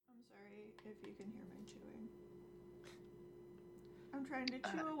if you can hear my chewing. I'm trying to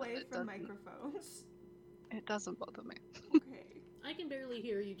chew away it from doesn't. microphones. It doesn't bother me. Okay. I can barely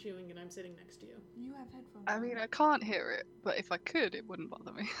hear you chewing, and I'm sitting next to you. You have headphones I on. mean, I can't hear it, but if I could, it wouldn't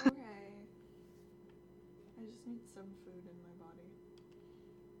bother me. Okay. I just need some food in my body.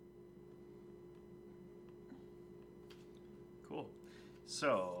 Cool.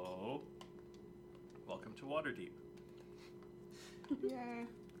 So, welcome to Waterdeep. Yeah.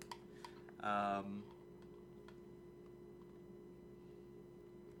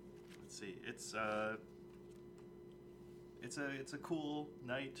 Let's see. It's a cool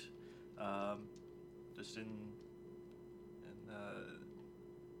night. Just in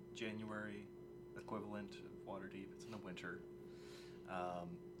January equivalent of Waterdeep. It's in the winter.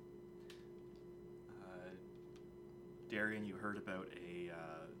 Darian, you heard about a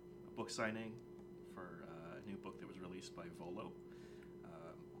book signing for a new book that was released by Volo.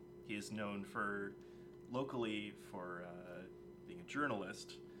 He is known locally for being a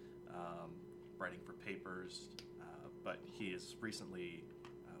journalist, writing for papers, but he has recently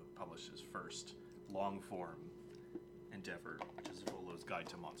published his first long-form endeavor, which is Volo's Guide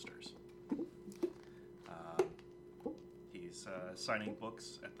to Monsters. He's signing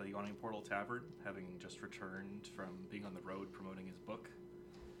books at the Yawning Portal Tavern, having just returned from being on the road promoting his book.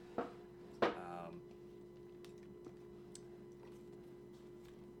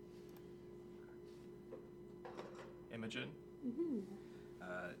 Imogen,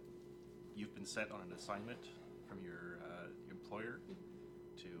 you've been set on an assignment from your employer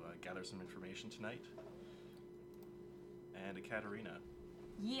to gather some information tonight. And Ekaterina.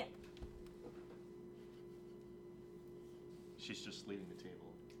 Yep. She's just leaving the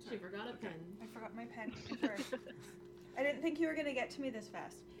table. She forgot a Okay. pen. I forgot my pen first. I didn't think you were gonna get to me this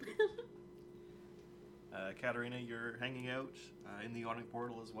fast. Katerina, you're hanging out in the Yawning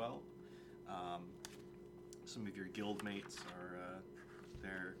Portal as well. Some of your guild mates are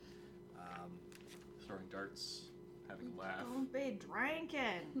there throwing darts, having a laugh. Don't be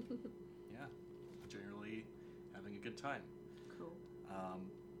drinking. Yeah, generally having a good time. Cool.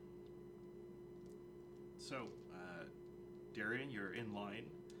 So, Darian, you're in line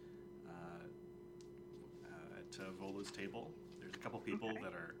at Volo's table. There's a couple people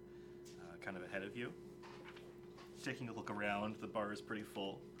that are kind of ahead of you. Taking a look around, the bar is pretty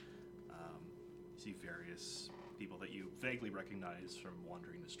full. You see various people that you vaguely recognize from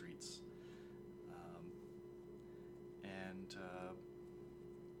wandering the streets.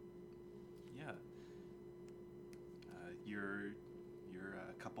 You're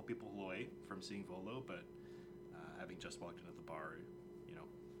a couple people away from seeing Volo, but having just walked into the bar, you know,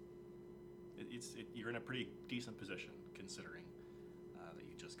 you're in a pretty decent position considering that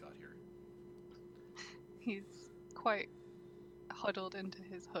you just got here. He's quite huddled into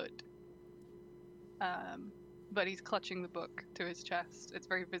his hood. But he's clutching the book to his chest. It's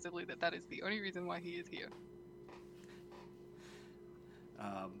very visibly that is the only reason why he is here.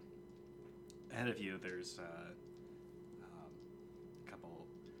 Ahead of you, there's a couple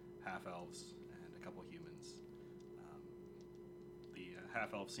half-elves and a couple humans. The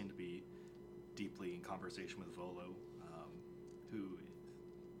half-elves seem to be deeply in conversation with Volo, who,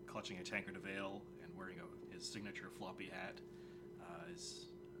 clutching a tankard of ale and wearing his signature floppy hat, is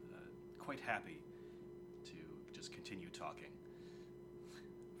quite happy to just continue talking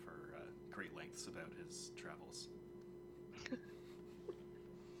for great lengths about his travels.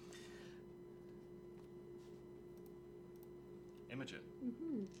 Imogen,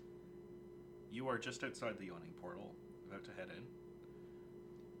 you are just outside the Yawning Portal, about to head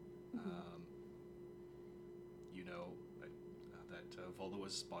in. You know that Volo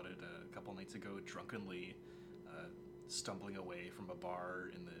was spotted a couple nights ago drunkenly stumbling away from a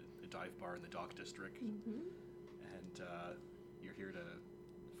bar in the dive bar in the Dock District. And you're here to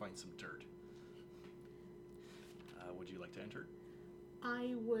find some dirt. Would you like to enter?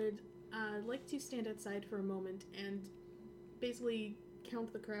 I would like to stand outside for a moment and basically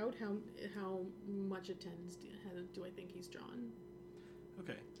count the crowd. How much attends do I think he's drawn?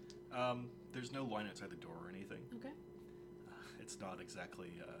 Okay. There's no line outside the door or anything. Okay. It's not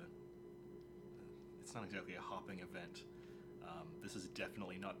exactly a hopping event. This is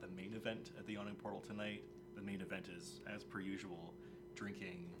definitely not the main event at the Yawning Portal tonight. The main event is, as per usual,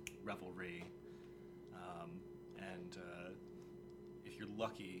 drinking, revelry, and if you're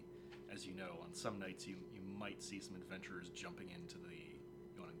lucky, as you know, on some nights you might see some adventurers jumping into the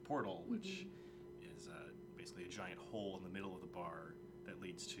Yawning Portal, which is basically a giant hole in the middle of the bar that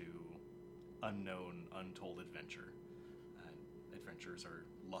leads to unknown, untold adventure. And adventurers are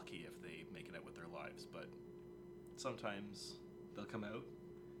lucky if they make it out with their lives, but sometimes they'll come out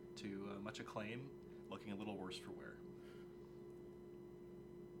to much acclaim, looking a little worse for wear.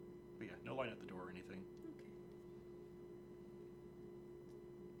 But yeah, no line at the door or anything. Okay.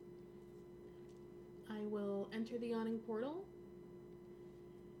 I will enter the yawning portal.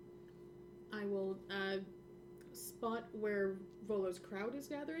 I will spot where Volo's crowd is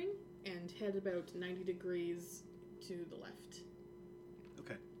gathering and head about 90 degrees to the left.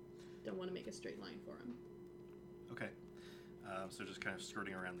 Okay. Don't want to make a straight line for him. Okay. So just kind of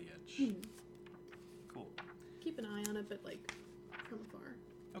skirting around the edge. Cool. Keep an eye on it, but like from afar.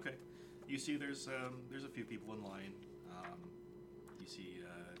 Okay. You see there's a few people in line. You see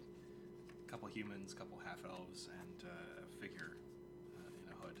a couple humans, couple half-elves, and a figure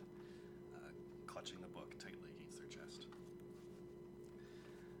in a hood clutching the book tightly against their chest.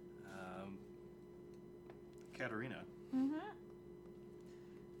 Katerina, Mm-hmm.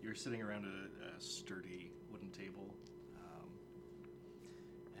 you're sitting around a sturdy wooden table,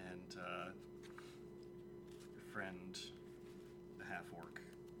 and your friend, the half-orc,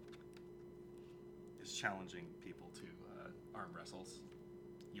 is challenging people to arm wrestles.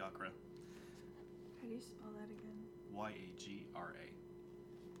 Yagra. How do you spell that again? Yagra.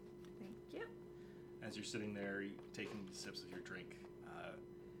 Thank you. As you're sitting there taking sips of your drink,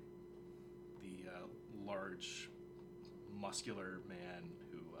 the large, muscular man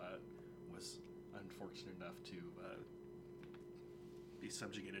who was unfortunate enough to be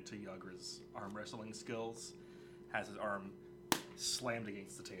subjugated to Yagra's arm wrestling skills has his arm slammed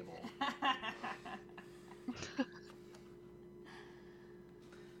against the table.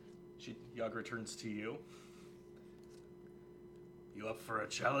 Yagra turns to you. You up for a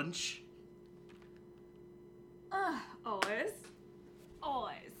challenge? Always.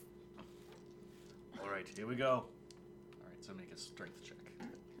 Always. Alright, here we go. Alright, so make a strength check.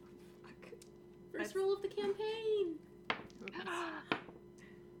 Fuck. First roll of the campaign.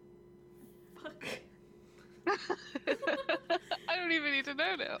 Fuck. I don't even need to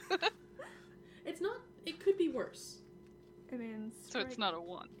know now. It's not. It could be worse. I mean, So it's not a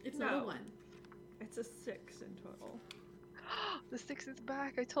 1. It's not a No. 1. It's a 6 in total. The 6 is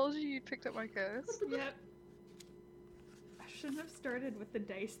back. I told you you'd picked up my curse. Yep. I shouldn't have started with the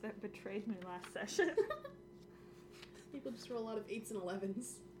dice that betrayed me last session. People just roll a lot of 8s and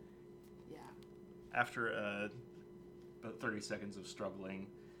 11s. Yeah. After about 30 seconds of struggling,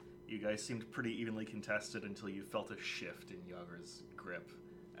 you guys seemed pretty evenly contested until you felt a shift in Yagra's grip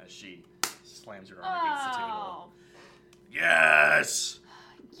as she slams your arm against the table. Yes!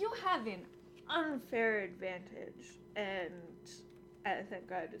 You have an unfair advantage, and I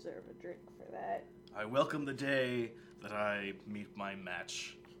think I deserve a drink for that. I welcome the day that I meet my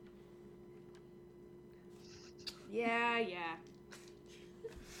match. Yeah.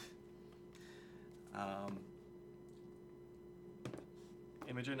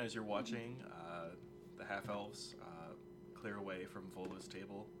 Imogen, as you're watching, the half-elves clear away from Volo's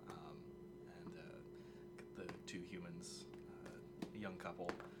table, and the two humans, a young couple,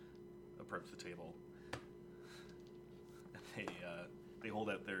 approach the table. And they hold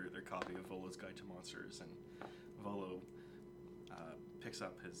out their copy of Volo's Guide to Monsters, and Volo picks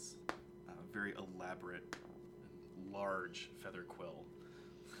up his very elaborate and large feather quill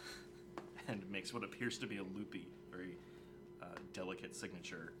and makes what appears to be a loopy, very delicate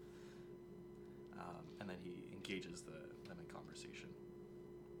signature, and then he engages them in conversation.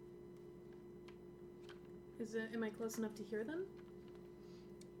 Am I close enough to hear them?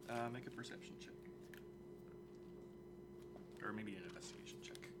 Make a perception check. Or maybe an investigation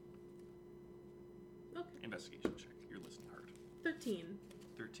check. Okay. Investigation check. You're listening hard. 13.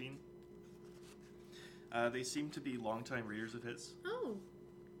 13. They seem to be longtime readers of his. Oh.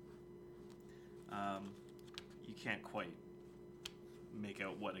 You can't quite make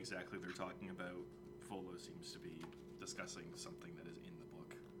out what exactly they're talking about. Volo seems to be discussing something that is in the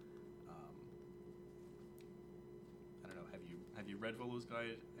book. I don't know. Have you read Volo's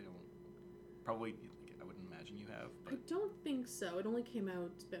Guide? I wouldn't imagine you have. But I don't think so. It only came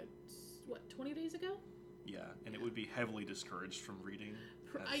out about, 20 days ago? yeah, and it would be heavily discouraged from reading.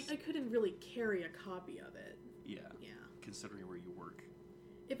 I couldn't really carry a copy of it. Yeah, Yeah. considering where you work.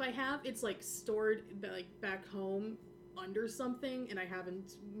 If I have, it's stored back home under something, and I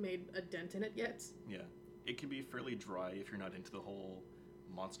haven't made a dent in it yet. Yeah, it can be fairly dry if you're not into the whole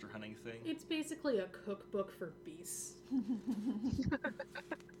monster hunting thing. It's basically a cookbook for beasts.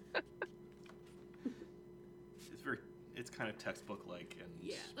 It's kind of textbook-like, and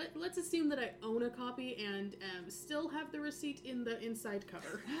Yeah. Let's assume that I own a copy and still have the receipt in the inside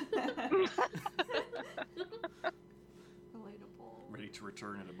cover. Relatable. ready to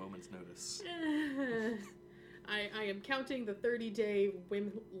return at a moment's notice. I am counting the 30-day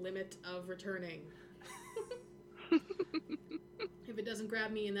whim limit of returning. If it doesn't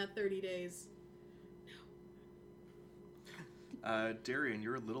grab me in that 30 days. Darian,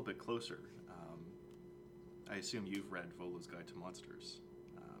 you're a little bit closer. I assume you've read Volo's Guide to Monsters,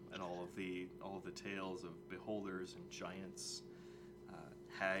 and all of the tales of beholders and giants,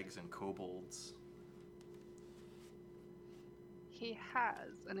 hags and kobolds. He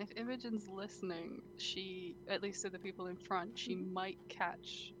has, and if Imogen's listening, she, at least to the people in front, she might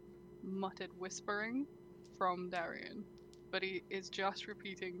catch muttered whispering from Darian. But he is just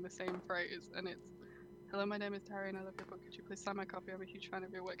repeating the same phrase, and it's, "Hello, my name is Darian, I love your book, could you please sign my copy, I'm a huge fan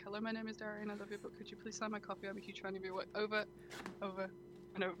of your work. Hello, my name is Darian, I love your book, could you please sign my copy, I'm a huge fan of your work." Over,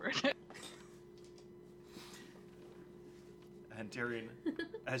 and over again. And Darian,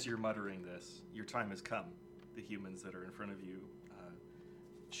 as you're muttering this, your time has come. The humans that are in front of you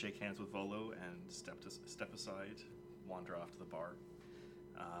shake hands with Volo and step aside, wander off to the bar.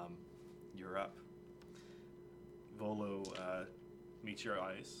 You're up. Volo meets your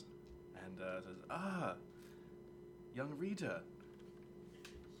eyes and says, "Ah, young reader,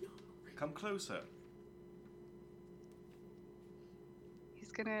 come closer."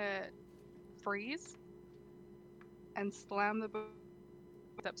 He's gonna freeze and slam the book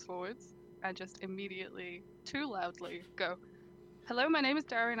steps forwards and just immediately, too loudly, go, "Hello, my name is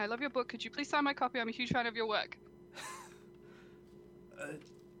Darian, I love your book, could you please sign my copy, I'm a huge fan of your work."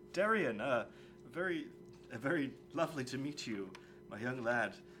 Darian, very lovely to meet you, my young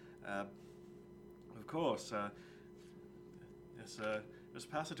lad. Of course, yes, just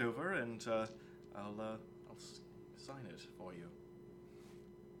pass it over and I'll sign it for you.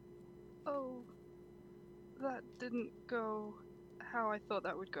 Oh, that didn't go how I thought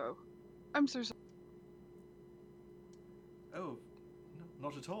that would go. I'm so sorry. Oh, no,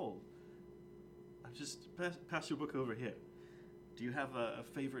 not at all. I've just pass your book over here. Do you have a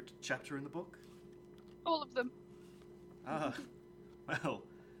favorite chapter in the book? All of them. Ah, well,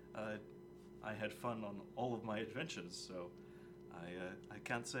 I had fun on all of my adventures, so I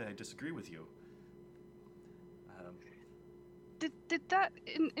can't say I disagree with you. Did that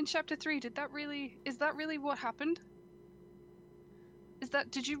in chapter 3? Is that really what happened? Did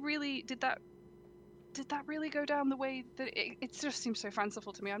that really go down the way that it just seems so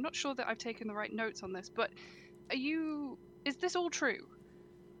fanciful to me? I'm not sure that I've taken the right notes on this, but is this all true?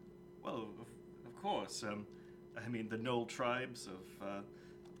 Well, of course. I mean, the Knoll tribes of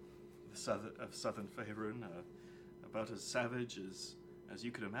southern Faerun are about as savage as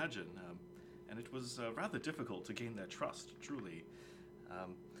you could imagine, and it was rather difficult to gain their trust, truly.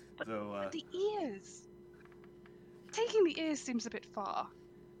 But the ears. Taking the ears seems a bit far.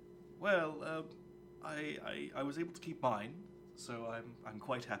 Well, I was able to keep mine, so I'm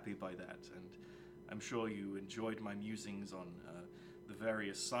quite happy by that, and I'm sure you enjoyed my musings on the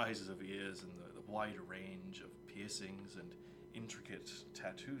various sizes of ears and the wide range of piercings and intricate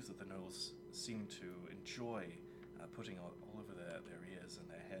tattoos that the Knolls seem to enjoy putting all over their ears and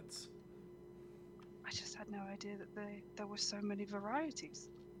their heads. I just had no idea that there were so many varieties.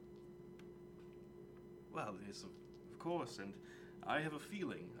 Well, yes, of course, and I have a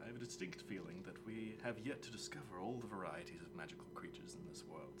distinct feeling that we have yet to discover all the varieties of magical creatures in this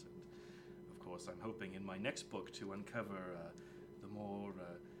world. And of course, I'm hoping in my next book to uncover the more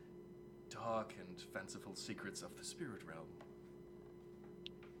dark and fanciful secrets of the spirit realm.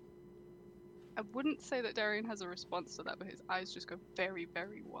 I wouldn't say that Darian has a response to that, but his eyes just go very,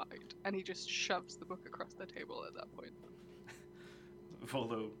 very wide, and he just shoves the book across the table at that point.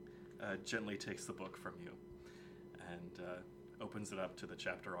 Volo gently takes the book from you and opens it up to the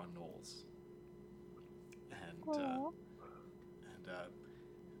chapter on gnolls, and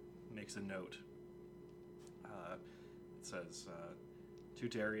makes a note. It says, "To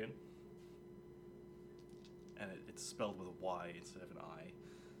Darian," and it's spelled with a Y instead of an I.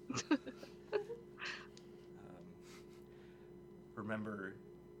 Remember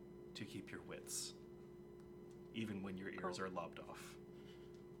to keep your wits, even when your ears are lobbed off.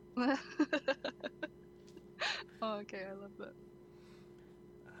 Oh, okay, I love that.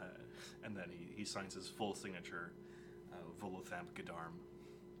 And then he signs his full signature, Volothamp Gadarm.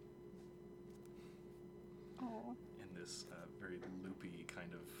 Oh. In this very loopy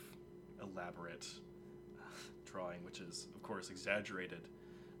kind of elaborate drawing, which is, of course, exaggerated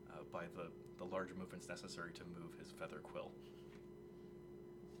by the large movements necessary to move his feather quill.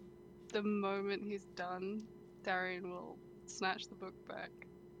 The moment he's done, Darian will snatch the book back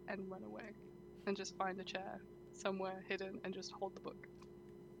and run away, and just find a chair somewhere hidden and just hold the book.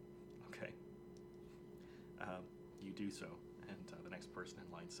 Okay. You do so, and the next person in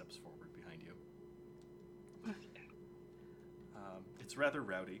line steps forward behind you. It's rather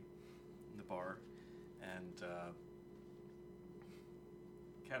rowdy in the bar, and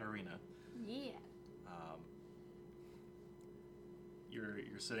Katarina, Yeah.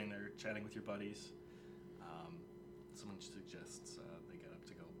 you're sitting there chatting with your buddies. Someone suggests they get up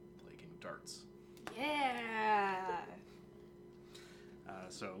to go play a game of darts. Yeah.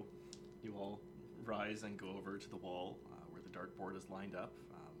 So you all rise and go over to the wall where the dartboard is lined up.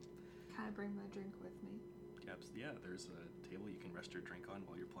 Can I bring my drink with me? Yeah, there's a table you can rest your drink on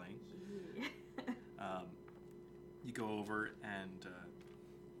while you're playing. Yeah. You go over and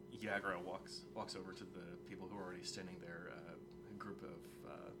Yagra walks over to the people who are already standing there, a group of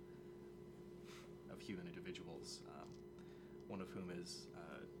human individuals, one of whom is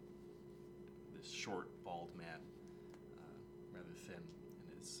this short, bald man, rather thin,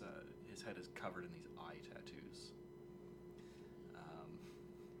 and his head is covered in these eye tattoos.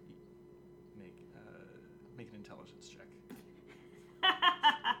 Make an intelligence check.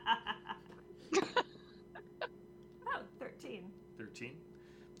 Oh, 13. 13.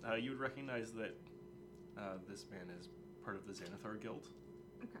 You would recognize that this man is part of the Xanathar Guild.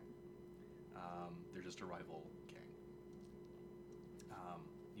 Okay. They're just a rival gang.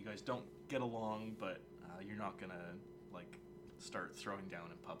 You guys don't get along, but you're not gonna start throwing down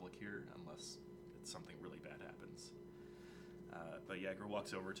in public here unless something really bad happens. But Yager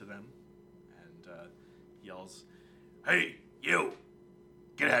walks over to them and yells, "Hey, you!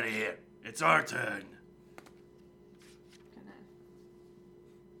 Get out of here! It's our turn!"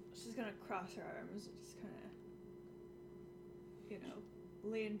 She's gonna cross her arms and just kind of,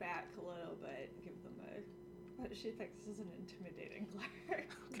 lean back a little bit, give them but she thinks this is an intimidating glare.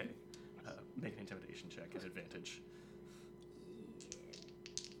 Okay. Make an intimidation check at advantage.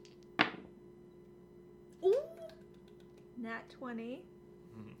 Ooh! Nat 20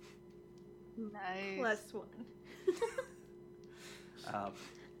 Nice. plus 1.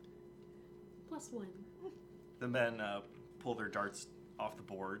 Plus 1. The men pull their darts off the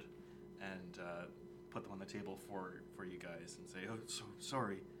board and put them on the table for you guys and say, "Oh, so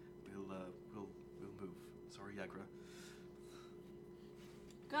sorry. We'll move. Sorry, Yagra."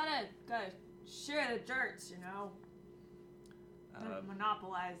 Gotta share the darts, Gotta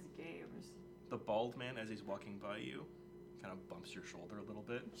monopolize the games. The bald man, as he's walking by you, kind of bumps your shoulder a little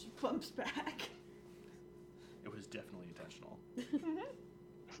bit. She bumps back. It was definitely intentional.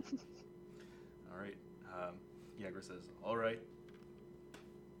 All right. Yagra says, "All right.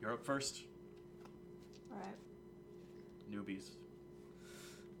 You're up first. Alright. Newbies."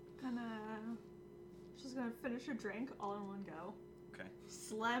 She's gonna finish her drink all in one go. Okay.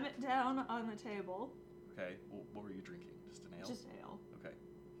 Slam it down on the table. Okay. What were you drinking? Just an ale? Just ale. Okay.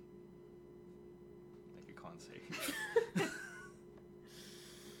 Make a con save.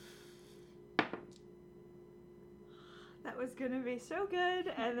 That was gonna be so good,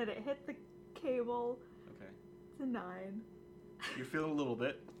 and then it hit the cable. Okay. It's a 9. You're feeling a little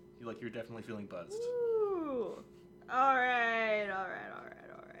bit. You're definitely feeling buzzed. Ooh. Alright.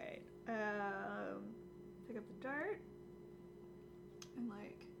 Pick up the dart. And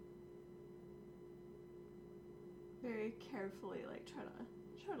very carefully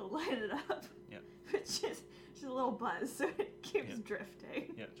try to line it up. Yeah. But she's a little buzzed, so it keeps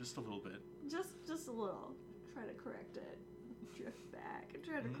drifting. Yeah, just a little bit. Just a little. Try to correct it. Drift back. And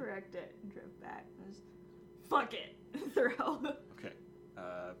try to correct it. And drift back. And just fuck it. Throw. Okay.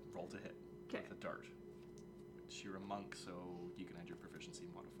 Roll to hit. Okay. With a dart. Which you're a monk, so you can add your proficiency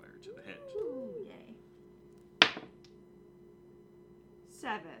modifier to the hit. Ooh, yay.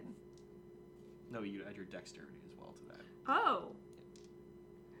 7. No, you add your dexterity as well to that. Oh.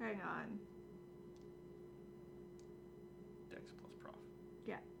 Hang on. Dex plus prof.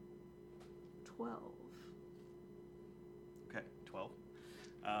 12. Okay, 12.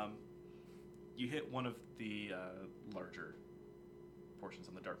 You hit one of the larger portions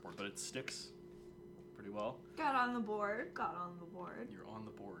on the dartboard, but it sticks pretty well. Got on the board. You're on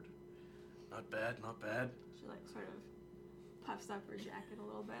the board. Not bad, not bad. She sort of puffs up her jacket a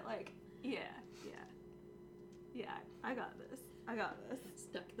little bit, yeah, I got this.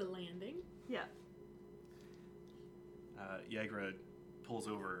 Stuck the landing. Yeah. Yagra pulls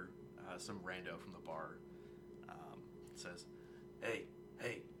over some rando from the bar. Says, Hey,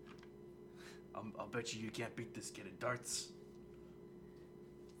 I'll bet you can't beat this kid at darts."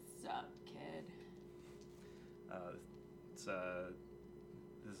 Sup, kid?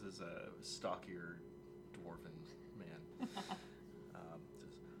 This is a stockier dwarven man. Says,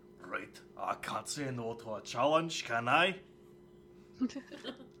 "Right, I can't say no to a challenge, can I?"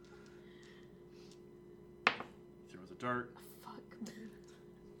 Throws a dart. Fuck me.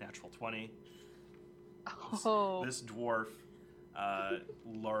 Natural 20. Oh. This dwarf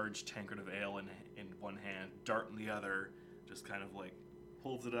large tankard of ale in one hand, dart in the other, just kind of like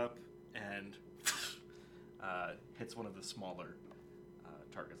holds it up and hits one of the smaller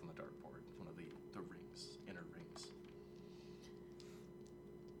targets on the dartboard, one of the rings, inner rings.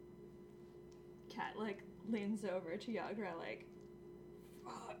 Cat like leans over to Yagra like,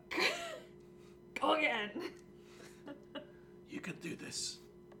 fuck. Go again. You can do this.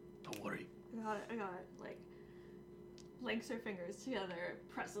 Don't worry. I got it. Like, links her fingers together,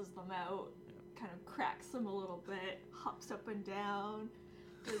 presses them out, kind of cracks them a little bit, hops up and down,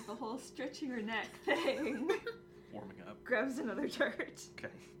 does the whole stretching her neck thing. Warming up. Grabs another dart.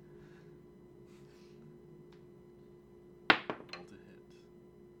 Okay. Roll to hit.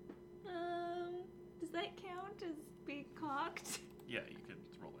 Does that count as being cocked? Yeah, you could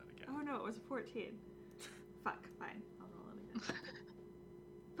roll that again. Oh no, it was a 14. Fuck, fine. I'll roll it again.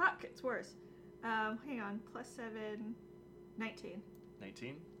 Fuck, it's worse. Hang on. Plus 7, 19.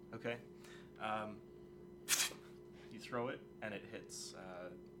 19? Okay. You throw it, and it hits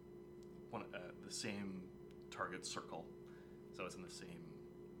the same target circle. So it's in the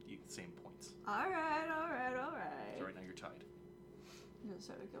same points. Alright. So right now you're tied. I'm gonna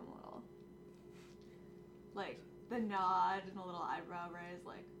sort of give him a little, like, the nod and a little eyebrow raise,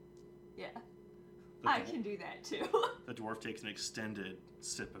 like, yeah, I can do that too. The dwarf takes an extended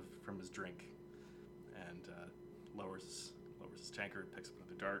sip from his drink and lowers his tankard, picks up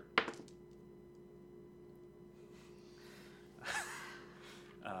another dart.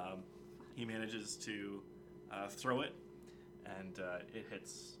 He manages to throw it, and it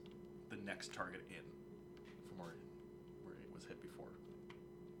hits the next target in from where it was hit before.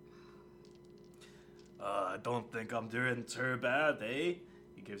 I don't think I'm doing too bad, eh?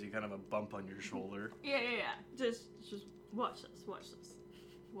 He gives you kind of a bump on your shoulder. Yeah. Just watch this. Watch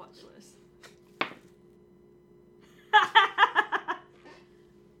this.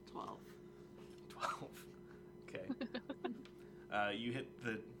 12. 12. Okay.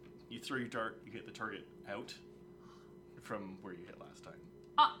 You throw your dart, you hit the target out from where you hit last time.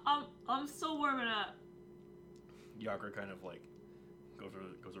 I'm still warming up. Yagra kind of like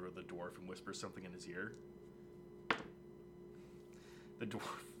goes over to the dwarf and whispers something in his ear. The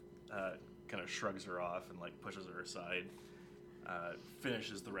dwarf kind of shrugs her off and like pushes her aside,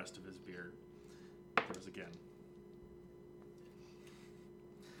 finishes the rest of his beer, throws again.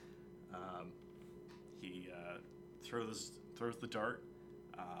 He throws the dart,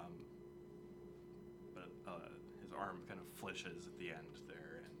 but his arm kind of flinches at the end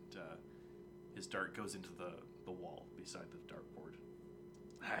there, and his dart goes into the wall beside the dartboard.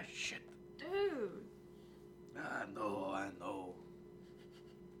 Ah, shit. Dude. I know.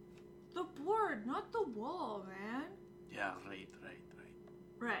 The board, not the wall, man. Yeah, right.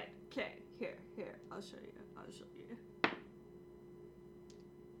 Right. Okay. Here. I'll show you.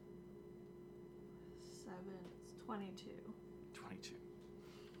 7. It's 22. 22.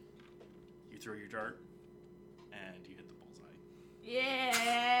 You throw your dart, and you hit the bullseye.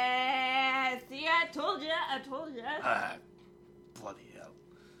 Yeah. See, I told ya. Ah, bloody hell.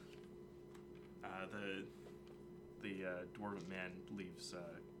 The dwarven man leaves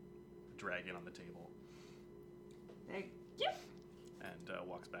a dragon on the table Thank you. and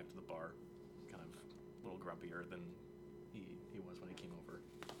walks back to the bar, kind of a little grumpier than he was when he came over.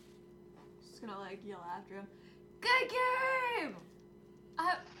 Just gonna like yell after him. Good game.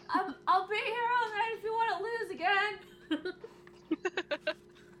 I'll be here all night if you want to lose again.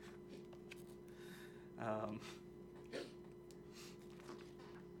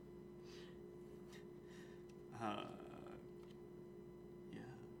 Yeah.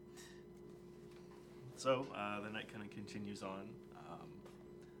 So the night kind of continues on.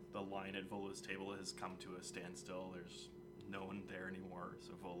 The line at Volo's table has come to a standstill. There's no one there anymore,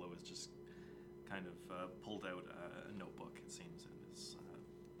 so Volo is just kind of pulled out a notebook, it seems, and is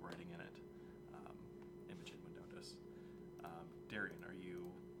writing in it. Imogen would notice. Darian, are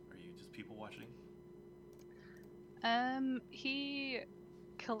you just people watching? He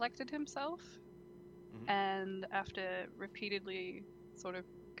collected himself, and after repeatedly sort of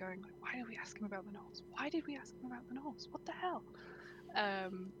going like, why did we ask him about the Knolls? What the hell?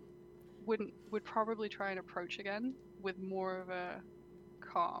 Would probably try and approach again with more of a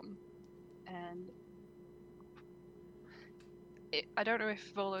calm, and I don't know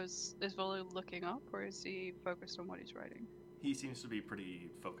if is Volo looking up, or is he focused on what he's writing? He seems to be pretty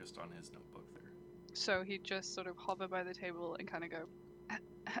focused on his notebook there. So he'd just sort of hover by the table and kind of go,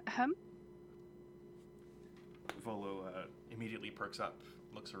 ahem? Volo immediately perks up,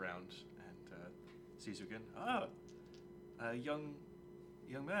 looks around, and sees you again. Ah, young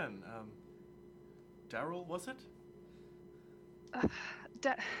man. Daryl, was it?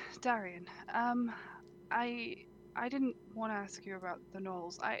 Darian, I didn't want to ask you about the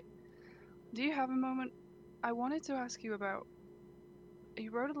gnolls. Do you have a moment? I wanted to ask you about. You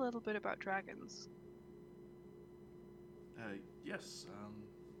wrote a little bit about dragons. Yes,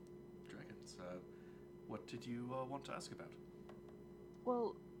 dragons. What did you want to ask about?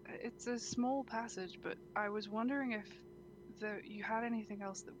 Well, it's a small passage, but I was wondering if you had anything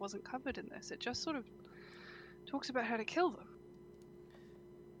else that wasn't covered in this. It just sort of talks about how to kill them.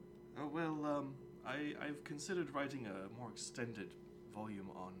 Oh, well, I've considered writing a more extended volume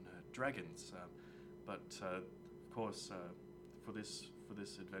on dragons, but of course, for this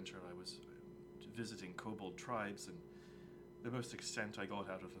adventure, I was visiting kobold tribes, and the most extent I got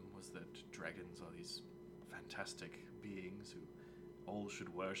out of them was that dragons are these fantastic beings who all should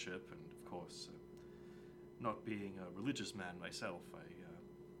worship, and of course, not being a religious man myself, I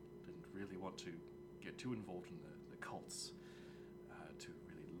didn't really want to get too involved in the cults to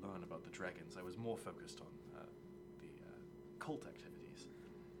really learn about the dragons. I was more focused on the cult activities.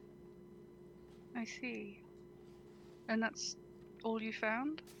 I see. And that's all you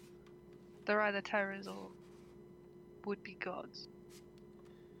found? They're either terrors or would-be gods.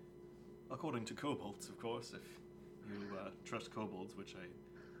 According to kobolds, of course, if you trust kobolds, which I,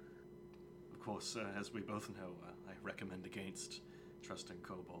 of course, as we both know, I recommend against trusting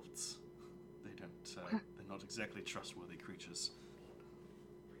kobolds. They don't, they're not exactly trustworthy creatures.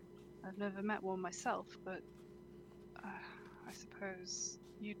 I've never met one myself, but I suppose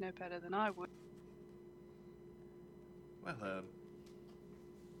you'd know better than I would. Well,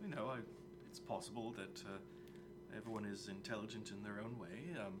 it's possible that everyone is intelligent in their own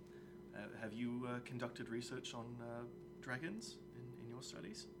way. Have you conducted research on dragons in your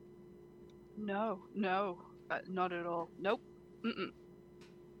studies? No, not at all. Nope. Mm-mm.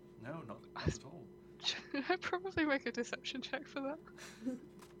 No, not at all. Should I probably make a deception check for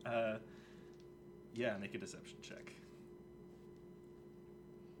that? Yeah, make a deception check.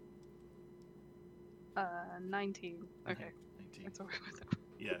 19. Okay. 19. That's all right with that.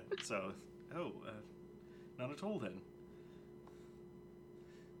 Yeah, so, none at all then.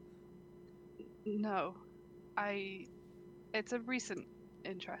 No. It's a recent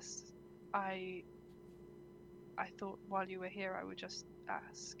interest. I thought while you were here I would just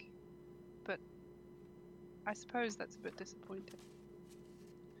ask. But I suppose that's a bit disappointing.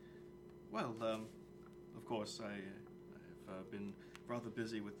 Well, of course, I've been rather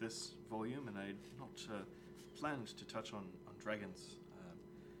busy with this volume, and I'd not planned to touch on dragons.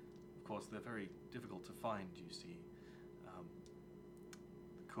 Of course, they're very difficult to find, you see.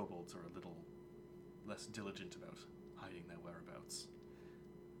 The kobolds are a little less diligent about hiding their whereabouts.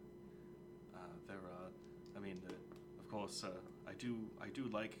 Of course, I do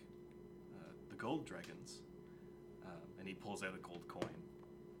like the gold dragons, and he pulls out a gold coin.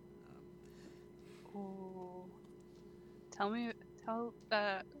 Oh. Hang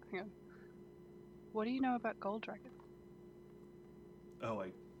on. What do you know about Gold Dragon? Oh,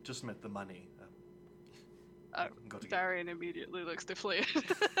 I just meant the money. Darian immediately looks deflated.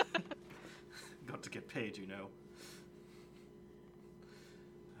 Got to get paid, you know.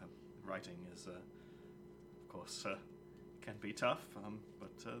 Writing is, of course, can be tough,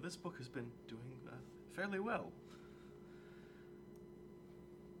 but this book has been doing fairly well.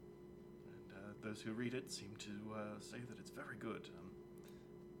 And those who read it seem to say that it's very good.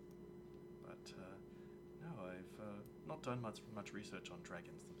 But no, I've not done much research on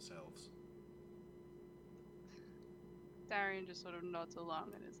dragons themselves. Darian just sort of nods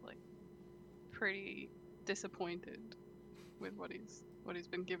along and is like pretty disappointed with what he's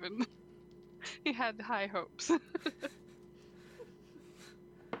been given. He had high hopes.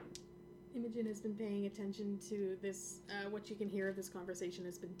 Imogen has been paying attention to this. What you can hear of this conversation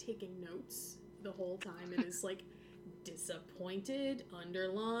has been taking notes the whole time and is like disappointed,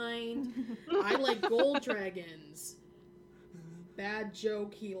 underlined. I like gold dragons. Bad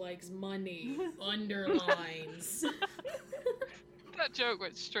joke, he likes money. Underlines. That joke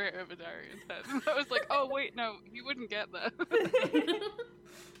went straight over Darian's head. I was like, oh wait, no, you wouldn't get that.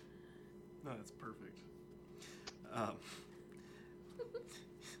 No, that's perfect.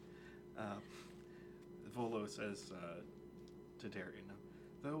 Volo says to Darian,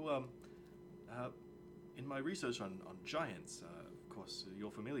 though, in my research on giants, of course,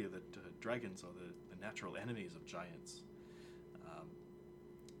 you're familiar that dragons are the natural enemies of giants.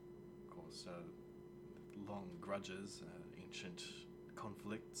 Of course, long grudges, ancient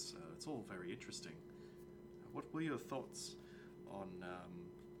conflicts, it's all very interesting. What were your thoughts on,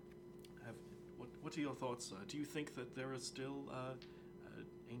 what are your thoughts? Do you think that there are still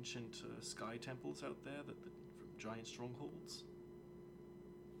ancient sky temples out there from giant strongholds?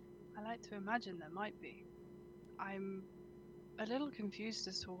 like to imagine there might be. I'm a little confused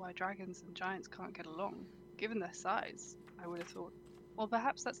as to why dragons and giants can't get along. Given their size, I would have thought, well,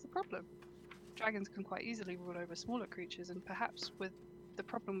 perhaps that's the problem. Dragons can quite easily rule over smaller creatures, and perhaps the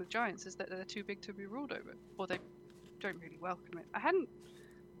problem with giants is that they're too big to be ruled over, or they don't really welcome it. I hadn't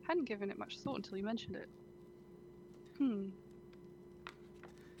given it much thought until you mentioned it. Well,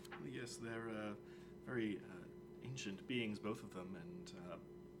 yes, they're very ancient beings, both of them, and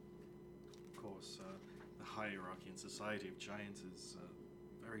of course, the hierarchy and society of giants is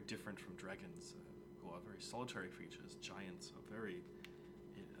very different from dragons, who are very solitary creatures. Giants are very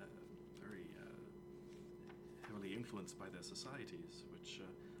heavily influenced by their societies, which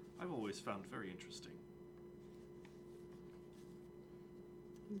I've always found very interesting.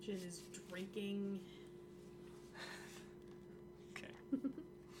 Imogen is drinking. Okay.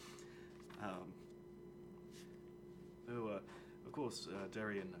 Though, of course,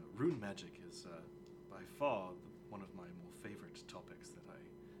 Darien, rune magic is by far one of my more favorite topics that I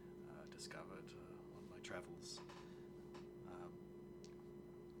discovered on my travels.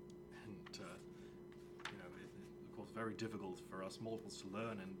 Of course, very difficult for us mortals to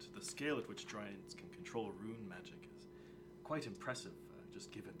learn, and the scale at which giants can control rune magic is quite impressive,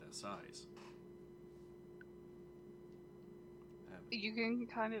 just given their size. You can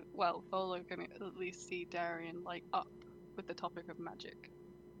kind of, well, Volo can at least see Darien light up with the topic of magic.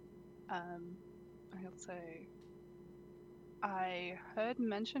 He'll say, I heard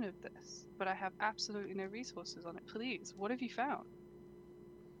mention of this, but I have absolutely no resources on it. Please, what have you found?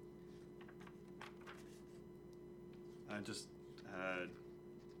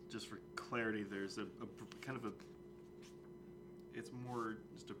 Just for clarity, there's a kind of a. It's more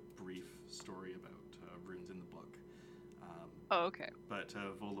just a brief story about runes in the book. Oh, okay. But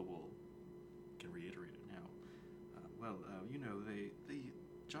Vola can reiterate it now. The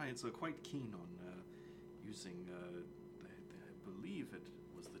giants are quite keen on using. They believe it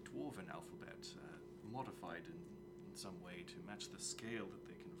was the dwarven alphabet, modified in some way to match the scale that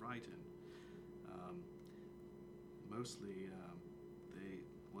they can write in. Mostly,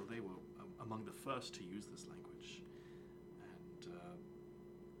 they were among the first to use this language, and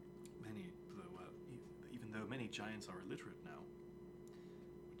even though many giants are illiterate now,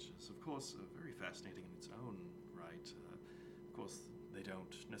 which is of course very fascinating in its own right. Of course, they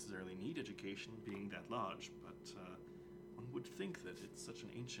don't necessarily need education, being that large, but one would think that it's such an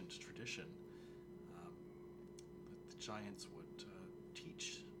ancient tradition that the giants would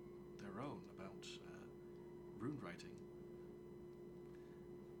teach their own about rune writing.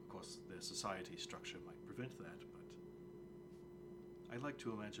 Of course, their society structure might prevent that, but I like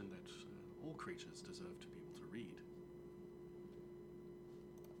to imagine that all creatures deserve to be able to read.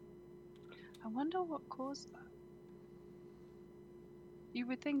 I wonder what caused that. You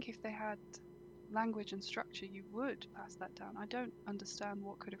would think if they had language and structure, you would pass that down. I don't understand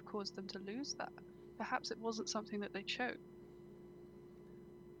what could have caused them to lose that. Perhaps it wasn't something that they chose.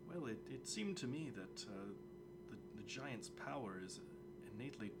 Well, it seemed to me that the giant's power is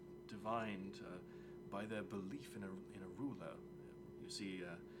innately divined by their belief in a ruler. You see,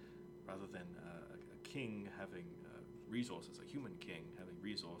 rather than a king having resources, a human king having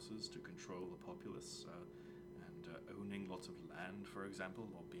resources to control the populace and owning lots of land, for example,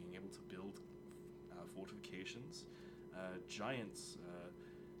 or being able to build fortifications, giants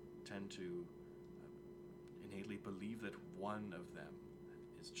tend to innately believe that one of them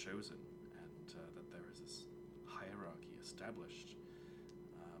is chosen, and that there is this hierarchy established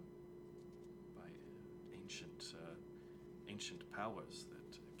by ancient powers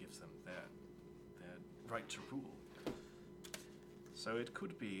that gives them their right to rule. So it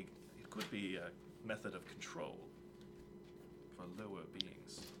could be a method of control for lower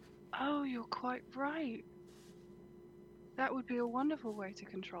beings. Oh, you're quite right. That would be a wonderful way to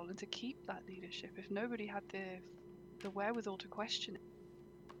control and to keep that leadership if nobody had the wherewithal to question it.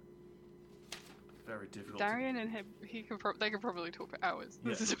 Very difficult. Darien and him, they could probably talk for hours. Yeah.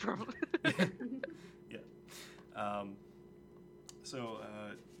 This is a problem. Yeah. So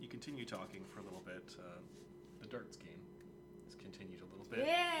you continue talking for a little bit. The darts game has continued a little bit.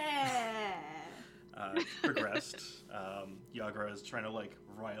 Yeah! Progressed. Yagra is trying to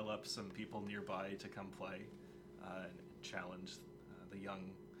rile up some people nearby to come play and challenge the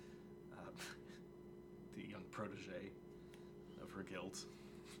young protege of her guild.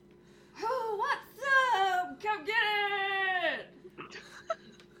 Oh, what's up? Come get it!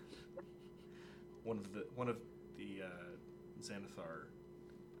 One of the Xanathar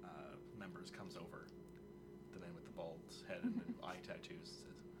members comes over, the man with the bald head and the eye tattoos,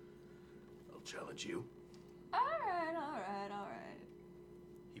 says, "I'll challenge you." Alright.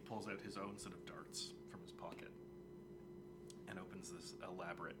 He pulls out his own set of darts from his pocket and opens this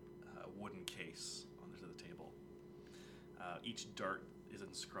elaborate wooden case onto the table. Each dart is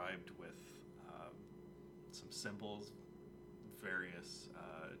inscribed with some symbols, various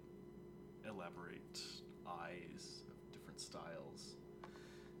elaborate eyes of different styles.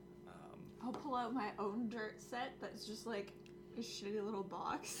 I'll pull out my own dirt set that's just like a shitty little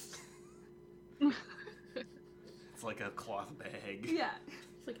box. It's like a cloth bag. Yeah.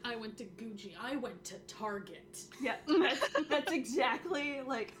 It's like, I went to Gucci. I went to Target. Yeah, that's exactly,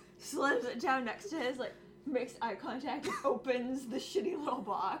 like, slams it down next to his, like, makes eye contact and opens the shitty little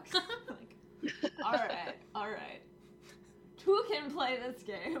box. Like, alright. Who can play this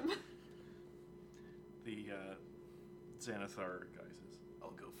game? The Xanathar guy says,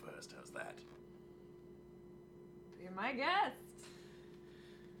 I'll go first, how's that? Be my guest.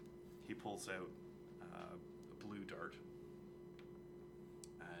 He pulls out a blue dart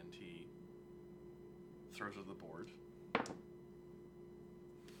and he throws it at the board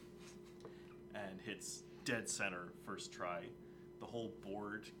and hits dead center first try. The whole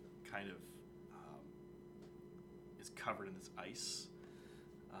board kind of is covered in this ice.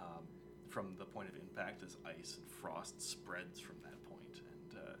 From the point of impact, as ice and frost spreads from that point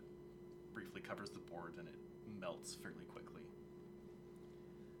and briefly covers the board, and it melts fairly quickly.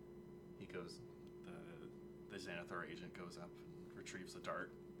 He goes, the Xanathar agent goes up and retrieves the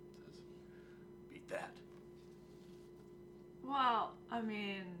dart, says, beat that. Well, I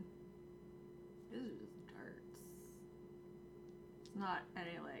mean, this is just darts. It's not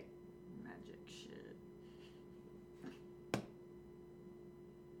any, like, magic shit.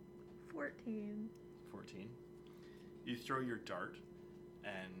 14. 14. You throw your dart,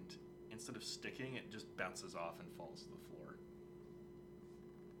 and instead of sticking, it just bounces off and falls to the floor.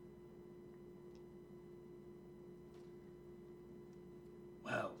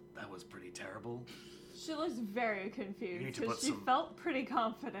 Well, that was pretty terrible. She looks very You confused need to because put she some- felt pretty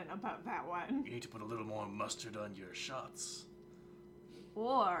confident about that one. You need to put a little more mustard on your shots.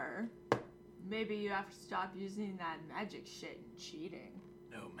 Or maybe you have to stop using that magic shit and cheating.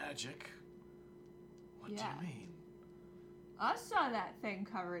 No magic? What Yeah. do you mean? I saw that thing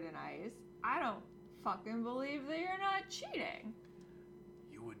covered in ice. I don't fucking believe that you're not cheating.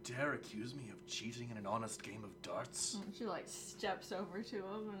 You would dare accuse me of cheating in an honest game of darts? And she like steps over to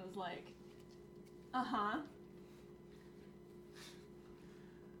him and is like, uh-huh.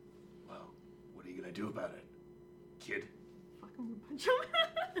 Well, what are you gonna do about it, kid? Fucking punch him.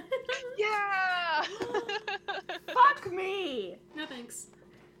 Yeah! Fuck me! No thanks.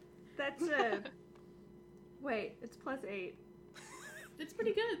 That's a... Wait, it's +8. It's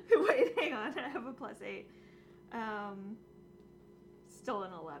pretty good. Wait, hang on. I have a +8. Still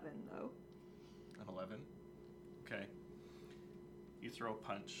an 11, though. An 11? Okay. You throw a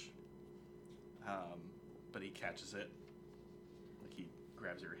punch, but he catches it. Like he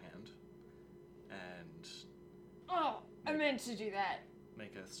grabs your hand, and Oh, I meant to do that.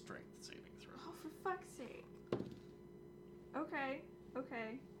 make a strength saving throw. Oh, for fuck's sake. Okay.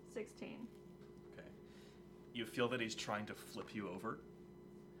 16. Okay. You feel that he's trying to flip you over,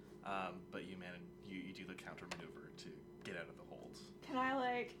 but you manage. You do the counter maneuver to get out of the hold. Can I,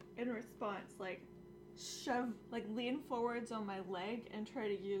 like, in response, like, lean forwards on my leg and try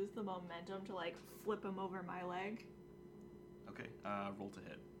to use the momentum to, like, flip him over my leg? Okay. Roll to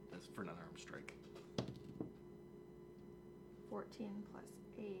hit. That's for an unarmed strike. 14 plus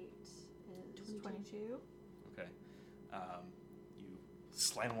 8 is 22. Okay. You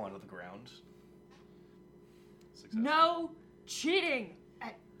slam him onto the ground. Successful. No cheating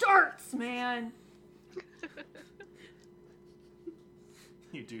at darts, man!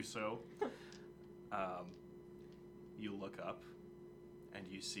 You do so. You look up, and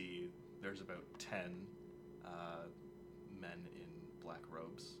you see there's about 10 men in black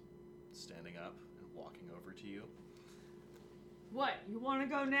robes standing up and walking over to you. What, you want to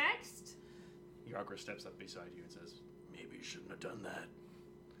go next? Yagra steps up beside you and says, maybe you shouldn't have done that.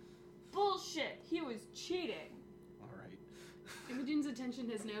 Bullshit, he was cheating. All right. Imogen's attention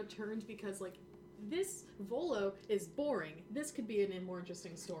has now turned because, like, this Volo is boring. This could be a more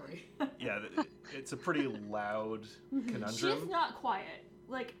interesting story. Yeah, it's a pretty loud conundrum. She's not quiet.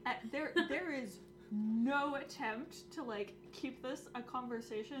 Like, there is no attempt to, like, keep this a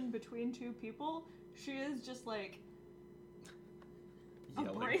conversation between two people. She is just, like,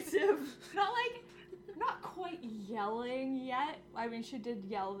 Yelling. abrasive. Not quite yelling yet. I mean, she did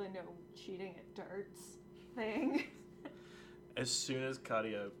yell the no cheating at darts thing. As soon as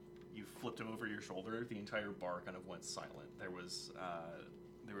Katia, you flipped him over your shoulder, the entire bar kind of went silent. There was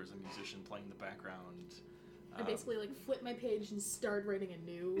a musician playing in the background. I basically like flipped my page and started writing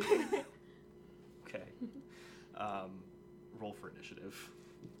anew. Okay. Roll for initiative.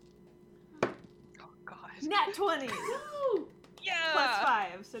 Oh god. Nat 20! Woo! Yeah. Plus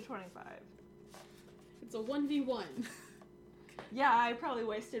 5, so 25. It's a 1v1. Yeah, I probably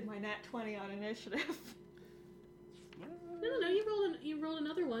wasted my nat 20 on initiative. No, you rolled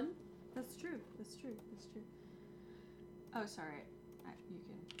another one. That's true. Oh, sorry. You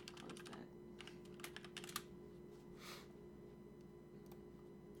can close that.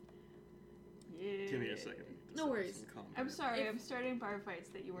 Yeah. Give me a second. No worries. Some calm I'm down. sorry, I'm starting bar fights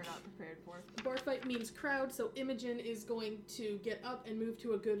that you were not prepared for. Bar fight means crowd, so Imogen is going to get up and move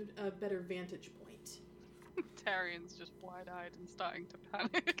to a better vantage point. Tarian's just wide-eyed and starting to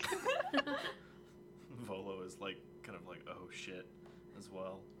panic. Volo is like kind of like, oh shit, as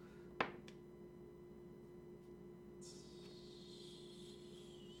well.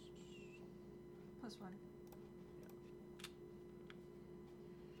 Plus 1.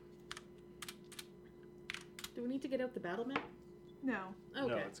 Do we need to get out the battle map? No, Okay.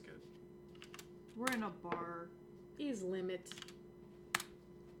 No, it's good. we're in a bar. Is limit.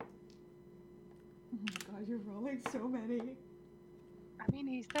 Oh my god, you're rolling so many. I mean,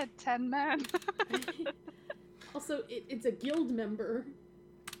 he said 10 men. Also, it's a guild member.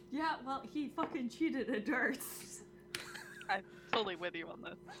 Yeah, well, he fucking cheated at darts. I'm fully with you on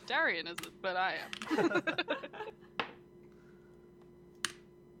this. Darian isn't, but I am.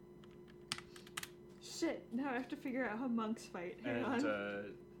 Shit, now I have to figure out how monks fight. Hang And on.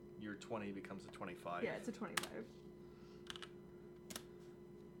 your 20 becomes a 25. Yeah, it's a 25.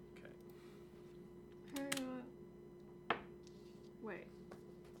 Okay. Hang on. Wait.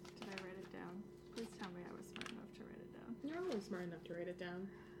 Did I write it down? Please tell me I was smart enough to write it down. You're always smart enough to write it down.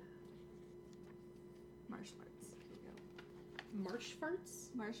 Martial arts. Here we go. Marsh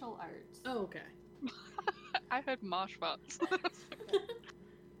farts? Martial arts. Oh, okay. I heard marsh farts. Martial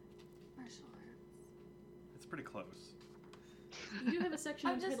arts. It's pretty close. You do have a section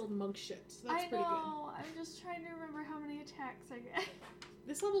I'm just- entitled monk shit. So I that's pretty good. know. I'm just trying to remember how many attacks I get.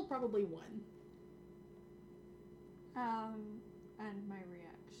 This level probably 1. And my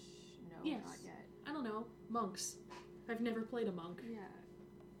reaction. No, Yes. not yet. I don't know. Monks. I've never played a monk. Yeah.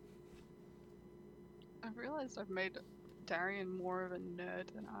 I've realized I've made Darian more of a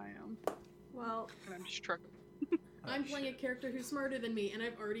nerd than I am. Well, And I'm struggling. I'm playing a character who's smarter than me, and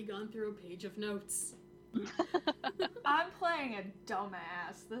I've already gone through a page of notes. I'm playing a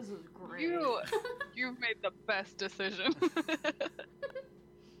dumbass. This is great. You've made the best decision.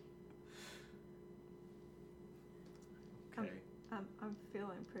 Okay. I'm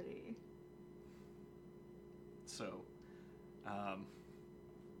feeling pretty. So,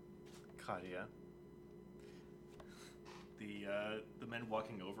 Kadia, the men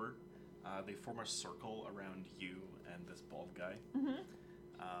walking over, they form a circle around you and this bald guy. Mm-hmm.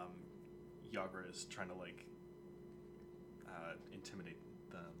 Yagra is trying to intimidate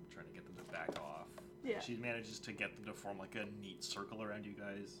them, trying to get them to back off. Yeah. She manages to get them to form like a neat circle around you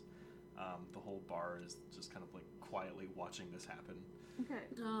guys. The whole bar is just kind of like quietly watching this happen. Okay.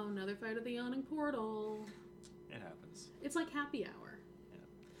 Oh, another fight at the yawning portal. It happens. It's like happy hour.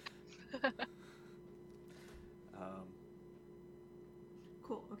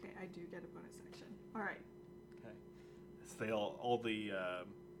 Cool. Okay, I do get a bonus action. All right. Okay. So they all the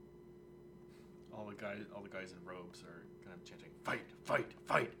guys in robes are kind of chanting, "Fight! Fight!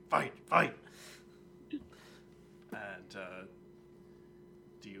 Fight! Fight! Fight!" And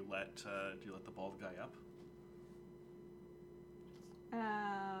do you let the bald guy up?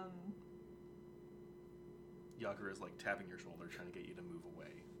 Yager is like tapping your shoulder, trying to get you to move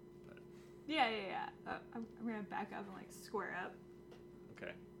away. But Yeah. I'm gonna back up and like square up.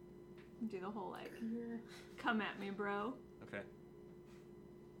 okay, And do the whole like, come at me, bro. okay.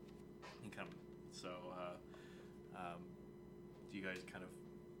 You come. So, do you guys kind of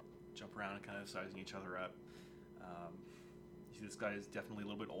jump around and kind of sizing each other up? You see, this guy is definitely a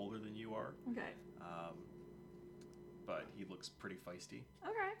little bit older than you are, Okay. but he looks pretty feisty.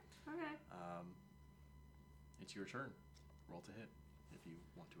 Okay. It's your turn. Roll to hit if you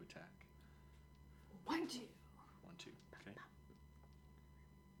want to attack. 1, 2. 1, 2. Okay.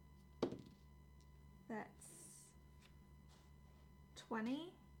 That's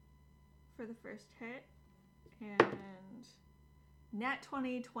 20 for the first hit, and nat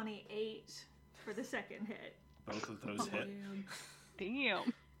 20, 28 for the second hit. Both of those hit.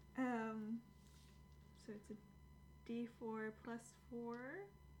 Damn. So it's a D4 plus 4,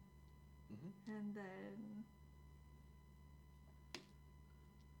 Mhm. and then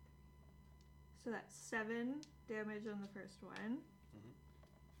so that's 7 damage on the first one. Mhm.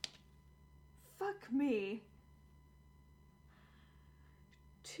 Fuck me.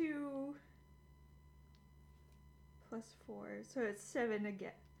 2 plus 4, so it's 7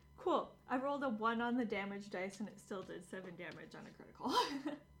 again. Cool. I rolled a 1 on the damage dice and it still did 7 damage on a critical.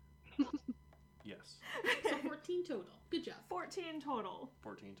 Yes. So 14 total. Good job. 14 total.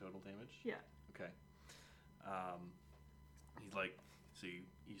 14 total damage? Yeah. Okay. He like, so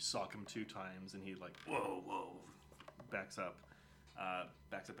you sock him 2 times and he like, whoa, backs up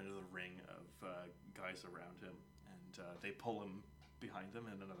into the ring of guys around him, and they pull him behind them,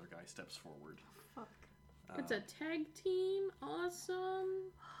 and another guy steps forward. Fuck. It's a tag team.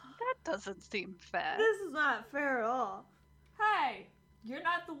 Awesome. That doesn't seem fair. This is not fair at all. Hey, you're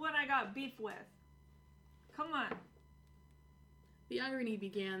not the one I got beef with. Come on. The irony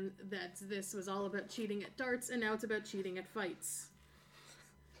began that this was all about cheating at darts, and now it's about cheating at fights.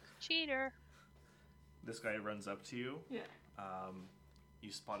 Cheater. This guy runs up to you. Yeah.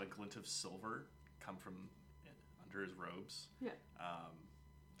 You spot a glint of silver come from under his robes. Yeah.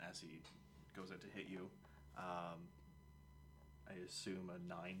 As he goes out to hit you. I assume a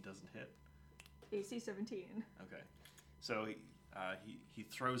 9 doesn't hit. AC 17. Okay. So he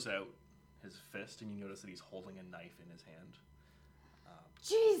throws out his fist, and you notice that he's holding a knife in his hand.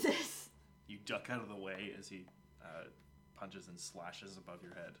 Jesus! You duck out of the way as he punches and slashes above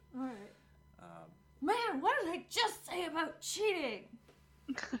your head. Alright. Man, what did I just say about cheating?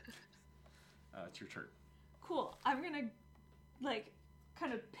 It's your turn. Cool. I'm gonna,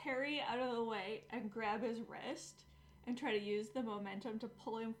 kind of parry out of the way and grab his wrist and try to use the momentum to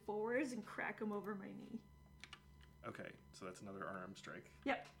pull him forwards and crack him over my knee. Okay, so that's another unarmed strike.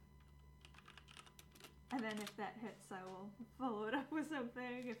 Yep. And then if that hits, I will follow it up with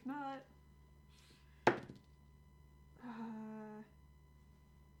something. If not...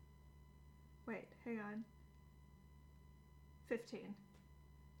 Wait, hang on. 15.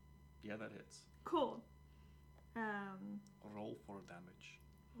 Yeah, that hits. Cool. Roll for damage.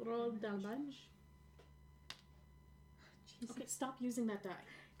 Roll damage. Jesus. Okay, stop using that die.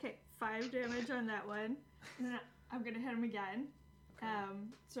 Okay, 5 damage on that one. And then I'm gonna hit him again. Okay.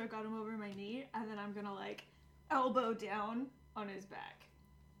 So I got him over my knee, and then I'm gonna elbow down on his back.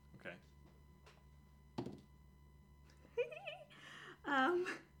 Okay.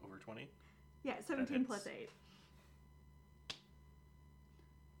 Over 20? Yeah, 17 plus 8.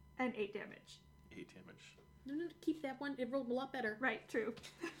 And 8 damage. 8 damage. No, keep that one. It rolled a lot better. Right, true.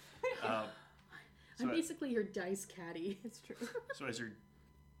 I'm basically your dice caddy. It's true. So as you're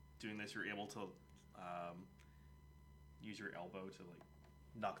doing this, you're able to use your elbow to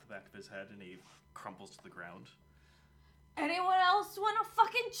knock the back of his head, and he crumples to the ground. Anyone else want to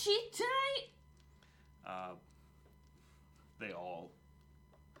fucking cheat tonight? They all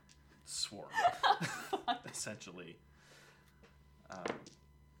swarm, essentially.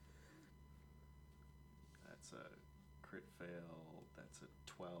 That's a crit fail. That's a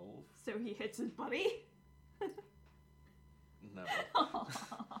 12. So he hits his buddy? No.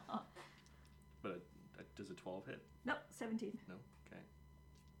 But does a 12 hit? Nope, 17. No? Okay.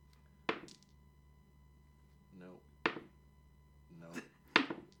 No. No.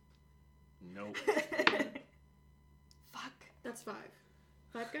 Nope. Fuck. That's 5.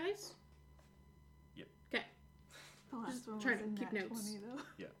 5 guys? Yep. Okay. The last Just one was trying to a keep nat notes. 20,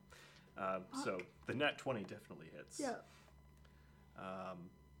 though. So the nat 20 definitely hits. Yeah.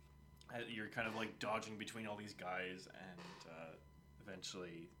 You're kind of dodging between all these guys, and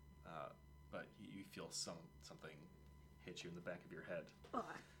eventually, but you feel something hit you in the back of your head. Ugh.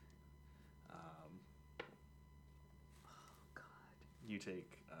 Um, Oh, God. you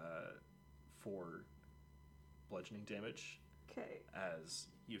take 4 bludgeoning damage Okay. as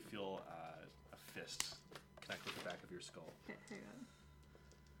you feel a fist connect with the back of your skull. Okay, hang on.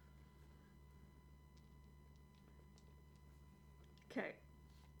 Okay.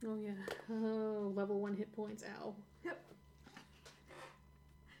 Oh, yeah. Oh, level 1 hit points. Ow. Yep.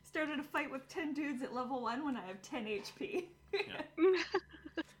 Started a fight with 10 dudes at level 1 when I have 10 HP. Yeah.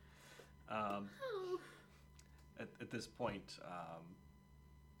 Oh. At this point,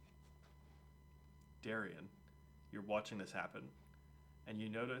 Darian, you're watching this happen, and you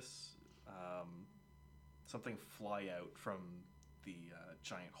notice something fly out from the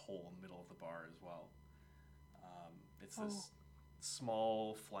giant hole in the middle of the bar as well. It's this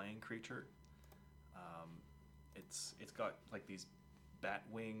small flying creature. It's got these bat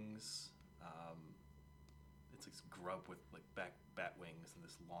wings. It's this grub with bat wings and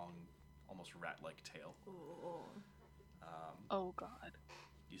this long, almost rat-like tail. Oh. Oh god.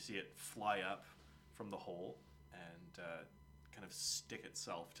 You see it fly up from the hole and kind of stick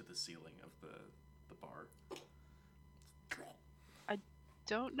itself to the ceiling of the bar.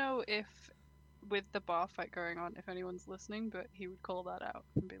 Don't know if with the bar fight going on, if anyone's listening, but he would call that out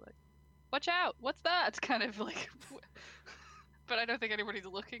and be like, "Watch out! What's that?" Kind of like. But I don't think anybody's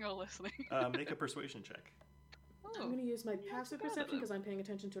looking or listening. Make a persuasion check. I'm going to use my yeah, passive got it. perception because I'm paying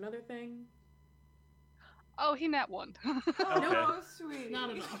attention to another thing. Oh, he nat one. Oh, Okay. sweet. Not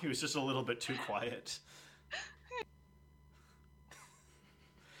at all. He was just a little bit too quiet.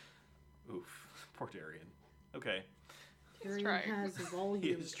 Oof. Poor Darian. Okay. Tyrion trying. has volume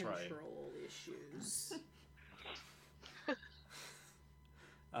is trying. control issues.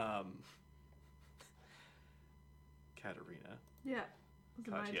 Katerina. Yeah. Is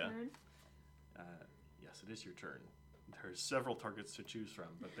it my Katya. turn? Yes, it is your turn. There's several targets to choose from,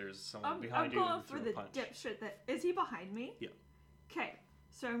 but there's someone I'm behind you going and for threw the a punch. dipshit that is he behind me? Yeah. Okay,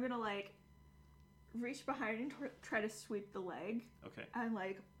 so I'm gonna like reach behind and try to sweep the leg Okay. and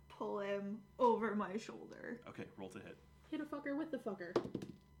like pull him over my shoulder. Okay, roll to hit. Hit a fucker with the fucker.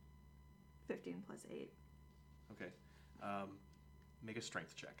 15 plus 8. Okay. Make a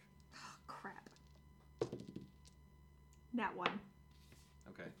strength check. Crap. Nat 1.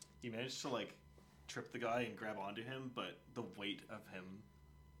 Okay. You managed to like trip the guy and grab onto him, but the weight of him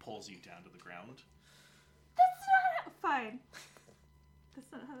pulls you down to the ground. That's not fine. That's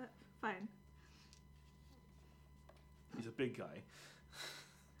not how that. Fine. He's a big guy.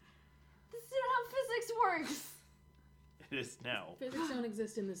 This is not how physics works. It is now. Physics don't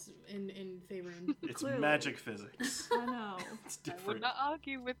exist in this in Faerun. It's Clearly. magic physics. I know. It's I would different. not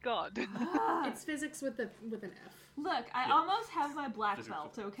argue with God. Ah. It's physics with an F. Look, I Yeah. almost have my black Physics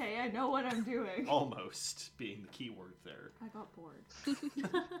belt. with- Okay, I know what I'm doing. Almost being the key word there. I got bored.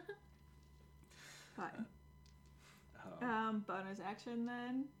 Fine. Bonus action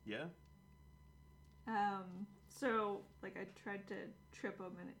then. Yeah? So like I tried to trip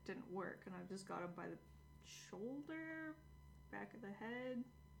him and it didn't work, and I just got him by the shoulder, back of the head.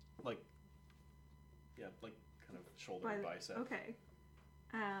 Like, yeah, like kind of shoulder By and the- bicep. Okay.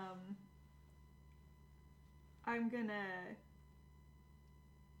 I'm gonna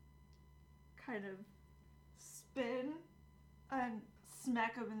kind of spin and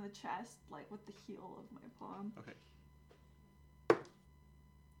smack him in the chest, like with the heel of my palm. Okay.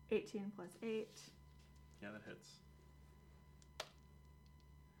 18 plus 8. Yeah, that hits.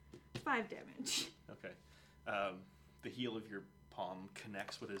 5 damage. Okay. The heel of your palm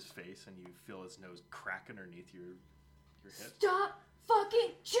connects with his face, and you feel his nose crack underneath your hip. Stop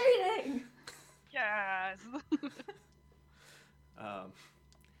fucking cheating! Yes.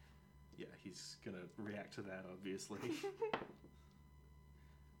 Yeah, he's gonna react to that, obviously.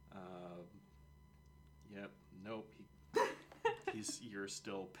 Yep. Nope. You're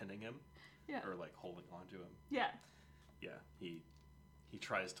still pinning him, Yeah. or like holding onto him. Yeah. Yeah. He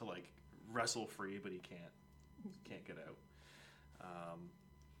tries to like wrestle free, but he can't get out.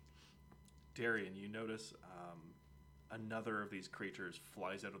 Darian, you notice another of these creatures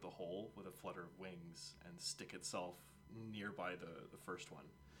flies out of the hole with a flutter of wings and stick itself nearby the first one.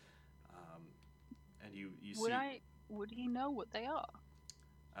 And you see. Would he know what they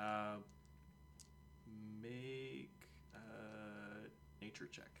are? Make a nature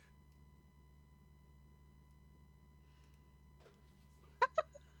check.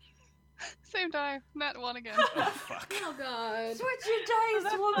 Same time. Nat one again. Oh fuck. Oh god. Switch your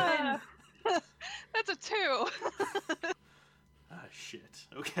dice, woman! That's a 2. Ah shit.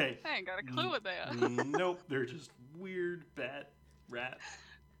 Okay. I ain't got a clue what they are. Nope, they're just weird bat, rat,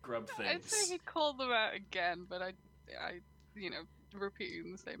 grub things. I'd say he'd call them out again, but I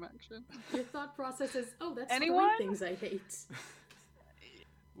repeating the same action. Your thought process is, oh, that's Anyone? 3 things I hate.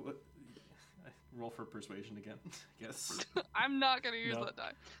 What? Roll for persuasion again, I guess. I'm not gonna use No. that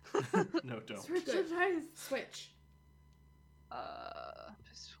die. No, don't. Switch Good. your dice! Switch.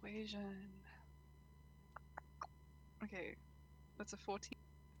 Persuasion. Okay, that's a 14.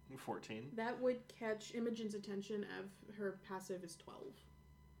 14. That would catch Imogen's attention if her passive is 12.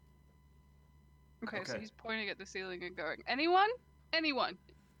 Okay, so Okay. he's pointing at the ceiling and going, "Anyone? Anyone?"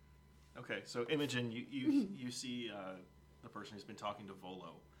 Okay, so Imogen, you see the person who's been talking to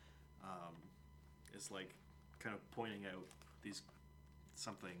Volo is like kind of pointing out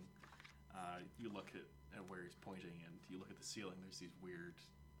something. You look at where he's pointing, and you look at the ceiling. There's these weird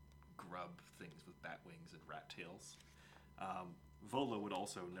grub things with bat wings and rat tails. Volo would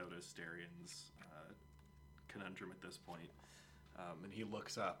also notice Darian's conundrum at this point, and he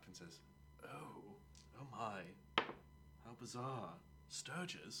looks up and says, "Oh my, how bizarre,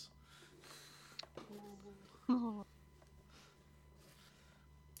 Sturges."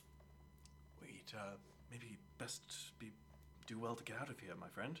 We'd maybe best do well to get out of here, my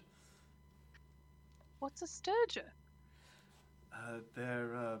friend. What's a sturger?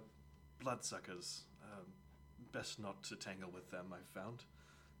 They're bloodsuckers. Best not to tangle with them, I've found.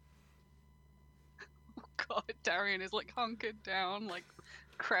 Oh god, Darian is like hunkered down, like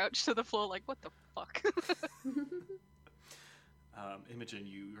crouched to the floor, like what the fuck? Imogen,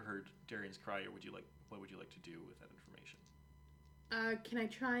 you heard Darian's cry. What would you like to do with that information? Can I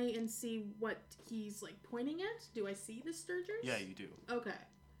try and see what he's like pointing at? Do I see the Sturgers? Yeah, you do. Okay.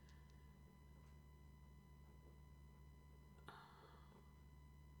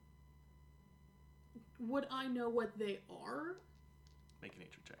 Would I know what they are? Make a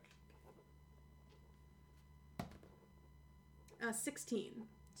nature check. 16.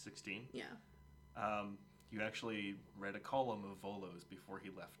 16. Yeah. You actually read a column of Volo's before he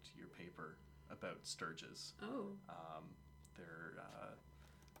left your paper about Sturges. Oh. They're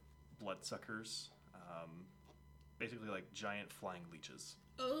bloodsuckers, basically like giant flying leeches.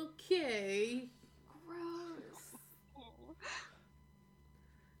 Okay. Gross.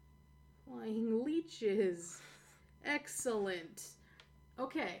 Flying leeches. Excellent.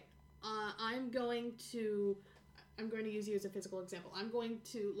 Okay. I'm going to use you as a physical example. I'm going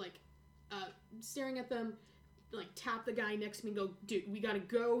to staring at them, like tap the guy next to me and go, dude, we gotta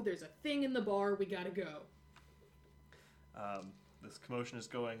go. There's a thing in the bar. We gotta go. This commotion is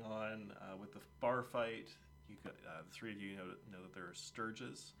going on with the bar fight. You got, the three of you know that there are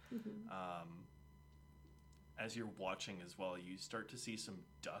Sturges. Mm-hmm. As you're watching as well, you start to see some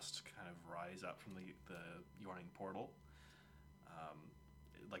dust kind of rise up from the yawning portal.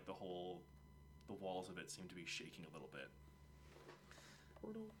 Like the walls of it seem to be shaking a little bit.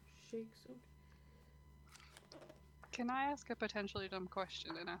 Portal shakes. Okay. Can I ask a potentially dumb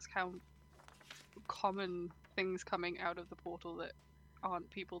question and ask how common things coming out of the portal that aren't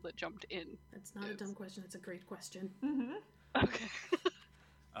people that jumped in? That's not a dumb question. That's a great question. Mm-hmm. Okay.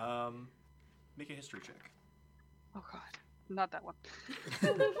 Make a history check. Oh god, not that one.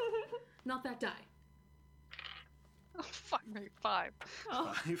 Not that die. Oh fuck me, 5.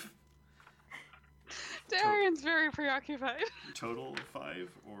 Oh. 5. Darian's very preoccupied. Total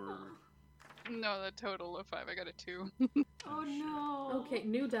 5 or No, the total of 5. I got a 2. Oh no. Okay,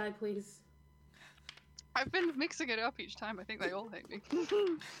 new die, please. I've been mixing it up each time. I think they all hate me. here we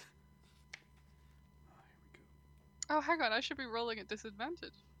go. Oh, hang on. I should be rolling at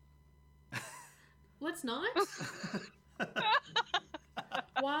disadvantage. Let's not.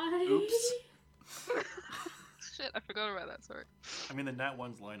 Why? Oops. Shit, I forgot about that. Sorry. I mean, the nat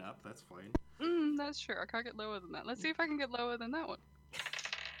ones line up. That's fine. That's true. I can't get lower than that. Let's see if I can get lower than that one.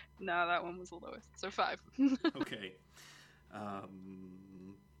 Nah, that one was the lowest. So 5. Okay.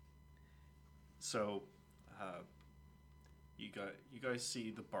 So, you guys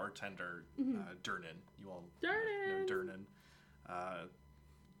see the bartender, Durnan. You all know Durnan.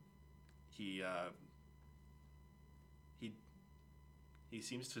 He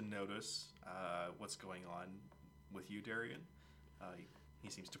seems to notice what's going on with you, Darian. He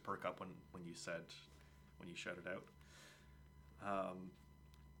seems to perk up when you shouted out.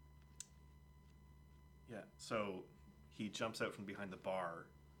 Yeah, so he jumps out from behind the bar,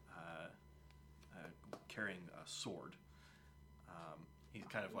 carrying a sword. He's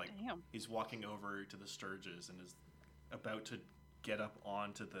kind of like Damn. he's walking over to the Sturges and is about to get up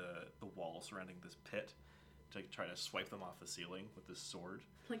onto the wall surrounding this pit to try to swipe them off the ceiling with this sword.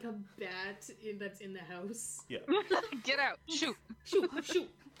 Like a bat that's in the house. Yeah. Get out! Shoot! Shoot! Shoot!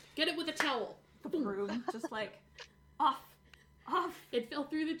 Get it with a towel. The broom, just like off. It fell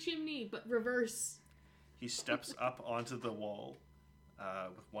through the chimney, but reverse. He steps up onto the wall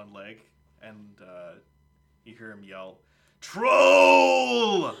with one leg, and you hear him yell,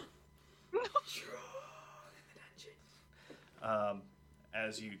 "Troll!"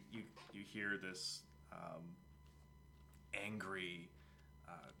 As you hear this angry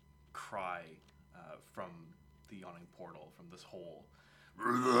cry from the yawning portal, from this hole,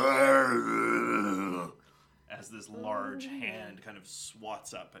 as this large hand kind of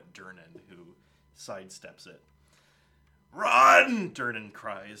swats up at Durnan, who sidesteps it. "Run!" Durnan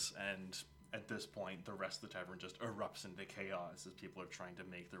cries, and at this point, the rest of the tavern just erupts into chaos as people are trying to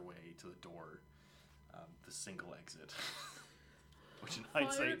make their way to the door, the single exit. Which in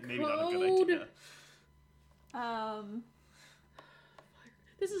hindsight, maybe not a good idea.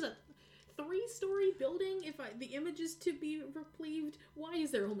 This is a 3-story building. If the image is to be repleaved, why is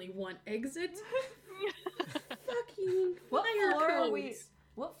there only one exit? Fucking What fire floor are codes. we?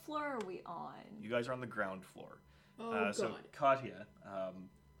 What floor are we on? You guys are on the ground floor. Oh So, god. Katya,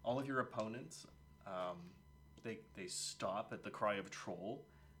 all of your opponents, they stop at the cry of troll,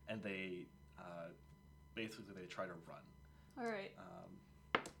 and they basically they try to run. All right.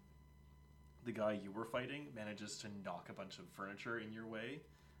 The guy you were fighting manages to knock a bunch of furniture in your way,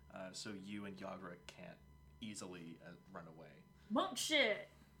 so you and Yagra can't easily run away. Monk shit!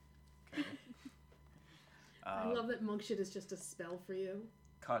 Okay. I love that monk shit is just a spell for you.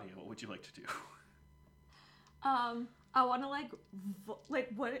 Katia, what would you like to do? I want to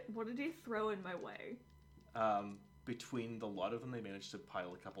what did he throw in my way? Between the lot of them, they managed to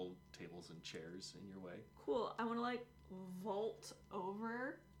pile a couple tables and chairs in your way. Cool. I want to vault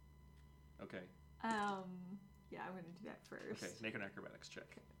over. Okay. Yeah, I'm gonna do that first. Okay, make an acrobatics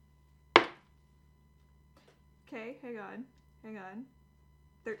check. Okay, hang on.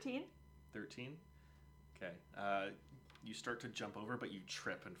 13? 13? Okay. You start to jump over, but you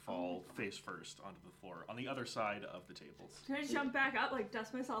trip and fall face first onto the floor on the other side of the tables. Can I jump back up,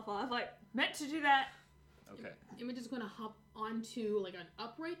 dust myself off? Meant to do that. Okay. Imogen is going to hop onto an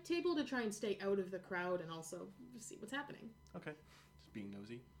upright table to try and stay out of the crowd and also see what's happening. Okay. Just being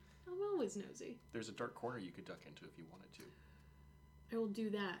nosy. I'm always nosy. There's a dark corner you could duck into if you wanted to. I will do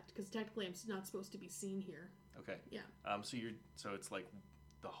that because technically I'm not supposed to be seen here. Okay. Yeah. So it's like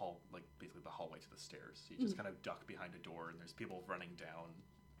the hall, basically the hallway to the stairs. So you just kind of duck behind a door, and there's people running down.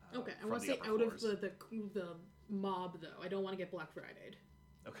 Okay, I from want to the stay upper out floors. of the mob though. I don't want to get Black Friday'd.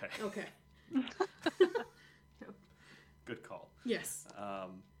 Okay. Okay. Good call. Yes.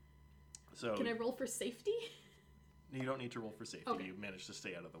 So Can I roll for safety? you don't need to roll for safety. Okay. You managed to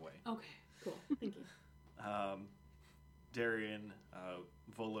stay out of the way. Okay. Cool. Thank you. Darian,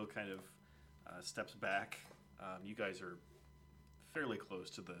 Volo kind of steps back. You guys are fairly close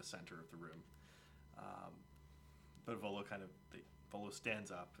to the center of the room. But Volo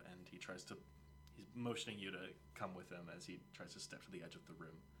stands up and he's motioning you to come with him as he tries to step to the edge of the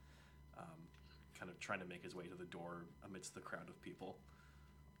room. Kind of trying to make his way to the door amidst the crowd of people.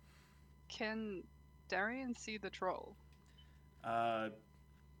 Can Darian see the troll?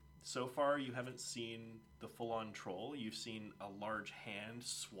 So far, you haven't seen the full-on troll. You've seen a large hand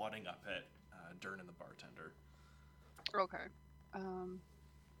swatting up at Durnan the bartender. Okay.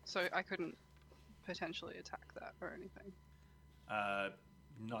 So I couldn't potentially attack that or anything?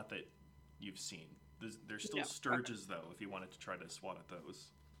 Not that you've seen. There's still Yeah, sturges, though, if you wanted to try to swat at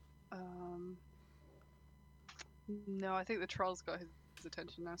those. No, I think the troll's got his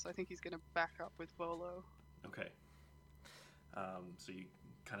attention now, so I think he's going to back up with Volo. Okay. So you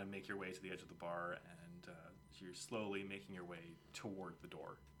kind of make your way to the edge of the bar, and you're slowly making your way toward the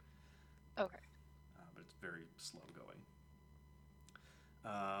door. Okay. But it's very slow going.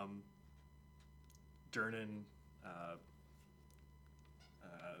 Durnan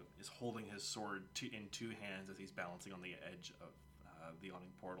is holding his sword in two hands as he's balancing on the edge of the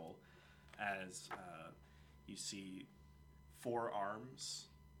yawning portal, as you see four arms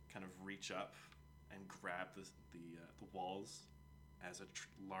kind of reach up and grab the walls as a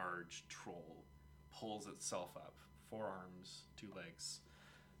large troll pulls itself up. Four arms, two legs.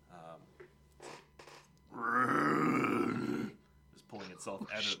 Is pulling itself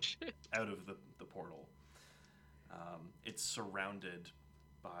out of the portal. It's surrounded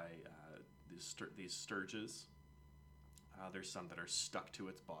by these sturges. There's some that are stuck to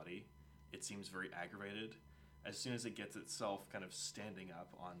its body. It seems very aggravated. As soon as it gets itself kind of standing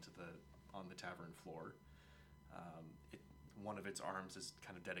up on the tavern floor, one of its arms is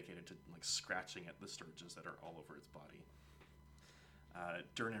kind of dedicated to scratching at the sturges that are all over its body.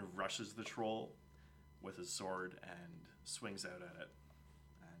 Durnan rushes the troll with his sword and swings out at it,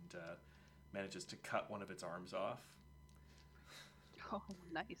 and manages to cut one of its arms off. Oh,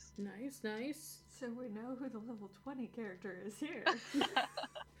 nice. Nice. So we know who the level 20 character is here.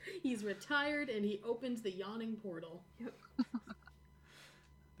 He's retired and he opened the yawning portal. Yep.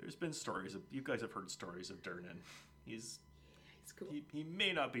 There's been stories of, you guys have heard stories of Durnan. He's cool. He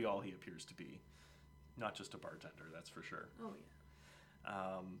may not be all he appears to be. Not just a bartender, that's for sure. Oh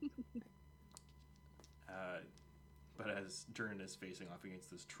yeah. But as Durnan is facing off against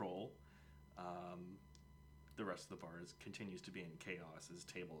this troll, the rest of the bar continues to be in chaos as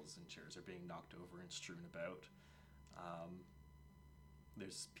tables and chairs are being knocked over and strewn about.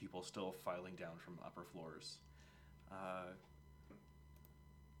 There's people still filing down from upper floors.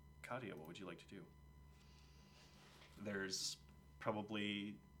 Katia, what would you like to do? There's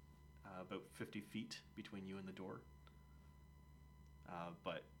probably about 50 feet between you and the door,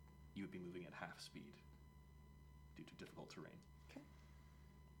 but you would be moving at half speed due to difficult terrain.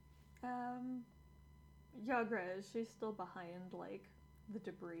 Yagra, is she still behind the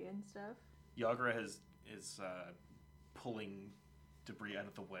debris and stuff? Yagra is pulling debris out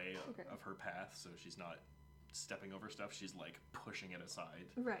of the way of her path, so she's not stepping over stuff. She's pushing it aside,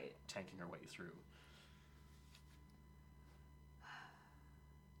 Right. tanking her way through.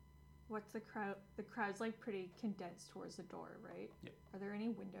 What's the crowd? The crowd's like pretty condensed towards the door, right? Yep. Are there any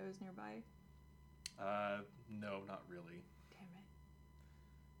windows nearby? No, not really. Damn it.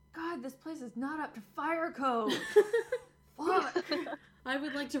 God, this place is not up to fire code. Fuck. I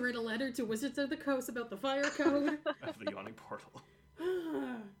would like to write a letter to Wizards of the Coast about the fire code. Of the yawning portal.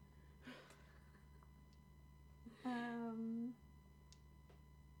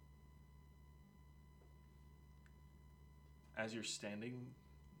 As you're standing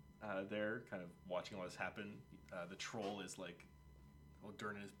there, kind of watching all this happen, the troll is like, well,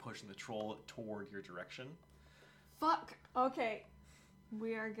 Durnan is pushing the troll toward your direction. Fuck. Okay.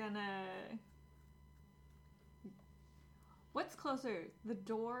 We are gonna... What's closer, the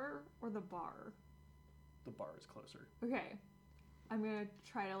door or the bar? The bar is closer. Okay. I'm gonna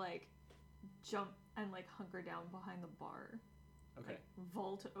try to, like, jump and, like, hunker down behind the bar. Okay. Like,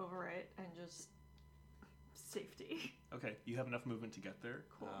 vault over it and just... Safety. Okay, you have enough movement to get there.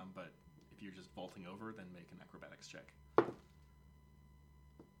 Cool. But if you're just vaulting over, then make an acrobatics check.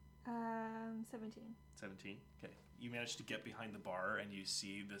 17. 17. Okay. You manage to get behind the bar, and you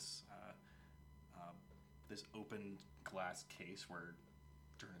see this this open glass case where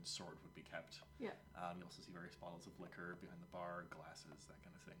Durnan's sword would be kept. Yeah. You also see various bottles of liquor behind the bar, glasses, that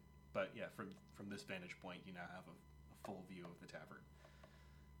kind of thing. But yeah, from this vantage point, you now have a full view of the tavern.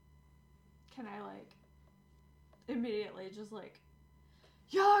 Can I, like, immediately just, like,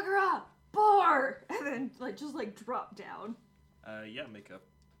 Yagra! Bar! And then, like, just, like, drop down. Yeah, make a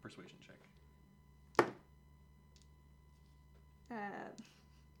persuasion check.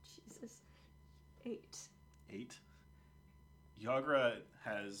 Jesus. 8. 8. Yagra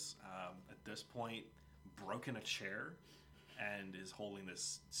has, at this point, broken a chair and is holding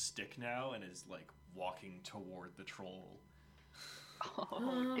this stick now and is, like, walking toward the troll.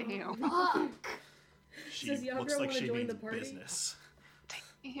 Oh, damn. Fuck! She Does Yagra looks like wanna she join means the party? business.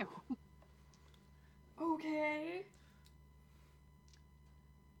 Damn. Okay.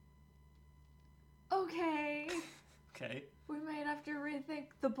 Okay. Okay. We might have to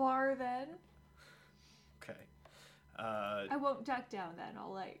rethink the bar then. Okay. I won't duck down then.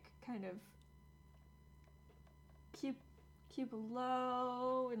 I'll, like, kind of keep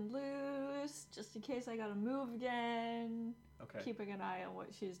low and loose just in case I gotta move again. Okay. Keeping an eye on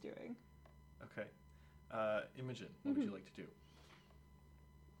what she's doing. Okay. Imogen, what would you like to do?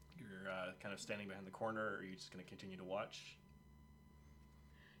 You're kind of standing behind the corner, or are you just going to continue to watch?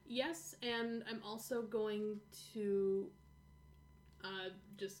 Yes, and I'm also going to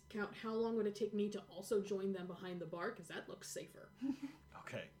just count how long would it take me to also join them behind the bar, because that looks safer.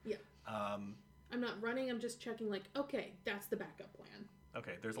 Okay. Yeah. I'm not running, I'm just checking, like, okay, that's the backup plan.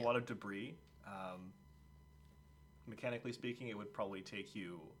 Okay, there's a lot of debris. Mechanically speaking, it would probably take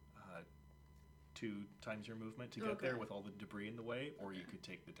you 2 times your movement to get there with all the debris in the way, or you could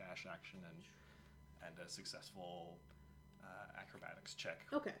take the dash action and a successful acrobatics check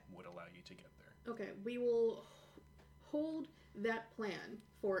would allow you to get there. Okay, we will hold that plan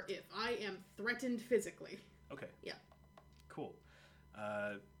for if I am threatened physically. Okay. Yeah. Cool.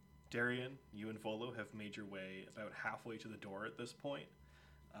 Darian, you and Volo have made your way about halfway to the door at this point.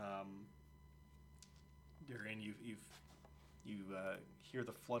 Darian, you hear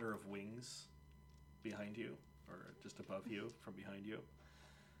the flutter of wings behind you, or just above you, from behind you.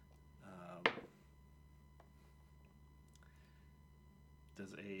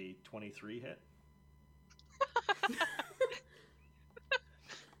 Does a 23 hit?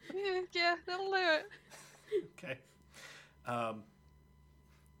 Yeah, that'll do it. Okay.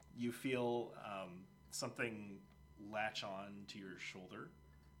 You feel something latch on to your shoulder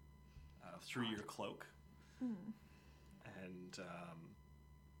through your cloak. And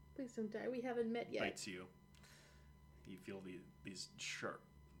Please don't die, we haven't met yet. bites you. You feel these sharp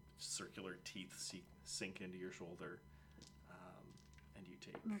circular teeth sink into your shoulder, and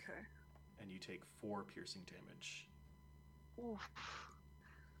you take 4 piercing damage. Oof.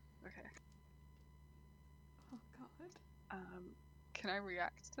 Okay. Oh god. Can I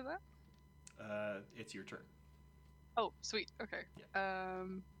react to that? It's your turn. Oh, sweet. Okay. Yeah.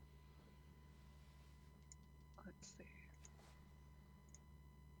 Let's see.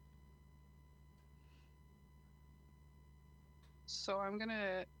 So I'm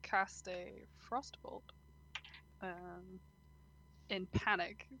gonna cast a frostbolt. In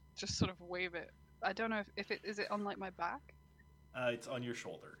panic, just sort of wave it. I don't know if it is it on like my back. It's on your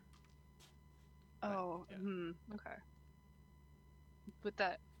shoulder. Oh, yeah. Okay. Would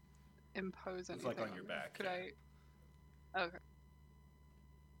that impose anything? It's like on your me? back. Could yeah. I? Okay.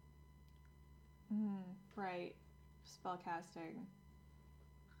 Right. Spell casting.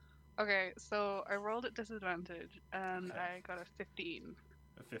 Okay, so I rolled at disadvantage and Okay. I got a 15.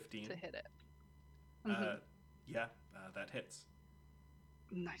 A 15. to hit it. Yeah, that hits.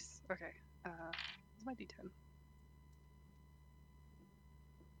 Nice. Okay. Where's my D10?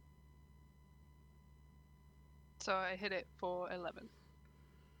 So I hit it for 11.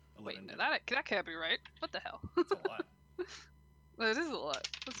 11 Wait, no, damage. that can't be right. What the hell? That's a lot. That is a lot.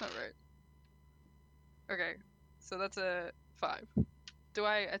 That's not right. Okay, so that's a 5. Do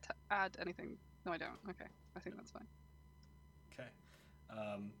I add anything? No, I don't. Okay, I think that's fine. Okay.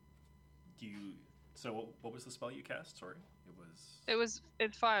 So what was the spell you cast? Sorry,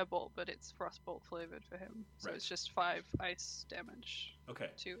 It's Firebolt, but it's Frostbolt flavored for him. So Right. it's just 5 ice damage Okay.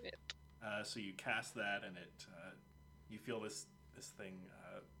 to it. So you cast that, and it you feel this thing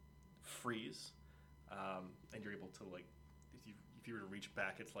freeze, and you're able to, like, if you were to reach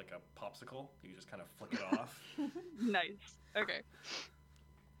back, it's like a popsicle. You just kind of flick it off. Nice. Okay.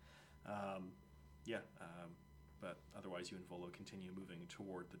 Yeah. But otherwise, you and Volo continue moving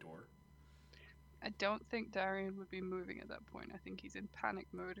toward the door. I don't think Darian would be moving at that point. I think he's in panic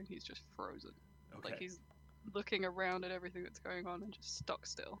mode and he's just frozen. Okay. Like he's looking around at everything that's going on and just stuck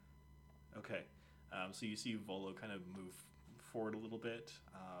still. Okay. So you see Volo kind of move forward a little bit.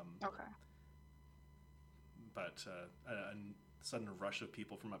 Okay. But a sudden rush of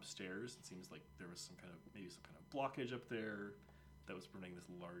people from upstairs. It seems like there was some kind of blockage up there that was preventing this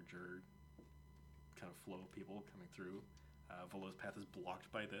larger kind of flow of people coming through. Volo's path is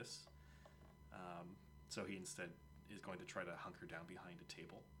blocked by this. So he instead is going to try to hunker down behind a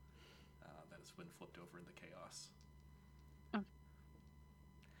table that has been flipped over in the chaos. Oh.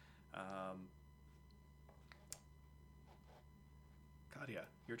 Katia,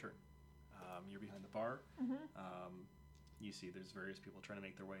 your turn. You're behind the bar. Mm-hmm. You see there's various people trying to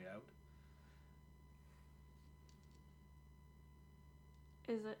make their way out.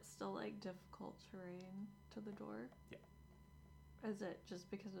 Is it still like difficult terrain to the door? Yeah. Is it just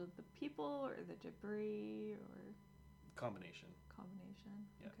because of the people or the debris or Combination. combination?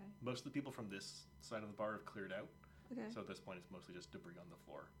 Yeah. Okay. Most of the people from this side of the bar have cleared out. Okay. So at this point, it's mostly just debris on the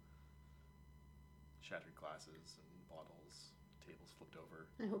floor. Shattered glasses and bottles, tables flipped over.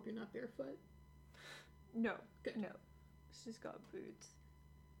 I hope you're not barefoot. No. Good. No. She's got boots.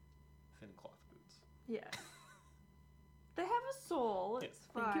 Thin cloth boots. Yeah. They have a soul. Yeah. It's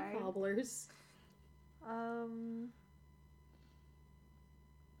Thank fine. you, cobblers.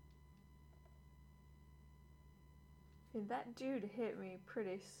 And that dude hit me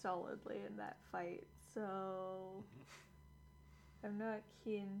pretty solidly in that fight, so I'm not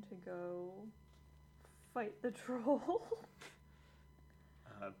keen to go fight the troll.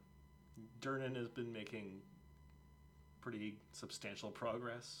 Durnan has been making pretty substantial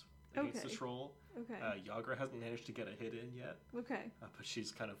progress against the Okay. troll. Okay. Yagra hasn't managed to get a hit in yet, Okay. but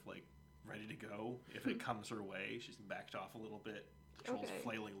she's kind of like ready to go. If it comes her way, she's backed off a little bit. The troll's Okay.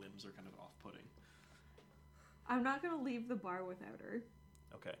 flailing limbs are kind of off-putting. I'm not gonna leave the bar without her.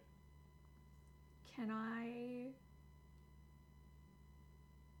 Okay. Can I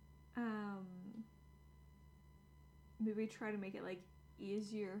maybe try to make it like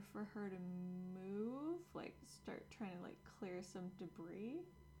easier for her to move? Like start trying to like clear some debris?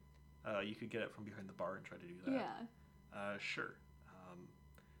 You could get it from behind the bar and try to do that. Yeah. Sure.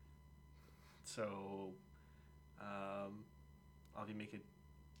 So, I'll have you make a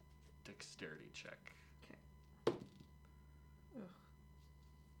dexterity check.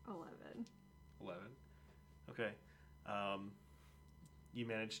 11. 11. Okay. You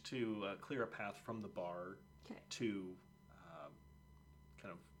managed to clear a path from the bar Okay. to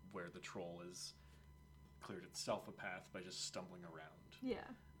kind of where the troll has cleared itself a path by just stumbling around. Yeah.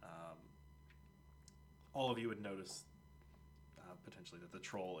 All of you would notice potentially that the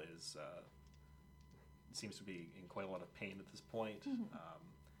troll is seems to be in quite a lot of pain at this point. Mhm.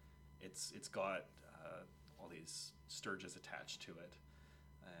 It's got all these sturges attached to it,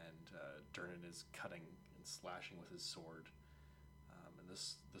 and Durnan is cutting and slashing with his sword, and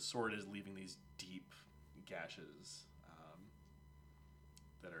the sword is leaving these deep gashes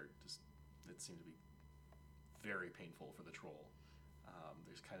that are just that seem to be very painful for the troll.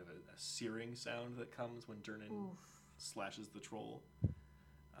 There's kind of a searing sound that comes when Durnan Oof. slashes the troll.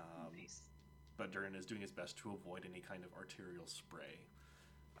 Nice. But Durnan is doing his best to avoid any kind of arterial spray,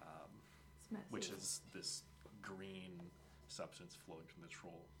 It's messy. which is this green substance flowing from the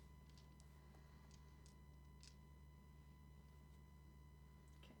troll.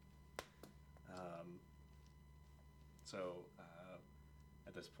 So,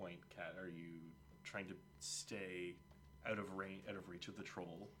 at this point, Kat, are you trying to stay out of reach of the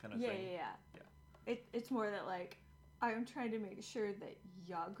troll, kind of yeah, thing? yeah. It's more that like I'm trying to make sure that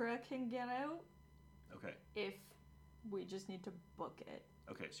Yagra can get out Okay. if We just need to book it.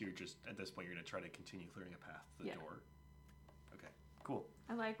 Okay, so you're just, at this point, you're going to try to continue clearing a path to the Yeah. door. Okay, cool.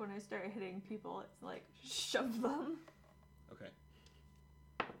 I like when I start hitting people, it's like, shove them. Okay.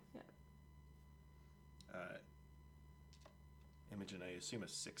 Yeah. Imogen, I assume a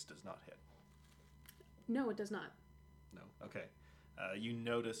 6 does not hit. No, it does not. No? Okay. You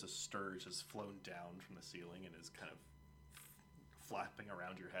notice a scourge has flown down from the ceiling and is kind of flapping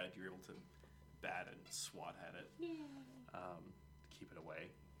around your head. You're able to bat and swat at it. Keep it away.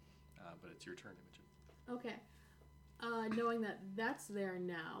 But it's your turn, Imogen. Okay. Knowing that that's there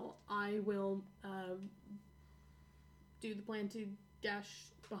now, I will do the plan to dash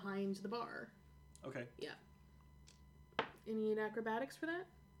behind the bar. Okay. Any acrobatics for that?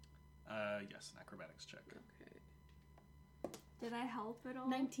 Yes, an acrobatics check. Okay. Did I help at all?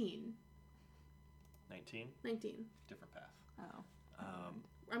 19. 19? 19. Different path. Oh,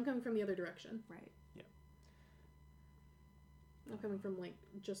 I'm coming from the other direction. right. I'm coming from, like,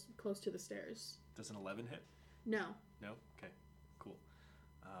 just close to the stairs. Does an 11 hit? No. No? Okay, cool.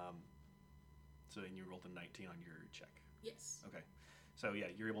 So and you rolled a 19 on your check. Yes. Okay. So yeah,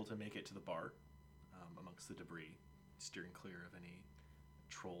 you're able to make it to the bar amongst the debris, steering clear of any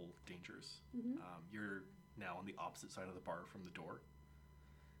troll dangers. Mm-hmm. You're now on the opposite side of the bar from the door,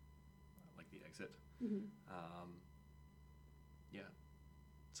 like the exit. Mm-hmm. Yeah.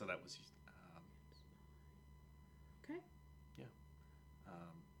 So that was. Okay. Yeah.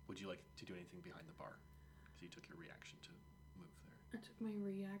 Would you like to do anything behind the bar? Because you took your reaction to move there. I took my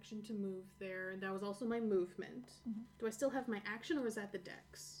reaction to move there, and that was also my movement. Mhm. Do I still have my action, or is that the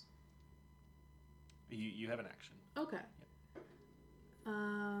dex? You have an action. Okay.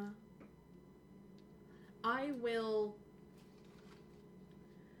 I will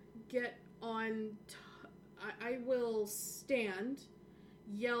get on. I will stand,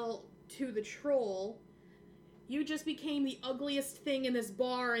 yell to the troll. You just became the ugliest thing in this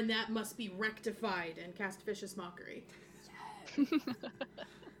bar, and that must be rectified. And cast vicious mockery.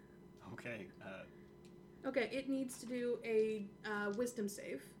 Okay. Okay, it needs to do a wisdom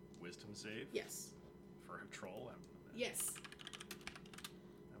save. Wisdom save Yes. for a troll. Yes.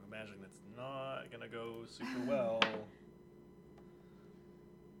 I'm imagining that's not gonna go super well.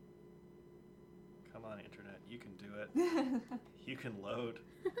 Come on, internet, you can do it. You can load.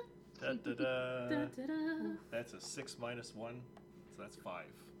 Da, da, da. Da-da-da. That's a 6 minus 1, so that's 5.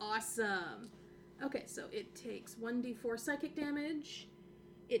 Awesome. Okay, so it takes 1d4 psychic damage.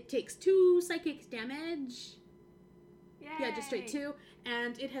 It takes 2 psychic damage. Yay! Yeah, just straight 2.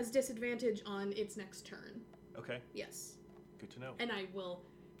 And it has disadvantage on its next turn. Okay, Yes. good to know. And I will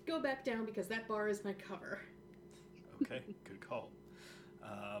go back down because that bar is my cover. Okay, good call.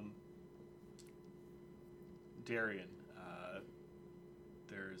 Darian,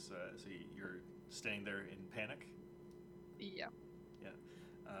 there's so you're staying there in panic. Yeah.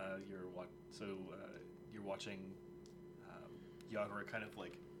 You're watching Yagura kind of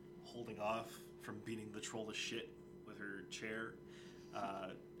like holding off from beating the troll to shit with her chair.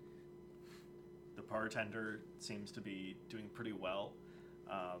 The bartender seems to be doing pretty well.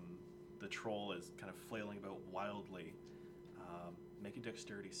 The troll is kind of flailing about wildly. Make a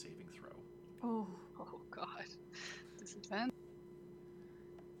dexterity saving throw. Oh, Oh god. Disadvantage.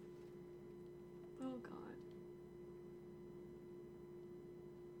 oh god.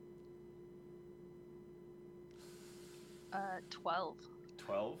 12.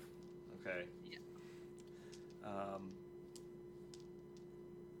 12? Okay. Yeah.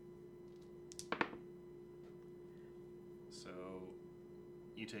 So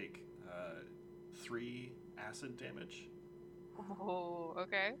you take 3 acid damage Oh,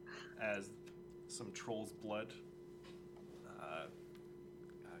 okay. as some troll's blood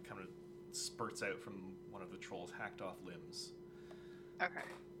kind of spurts out from one of the troll's hacked off limbs. Okay.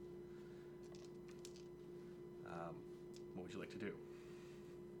 What would you like to do?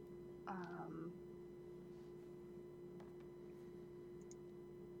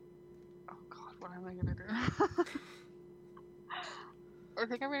 Oh god, what am I gonna do? I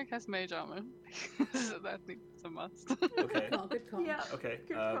think I'm gonna cast Mage Armor. So that seems a must. Okay. Good call, good call. Yeah. Okay.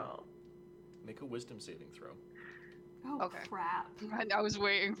 Good call. Make a wisdom saving throw. Oh okay. crap. I was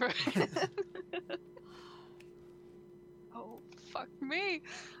waiting for it. Oh, fuck me.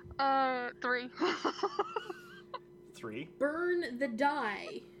 3. 3. Burn the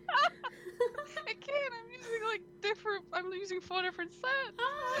die. I can't. I'm using like different. I'm using 4 different sets.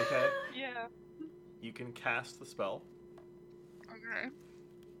 Okay. Yeah. You can cast the spell. Okay.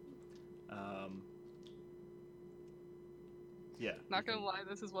 Yeah. Not you gonna lie,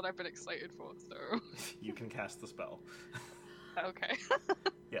 this is what I've been excited for. So. You can cast the spell. Okay.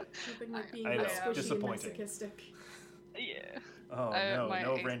 Nothing like being I that know, squishy and disappointing. masochistic. Oh no, my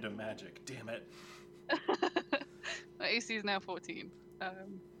no AC random magic. Damn it. My AC is now 14.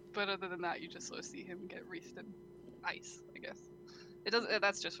 But other than that, you just sort of see him get wreathed in ice, I guess. It doesn't.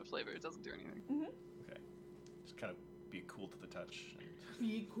 That's just for flavor. It doesn't do anything. Okay. Just kind of be cool to the touch.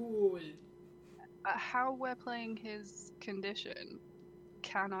 Be cool. How we're playing his condition,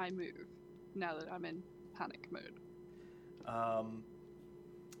 can I move now that I'm in panic mode?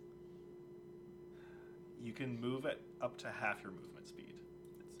 You can move at up to half your movement speed,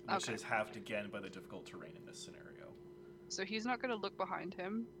 which Okay. is halved again by the difficult terrain in this scenario. So he's not going to look behind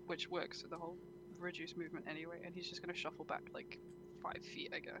him, which works for the whole reduced movement anyway, and he's just going to shuffle back like 5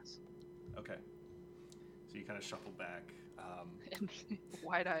 feet, I guess. Okay. So you kind of shuffle back. In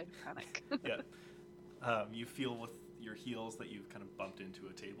wide-eyed panic. Yeah. You feel with your heels that you've kind of bumped into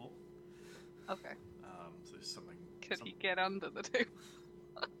a table. Okay. So there's something. Could he get under the table?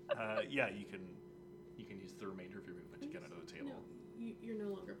 Yeah, you can use the remainder of your movement to get under the table. No, you're no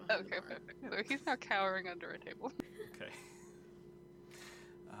longer behind Okay, the bar. perfect. So he's now cowering under a table. Okay.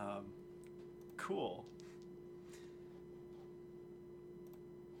 Cool.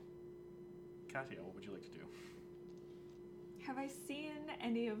 Katia, what would you like to do? Have I seen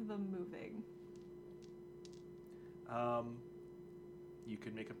any of them moving? You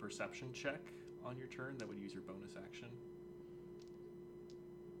could make a perception check on your turn. That would use your bonus action.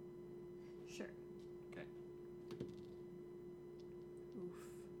 Sure. Okay. Oof.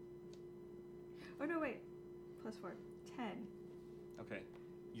 Oh no, wait. +4. 10. Okay.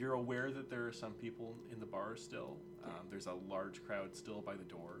 You're aware that there are some people in the bar still. There's a large crowd still by the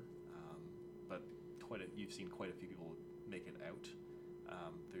door, but you've seen quite a few people make it out.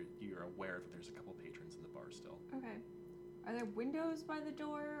 You're aware that there's a couple patrons in the bar still. Okay. Are there windows by the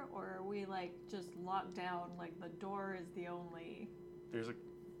door, or are we like just locked down? Like the door is the only. There's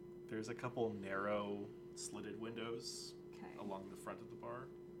a couple narrow slitted windows Okay. along the front of the bar.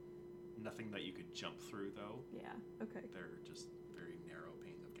 Nothing that you could jump through though. Yeah. Okay. They're just very narrow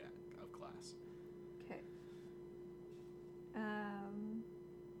pane of glass. Okay.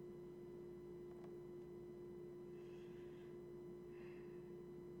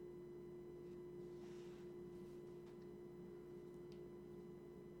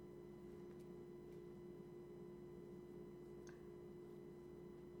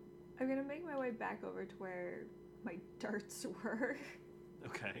 I'm gonna make my way back over to where my darts were.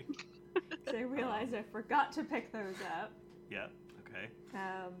 Okay. 'Cause I realized I forgot to pick those up. Yeah. Okay.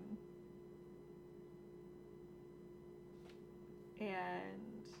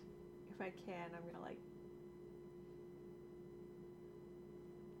 And if I can, I'm gonna like,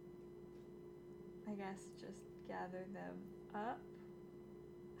 I guess just gather them up.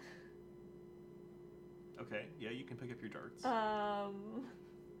 Okay. Yeah, you can pick up your darts.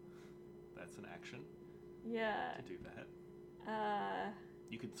 That's an action Yeah. to do that.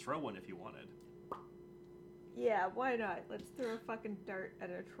 You could throw one if you wanted. Yeah, why not? Let's throw a fucking dart at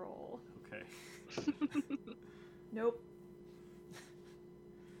a troll. Okay. Nope.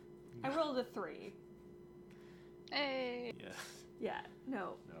 I rolled a 3. Hey! Yeah. Yeah,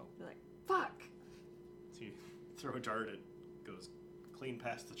 no. No. They're like, fuck! So you throw a dart, it goes clean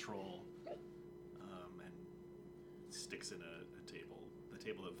past the troll, and sticks in a table. The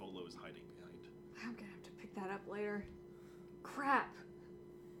table that Volo is hiding behind. I'm gonna have to pick that up later. Crap!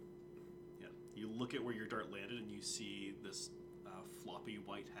 Yeah. You look at where your dart landed, and you see this floppy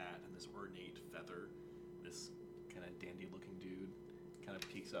white hat and this ornate feather. This kind of dandy-looking dude kind of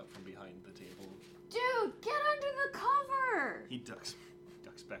peeks up from behind the table. Dude, get under the cover! He ducks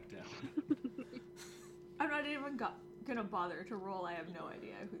back down. I'm not even gonna bother to roll. I have no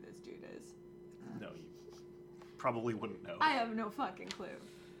idea who this dude is. No, you probably wouldn't know. I have no fucking clue.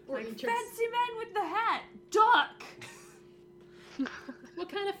 Or Like, interest. fancy man with the hat! Duck! What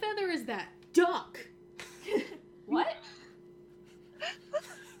kind of feather is that? Duck! What?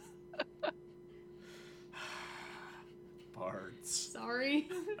 Bards. Sorry.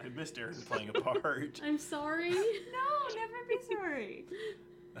 I missed Aaron playing a bard. I'm sorry. No, never be sorry.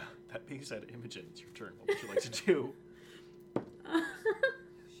 That being said, Imogen, it's your turn. What would you like to do?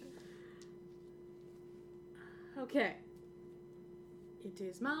 Okay. It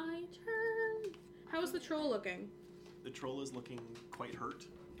is my turn. How's the troll looking? The troll is looking quite hurt.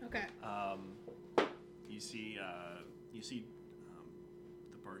 Okay. You see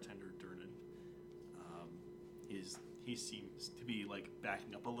the bartender Durnan. He seems to be like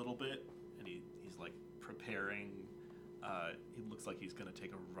backing up a little bit, and he's like preparing. He looks like he's gonna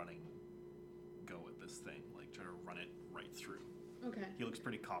take a running go at this thing, like try to run it right through. Okay. He looks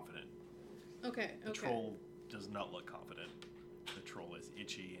pretty confident. Okay. The troll does not look confident. The troll is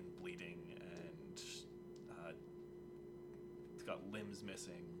itchy and bleeding, and it's got limbs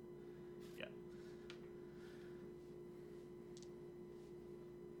missing. Yeah.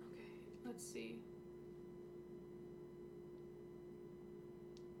 Okay, let's see.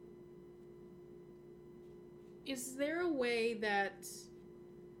 Is there a way that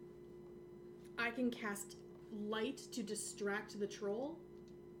I can cast light to distract the troll?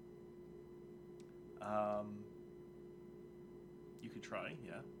 You could try,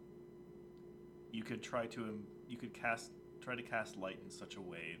 yeah. You could try to cast light in such a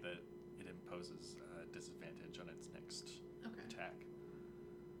way that it imposes disadvantage on its next Okay. attack.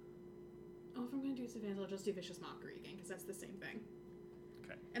 Oh, if I'm going to do disadvantage, I'll just do Vicious Mockery again, because that's the same thing.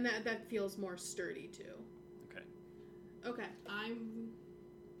 Okay. And that feels more sturdy, too. Okay. Okay, I'm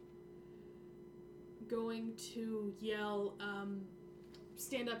going to yell,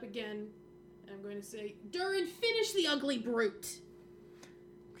 stand up again, and I'm going to say, Durin, finish the ugly brute!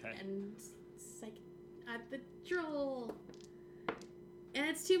 Okay. And psych at the troll. And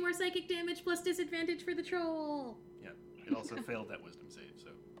it's 2 more psychic damage plus disadvantage for the troll. Yeah. It also failed that wisdom save, so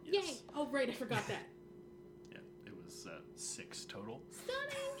yes. Yay! Oh, right, I forgot that. Yeah. It was 6 total.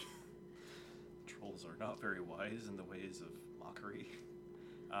 Stunning! Trolls are not very wise in the ways of mockery.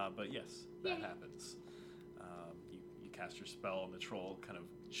 But yes, that Yay. happens. You cast your spell, and the troll kind of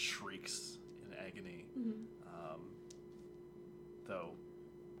shrieks in agony. Mm-hmm. Though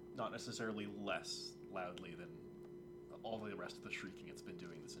not necessarily less loudly than all the rest of the shrieking it's been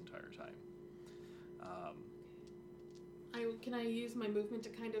doing this entire time. Can I use my movement to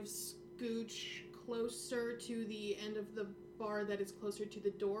kind of scooch closer to the end of the bar that is closer to the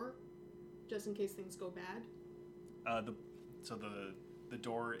door, just in case things go bad? The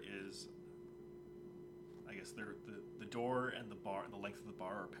door is, I guess the door and the bar, the length of the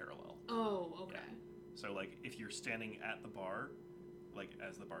bar are parallel. Oh, okay. Yeah. So like if you're standing at the bar, like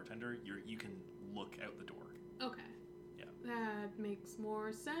as the bartender, you can look out the door. Okay. Yeah. That makes more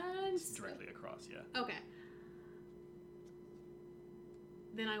It's sense. directly across, yeah. Okay.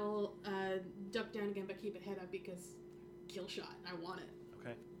 Then I will duck down again, but keep it head up because kill shot. I want it.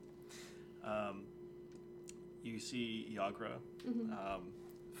 Okay. You see Yagra Mm-hmm.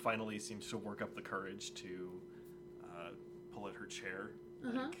 finally seems to work up the courage to pull out her chair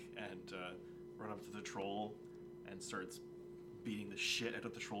and run up to the troll and starts beating the shit out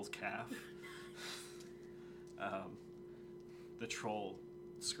of the troll's calf. The troll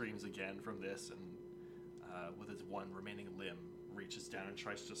screams again from this and with its one remaining limb reaches down and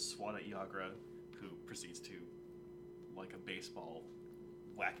tries to swat at Yagra, who proceeds to, like a baseball,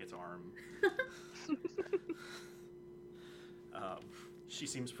 whack its arm. She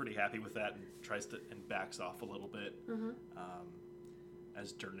seems pretty happy with that and and backs off a little bit.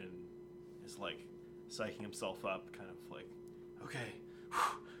 As Durnan is like psyching himself up, kind of like, okay.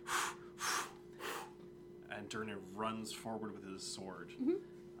 And Durnan runs forward with his sword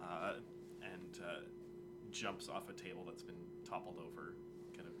and jumps off a table that's been toppled over,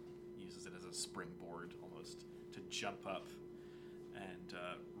 kind of uses it as a springboard almost to jump up and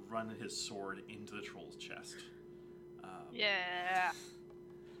run his sword into the troll's chest. Yeah.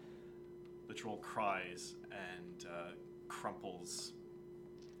 The troll cries and crumples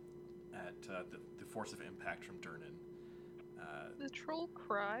at the force of impact from Durnan. The troll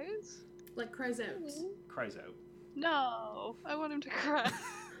cries? Like cries out. Cries out. No, I want him to cry.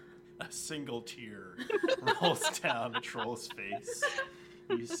 A single tear rolls down the troll's face.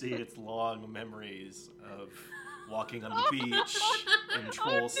 You see its long memories of walking on the beach in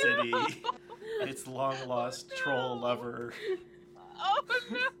Troll City. Its long-lost troll lover. Oh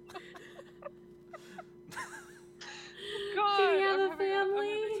no! God, Do you have I'm a having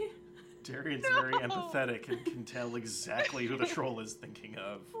family? Darian's very empathetic and can tell exactly who the troll is thinking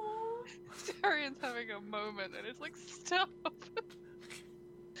of. Darian's having a moment and it's like, stop.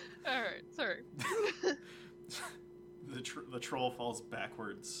 Alright, sorry. The troll falls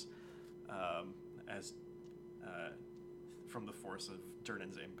backwards as from the force of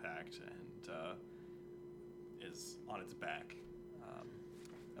Durnan's impact and is on its back,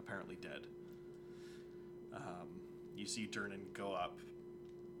 apparently dead. You see Durnan go up,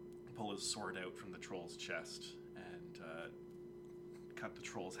 pull his sword out from the troll's chest, and cut the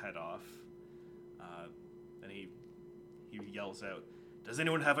troll's head off. Then he yells out, "Does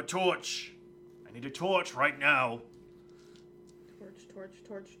anyone have a torch? I need a torch right now!" Torch.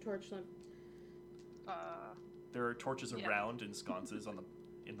 There are torches Yeah. around in sconces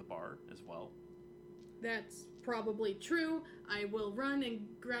in the bar as well. That's probably true. I will run and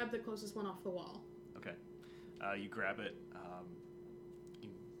grab the closest one off the wall. Okay. You grab it. You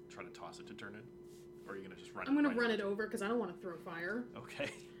try to toss it to Durnan, or are you gonna just run? I'm gonna run it over because I don't want to throw fire.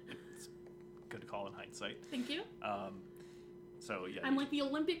 Okay. It's a good call in hindsight. Thank you. So yeah, I'm like the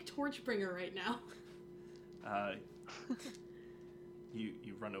Olympic torch bringer right now. you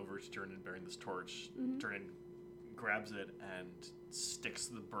run over to Durnan bearing this torch. Mhm. Durnan grabs it and sticks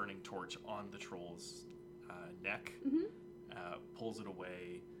the burning torch on the troll's neck, Mhm. pulls it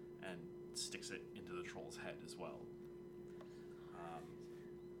away, and sticks it into the troll's head as well.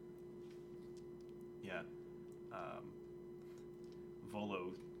 Yeah.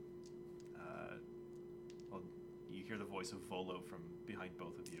 Volo, well, you hear the voice of Volo from behind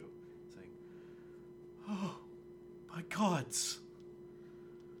both of you saying, "Oh, my gods!"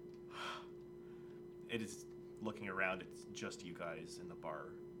 It is looking around, it's just you guys in the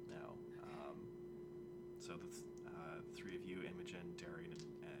bar now. So the three of you, Imogen, Darian,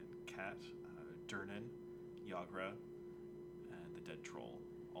 and Kat, Durnan, Yagra, and the dead troll.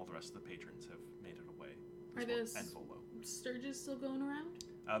 All the rest of the patrons have made it away. Are as well, those and Volo. Sturges still going around?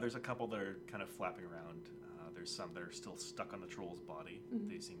 There's a couple that are kind of flapping around. There's some that are still stuck on the troll's body. Mhm.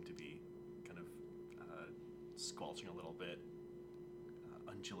 They seem to be kind of squelching a little bit,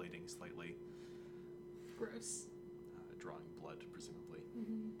 undulating slightly, Gross. drawing blood, presumably.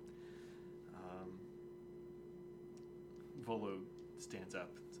 Mm-hmm. Volo stands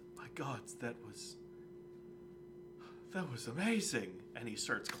up. My God, that was amazing! And he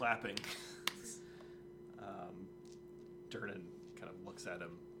starts clapping. Durnan kind of looks at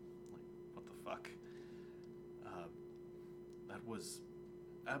him like, what the fuck? That was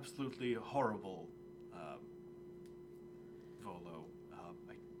absolutely horrible, Volo.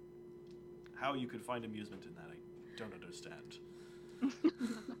 How you could find amusement in that, I don't understand.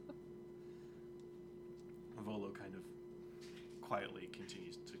 Volo kind of quietly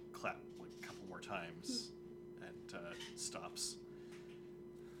continues to clap like a couple more times and stops.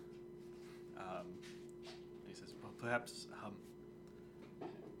 He says, "Well, perhaps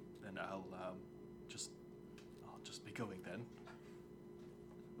then I'll just be going then."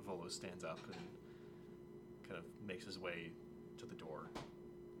 Volo stands up and kind of makes his way to the door,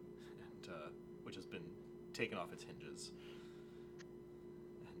 and which has been taken off its hinges,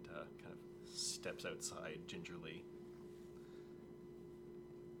 and kind of steps outside gingerly.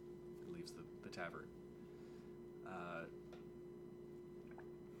 Leaves the tavern.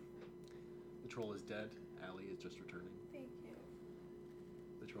 The troll is dead. Allie is just returning. Thank you.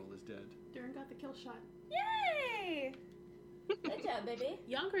 The troll is dead. Durin got the kill shot. Yay! Good job, baby.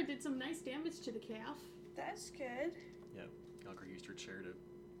 Yonkar did some nice damage to the calf. That's good. Yeah, Yonkar used her chair to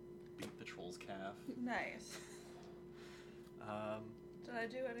beat the troll's calf. Nice. Did I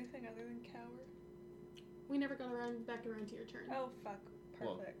do anything other than cower? We never got back around to your turn. Oh, fuck.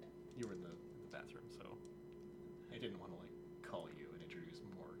 Well, Perfect. You were in the bathroom, so I didn't want to call you and introduce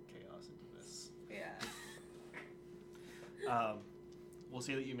more chaos into this. Yeah. We'll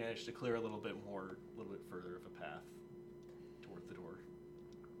see that you managed to clear a little bit further of a path toward the door.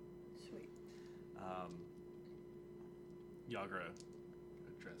 Sweet. Yagra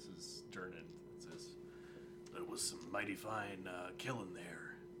addresses Durnan and says, "There was some mighty fine killing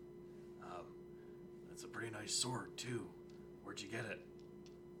there. That's a pretty nice sword, too. Where'd you get it?"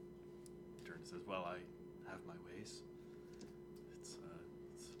 Durnan says, "Well, I have my ways. It's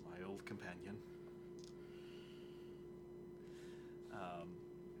my old companion."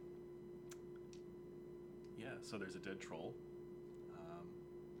 Yeah, so there's a dead troll.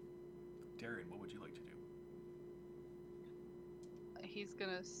 Darian, what would you like to do? He's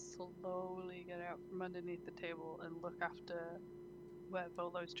gonna slowly get out from underneath the table and look after where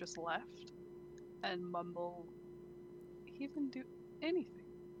Volo's just left and mumble, "He didn't do anything."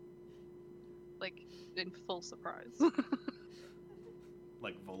 Like, in full surprise.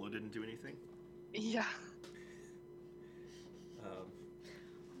 Like Volo didn't do anything? Yeah. Oh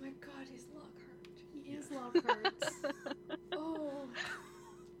my god, he's Lockhart. He is Lockhart. Oh.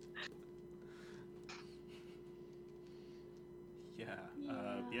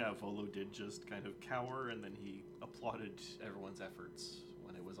 Yeah, Volo did just kind of cower, and then he applauded everyone's efforts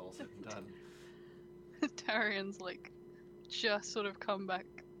when it was all said and done. Darian's like just sort of come back.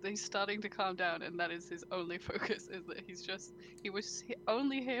 He's starting to calm down, and that is his only focus. Is that he was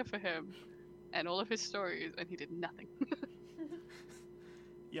only here for him and all of his stories, and he did nothing.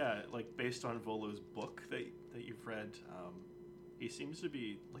 Yeah, like based on Volo's book that you've read, he seems to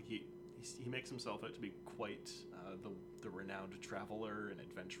be like he makes himself out to be quite the renowned traveler and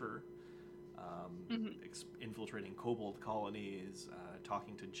adventurer, infiltrating kobold colonies,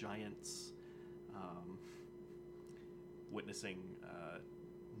 talking to giants, witnessing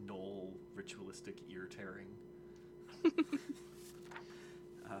gnoll ritualistic ear tearing.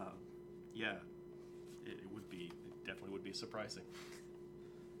 Yeah, it definitely would be surprising.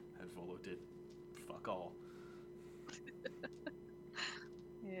 And Volo did fuck all.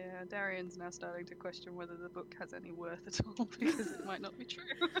 Yeah, Darian's now starting to question whether the book has any worth at all because it might not be true.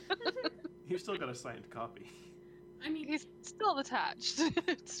 You've still got a signed copy. I mean, He's still attached.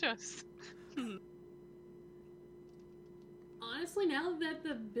 It's just. honestly, now that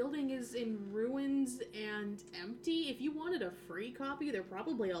the building is in ruins and empty, if you wanted a free copy, they're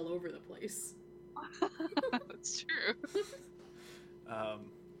probably all over the place. That's true.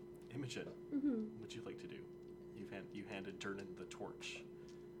 Imogen, Mm-hmm. what would you like to do? You handed Durnan the torch.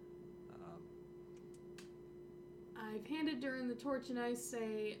 I've handed Durin the torch, and I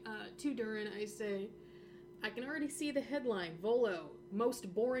say, to Durin, I say, I can already see the headline, Volo,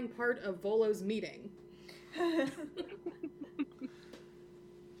 most boring part of Volo's meeting. Let's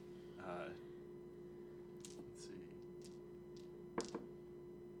see.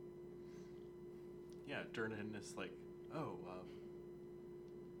 Yeah, Durnan is like, oh,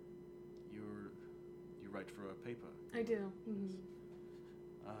 you write for a paper. I do. Mm-hmm.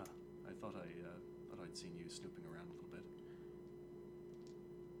 I thought I'd seen you snooping around a little bit.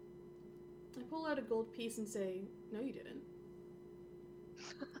 I pull out a gold piece and say, no, you didn't.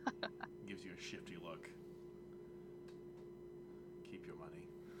 Gives you a shifty look. Keep your money.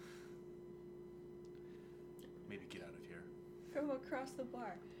 Maybe get out of here. From across the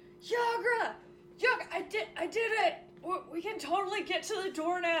bar. Yagra! I did it! We can totally get to the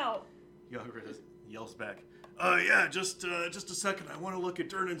door now. Yagra yells back, yeah, just a second. I want to look at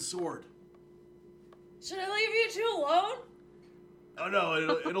Durnan's sword. Should I leave you two alone? Oh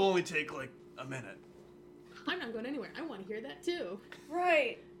no, it'll only take like a minute. I'm not going anywhere. I want to hear that too.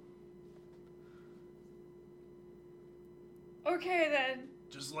 Right. Okay then.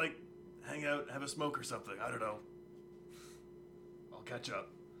 Just like hang out, have a smoke or something. I don't know. I'll catch up.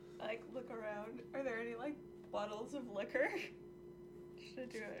 I look around. Are there any like bottles of liquor? Should I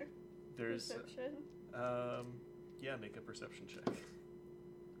do a There's perception? yeah, make a perception check.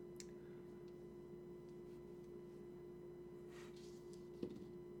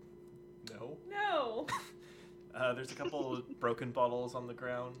 No. No. There's a couple of broken bottles on the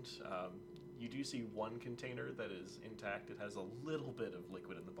ground. You do see one container that is intact. It has a little bit of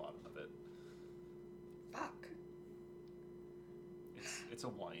liquid in the bottom of it. Fuck. It's a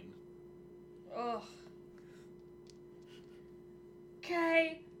wine. Ugh.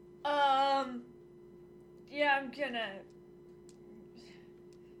 Okay. Yeah, I'm gonna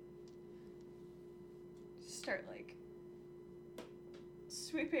start like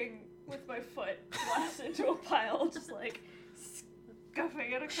sweeping with my foot glass into a pile, just like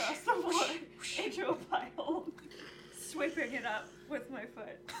scuffing it across the floor into a pile, sweeping it up with my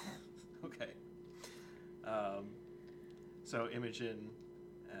foot. Okay. So Imogen,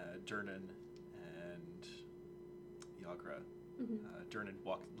 Durnan, and Yagra. Mm-hmm. Durnan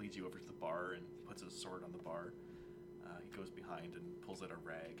leads you over to the bar and puts his sword on the bar. He goes behind and pulls out a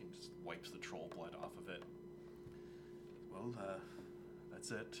rag and just wipes the troll blood off of it. Well,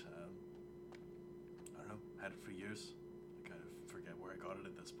 that's it. I don't know. Had it for years. I kind of forget where I got it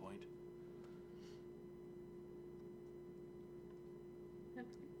at this point. You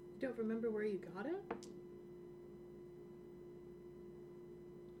don't remember where you got it?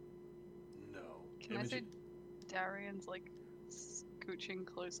 No. Can I say Darian's like scooching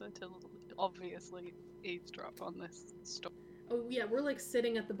closer to obviously eavesdrop on this story? Oh yeah, we're like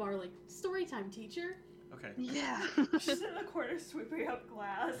sitting at the bar like, story time, teacher. Okay. Yeah. She's in the corner sweeping up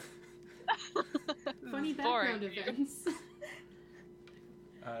glass. Funny background events.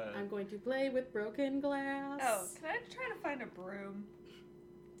 I'm going to play with broken glass. Oh, can I try to find a broom?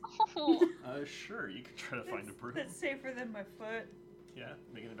 Oh. Sure, you can try to find a broom. That's safer than my foot. Yeah,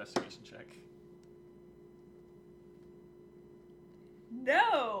 make an investigation check.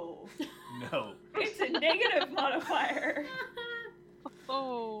 No! No. It's a negative modifier.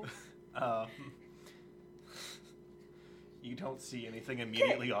 Oh. You don't see anything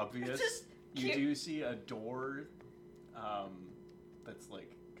immediately obvious. Just You cute. do see a door that's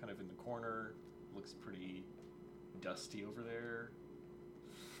like kind of in the corner. Looks pretty dusty over there.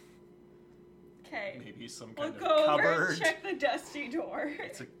 Okay. Maybe some kind We'll of go over cupboard. and check the dusty door.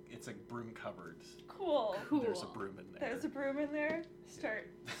 It's a broom cupboard. Cool. Cool. There's a broom in there. There's a broom in there. Start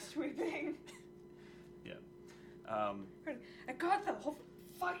sweeping. Yeah. I got the whole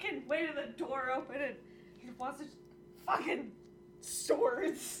fucking way to the door open and he wants to fucking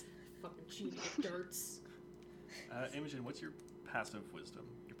swords. Fucking cheating dirts. Imogen, what's your passive wisdom?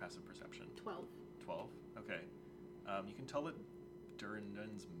 Your passive perception? 12. 12? Okay. You can tell that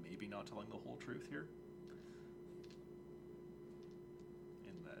Durin's maybe not telling the whole truth here.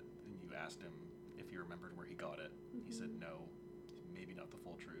 And you asked him if he remembered where he got it. He said no, maybe not the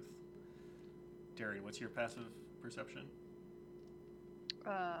full truth. Darian, what's your passive perception?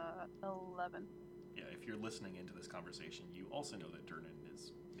 11. Yeah, if you're listening into this conversation, you also know that Durnan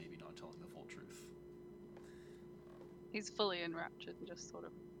is maybe not telling the full truth. He's fully enraptured and just sort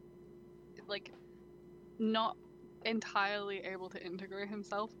of, like, not entirely able to integrate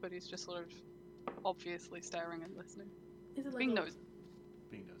himself, but he's just sort of obviously staring and listening. Is it like Being a, nosy.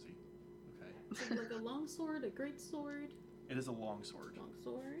 Being nosy. Okay. is it like a long sword, a great sword? It is a long sword. Long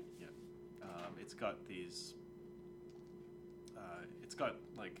sword. It's got these. It's got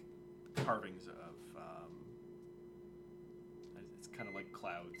like carvings of. It's kind of like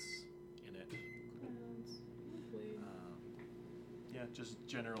clouds in it. Clouds. Lovely. Yeah, just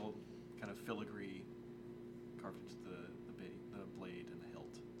general kind of filigree carved into the blade and the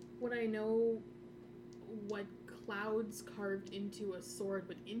hilt. Would I know what clouds carved into a sword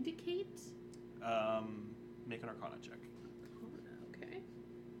would indicate? Make an Arcana check. Okay.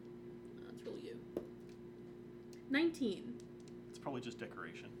 That's really you. 19. It's probably just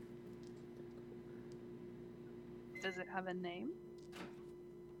decoration. Does it have a name?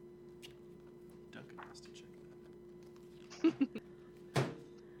 Duncan has to check that.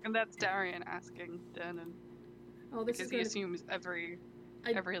 And that's Darian asking Durnan. Oh, this Because is he gonna... assumes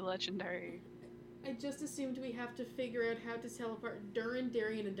every legendary. I just assumed we have to figure out how to tell apart Durin,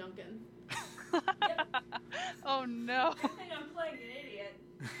 Darian, and Duncan. Oh no. I think I'm playing an idiot.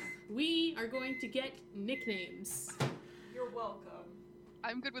 We are going to get nicknames. You're welcome.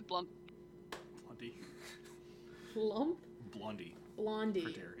 I'm good with blunt. Blondie. Plump? Blondie. Blondie.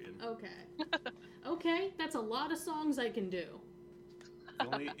 For Darian. Okay. Okay, that's a lot of songs I can do. The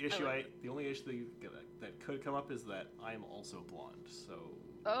only issue that could come up is that I'm also blonde, so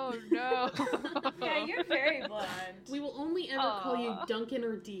Oh no. Yeah, you're very blonde. We will only ever call you Aw. Duncan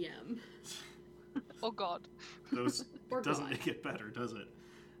or DM. Oh god. those Or doesn't God. make it better, does it?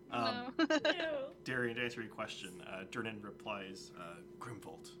 No. Ew. Darian, to answer your question, Durnan replies,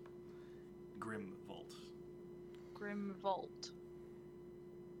 Grimvolt. Grimvolt. Grim Vault.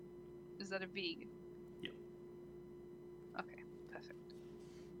 Is that a V? Yep. Okay, perfect.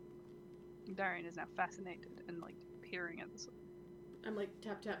 Darian is now fascinated and like peering at the sword. I'm like,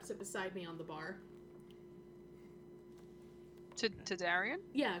 tap tap, sit beside me on the bar. To Darian?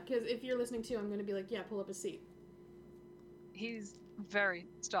 Yeah, because if you're listening too, I'm going to be like, yeah, pull up a seat. He's very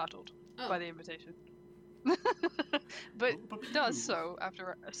startled Oh. by the invitation. But does so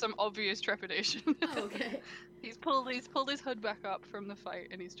after some obvious trepidation. Oh, okay. He's pulled his hood back up from the fight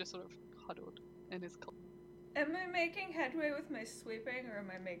and he's just sort of huddled in his cloak. Am I making headway with my sweeping, or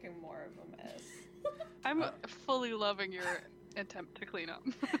am I making more of a mess? I'm fully loving your attempt to clean up.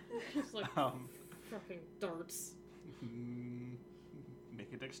 Just like Um, fucking darts.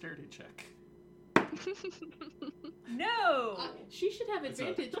 Make a dexterity check. No! She should have It's a-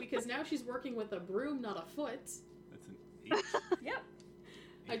 advantage because now she's working with a broom, not a foot. That's an 8. Yep.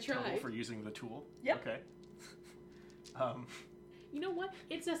 I Eight total tried. for using the tool. Yep. Okay. You know what?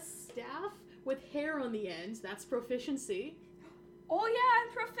 It's a staff with hair on the ends. That's proficiency. Oh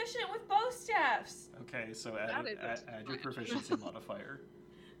yeah, I'm proficient with bow staffs. Okay, so That add is your proficiency modifier.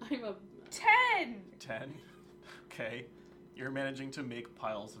 I'm a 10! 10. Okay. You're managing to make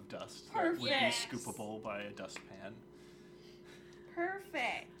piles of dust that would be Perfect. scoopable by a dustpan.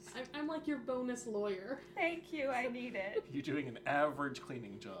 Perfect. I'm like your bonus lawyer. Thank you, I need it. You're doing an average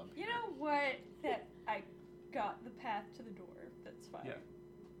cleaning job. You know what? That I got the path to the door. That's fine. Yeah.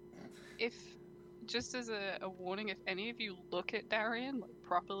 If, just as a warning, if any of you look at Darian like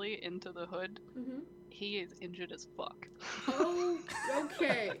properly into the hood, Mm-hmm. he is injured as fuck. Oh,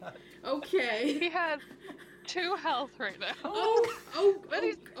 okay. Okay. He has 2 health right now. Oh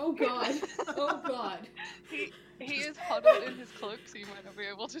god. Oh god. He is huddled in his cloak, so you might not be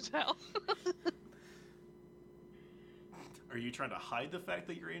able to tell. Are you trying to hide the fact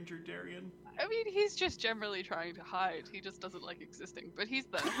that you're injured, Darian? I mean, he's just generally trying to hide. He just doesn't like existing, but he's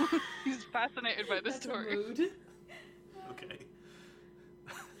there. He's fascinated by the That's story. a mood. Okay.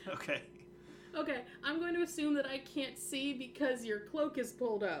 Okay. Okay, I'm going to assume that I can't see because your cloak is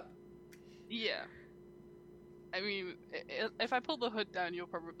pulled up. Yeah. I mean, if I pull the hood down, you'll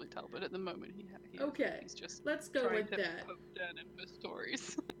probably tell, but at the moment, Okay, he's just let's go trying with to that. poke Durnan for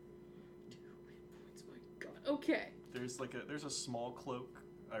stories. Oh my god. Okay. There's a small cloak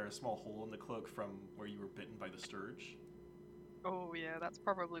or a small hole in the cloak from where you were bitten by the sturge. Oh yeah, that's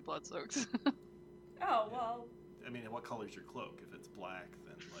probably blood soaked. Oh, well. I mean, what color's your cloak? If it's black,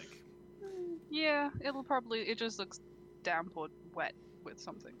 then like Yeah, it just looks damp or wet with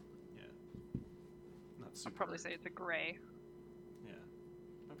something. not super. I'd probably say it's a grey. Yeah.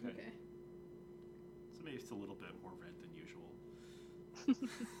 Okay. Okay. So maybe it's a little bit more red than usual.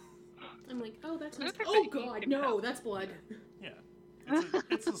 I'm like, oh, that's I nice. don't think Oh that you god, can no, tell. that's blood. Yeah.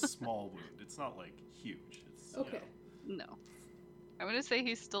 It's a small wound. It's not like huge. It's you Okay. know, No. I'm gonna say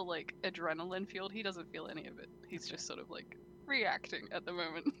he's still like adrenaline fueled. He doesn't feel any of it. He's just sort of like reacting at the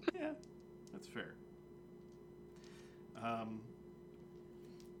moment. yeah, that's fair.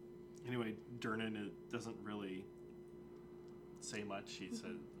 Anyway, Durnan doesn't really say much. He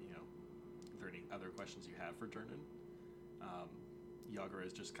said, you know, are there any other questions you have for Durnan? Yagra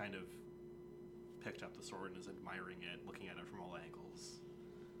has just kind of picked up the sword and is admiring it, looking at it from all angles,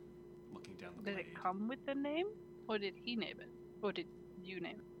 looking down the Did blade. it come with the name? Or did he name it? Or did you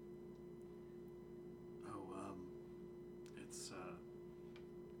name it? Oh, it's,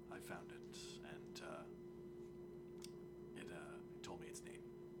 I found it, and, it told me its name.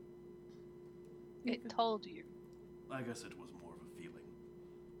 It told you. I guess it was more of a feeling.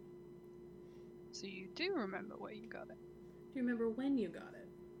 So you do remember where you got it. Do you remember when you got it?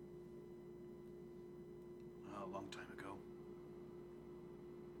 A long time ago.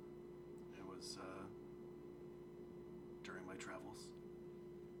 It was, during my travels,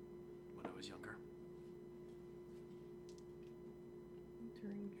 when I was younger.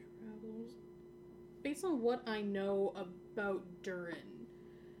 During travels. Based on what I know about Durin,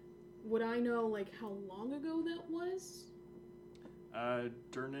 would I know like how long ago that was?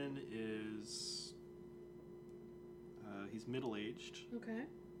 Durnan is, he's middle-aged. Okay.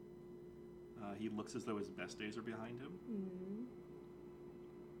 He looks as though his best days are behind him. Mm-hmm.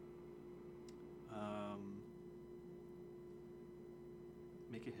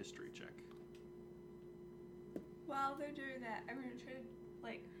 Make a history check. While they're doing that, I'm gonna try to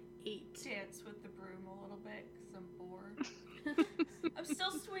like 8. dance with the broom a little bit because I'm bored. I'm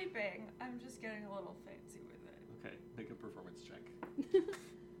still sweeping. I'm just getting a little fancy with it. Okay, make a performance check.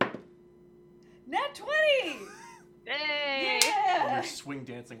 Nat 20! Hey! Yeah! You're swing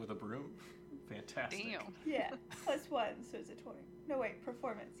dancing with a broom? Fantastic. Damn. Yeah, plus 1, so it's a 20. No, wait,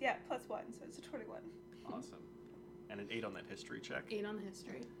 performance. Yeah, plus 1, so it's a 21. Awesome. And an 8 on that history check. 8 on the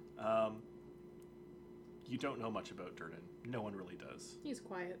history. You don't know much about Durnan. No one really does. He's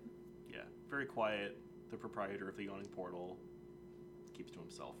quiet. Yeah, very quiet. The proprietor of the Yawning Portal keeps to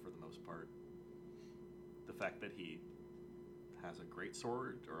himself for the most part. The fact that he has a great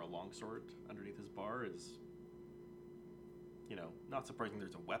sword or a long sword underneath his bar is, you know, not surprising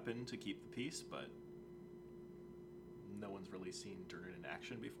there's a weapon to keep the peace, but no one's really seen Durnan in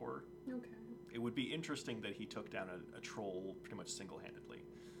action before. Okay. It would be interesting that he took down a troll pretty much single-handedly,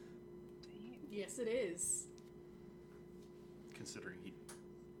 Yes, it is. considering he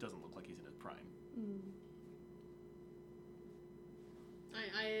doesn't look like he's in his prime.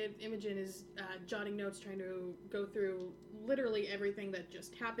 Imogen is jotting notes, trying to go through literally everything that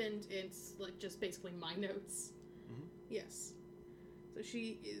just happened. It's like just basically my notes. Mhm. Yes. So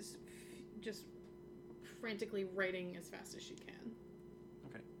she is just frantically writing as fast as she can.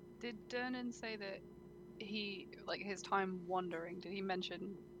 Okay. Did Durnan say that he, like his time wandering, did he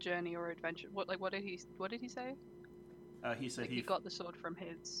mention journey or adventure? What did he say? He said Like he got the sword from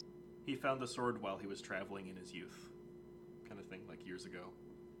his. he found the sword while he was traveling in his youth, kind of thing, like years ago.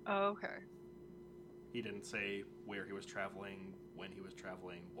 Oh, okay. He didn't say where he was traveling, when he was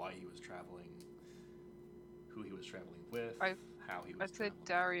traveling, why he was traveling, who he was traveling with, how he was I'd say traveling.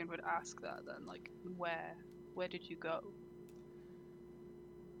 Darian would ask that then, like, where did you go?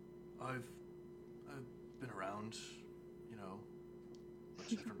 I've been around, you know, a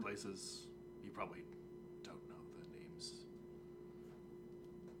bunch of different places. You probably don't know the names.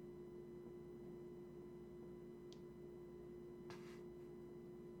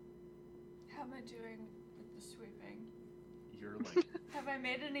 How am I doing with the sweeping? You're like, Have I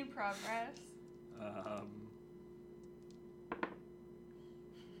made any progress?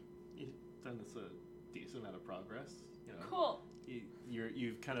 you've done this a decent amount of progress, you know. Cool.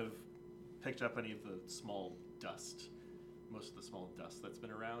 You've kind of picked up any of the small dust, most of the small dust that's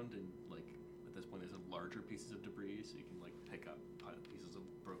been around, and like at this point there's larger pieces of debris, so you can like pick up pieces of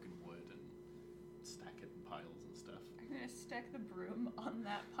broken wood and stack it in piles and stuff. I'm gonna stack the broom on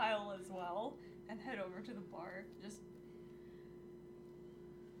that pile as well and head over to the bar. Just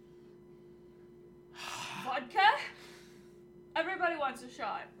vodka? Everybody wants a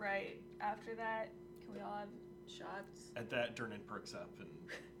shot, right? After that, can we all have shots? At that, Durnan perks up and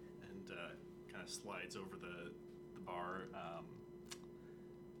kind of slides over the bar.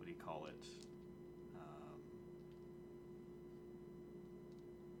 What do you call it?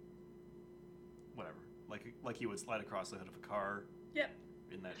 Whatever. Like he would slide across the hood of a car. Yep.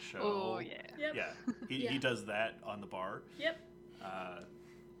 In that show. Oh yeah. Yep. Yeah. He Yeah. does that on the bar. Yep.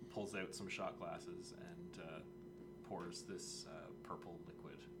 Pulls out some shot glasses and pours this purple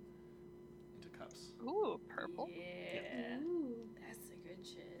liquid into cups. Ooh, purple. Yeah. Ooh. That's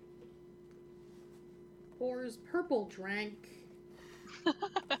shit. Pours purple drank.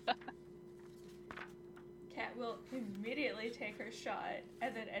 Cat will immediately take her shot,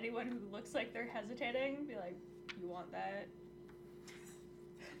 and then anyone who looks like they're hesitating, be like, "You want that?"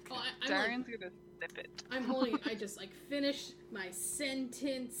 Oh, I'm Darian's gonna sip it. I'm holding it. I just like finish my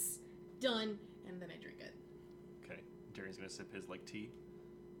sentence, done, and then I drink it. Okay. Darian's gonna sip his like tea.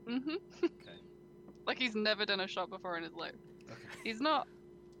 Mm-hmm. Okay. Like he's never done a shot before in his life. Okay. He's not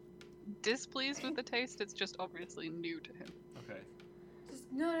displeased with the taste, it's just obviously new to him. Okay. Just,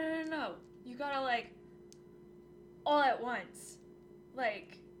 no. You gotta, like, all at once.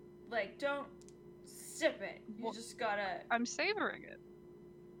 Like, don't sip it. You Well, just gotta... I'm savoring it.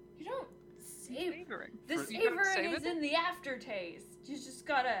 You don't savor. Savoring. The For- You don't savoring is savor in the aftertaste. You just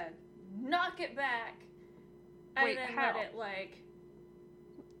gotta knock it back. And Wait, then how? let it, like...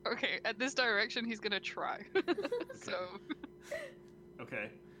 Okay, at this direction he's gonna try. So Okay.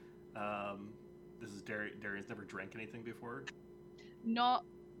 This is Darian's never drank anything before. not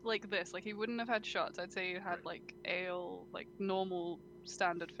like this. Like he wouldn't have had shots. I'd say he had Right. like ale, like normal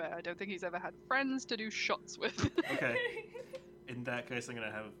standard fare. I don't think he's ever had friends to do shots with. Okay. In that case, I'm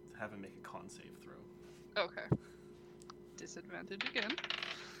gonna have him make a con save throw. Okay. Disadvantage again.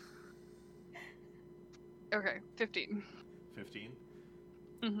 Okay, 15. 15.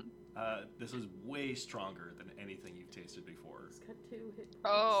 Mhm. This is way stronger than anything you've tasted before. It's got 2 hit points.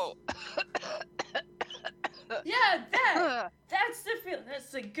 Oh. Yeah, that's the feel.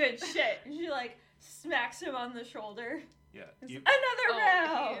 That's the good shit. She, like, smacks him on the shoulder. Yeah. It's, You, Another Oh,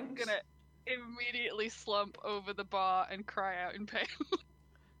 round! he's gonna immediately slump over the bar and cry out in pain.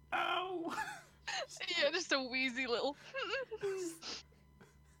 ow! Yeah, just a wheezy little.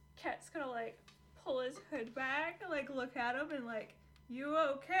 Cat's gonna, like, pull his hood back and, like, look at him and, like, you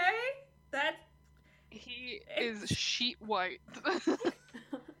okay? That... He is sheet white.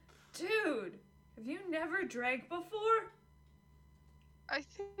 Dude, have you never drank before? I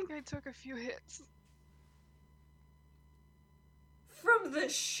think I took a few hits. From the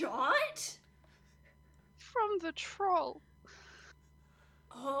shot? From the troll.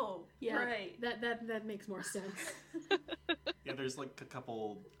 Oh, Yeah, right. that makes more sense. yeah, there's like a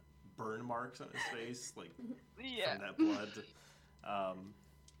couple burn marks on his face, like Yeah. from that blood.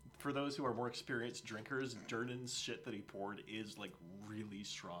 For those who are more experienced drinkers, Durnan's shit that he poured is like really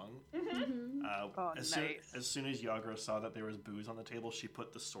strong. Mhm. Oh, as nice. soon as Yagra saw that there was booze on the table, she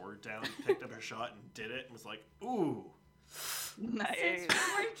put the sword down, picked up her shot, and did it, and was like, "Ooh, Nice. Since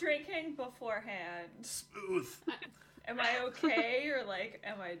we were drinking beforehand, smooth." am I okay or, like,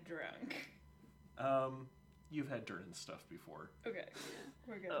 am I drunk? You've had Durnan's stuff before. Okay,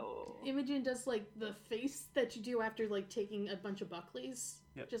 we're good. Oh. Imogen does like the face that you do after like taking a bunch of Buckleys.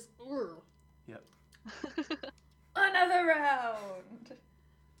 Yep. Just "Ugh." Yep. Another round!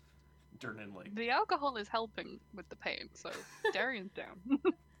 Durnan like The alcohol is helping with the pain, so Darian's down.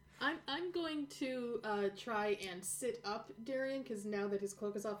 I'm going to try and sit up Darian because now that his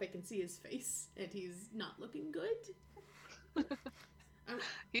cloak is off, I can see his face and he's not looking good.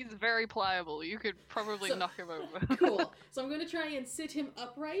 He's very pliable. You could probably So- knock him over. Cool. So I'm going to try and sit him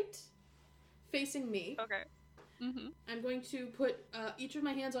upright, facing me. Okay. Mm-hmm. I'm going to put each of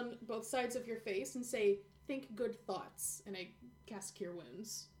my hands on both sides of your face and say, "Think good thoughts," and I cast Cure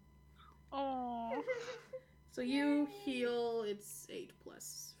Wounds. Oh. So you heal. It's 8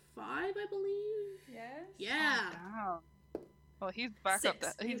 plus 5, I believe. Yes? Yeah. Wow. Well, he's back up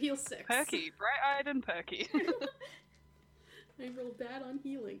 6. there. You He's heal 6. perky, bright-eyed and perky. I rolled bad on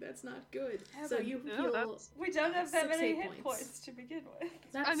healing. That's not good. Yeah, So but you no, heal. that's- We don't have that 6 many hit hit points. points to begin with.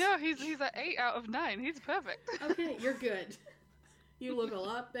 That's, I know, he's at 8 out of 9. He's perfect. Okay, you're good. You look a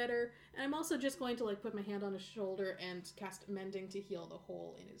lot better. And I'm also just going to like put my hand on his shoulder and cast Mending to heal the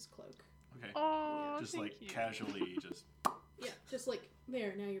hole in his cloak. okay, Oh, just thank like you. casually, just Yeah, just like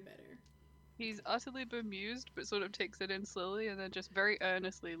there. Now you're better. He's utterly bemused, but sort of takes it in slowly, and then just very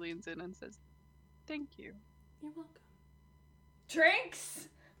earnestly leans in and says, "Thank you." You're welcome. Drinks!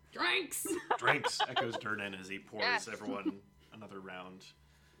 Drinks. drinks. Echoes Durnan as he pours Yes. everyone another round.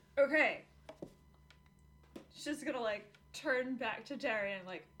 Okay. She's gonna, like, turn back to Darian,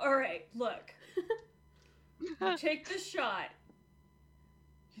 like, alright, look. You take the shot.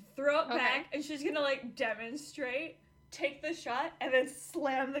 You throw it Okay. back, and she's gonna, like, demonstrate. Take the shot, and then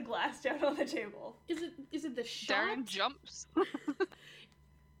slam the glass down on the table. Is it the shot? Darian jumps.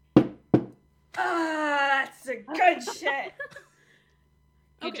 Ah, that's a good shit.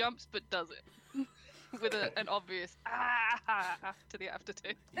 He Okay. jumps but does it. With an obvious ah to the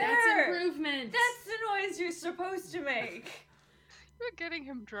aftertaste. That's There! improvement. That's the noise you're supposed to make. We're getting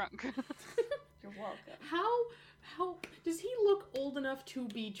him drunk. You're welcome. How does he look old enough to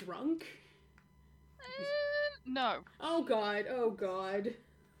be drunk? No. Oh god, oh god.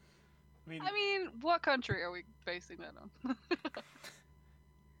 I mean, what country are we basing that on?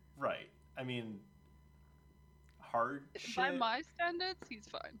 right. I mean, hard shit. By my standards, he's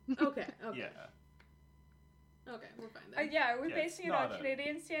fine. Okay, okay. Yeah. Okay, we're fine then. Yeah, are we Yeah, basing it's it on not a-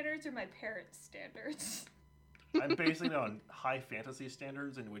 Canadian standards or my parents' standards? I'm basing it on high fantasy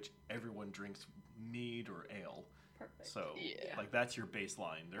standards in which everyone drinks mead or ale. Perfect. So, Yeah. like, that's your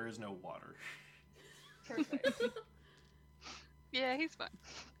baseline. There is no water. Perfect. Yeah, he's fine.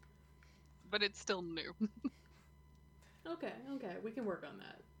 But it's still new. Okay, we can work on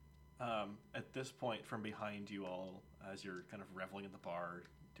that. At this point, from behind you all, as you're kind of reveling in the bar,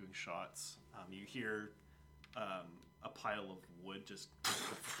 doing shots, you hear a pile of wood just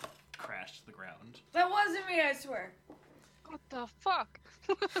crash to the ground. That wasn't me, I swear. What the fuck?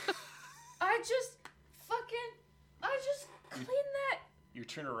 I just cleaned that. You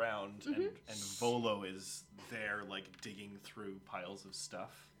turn around and Volo is there, like, digging through piles of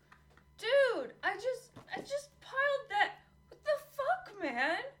stuff. Dude, I just piled that. What the fuck,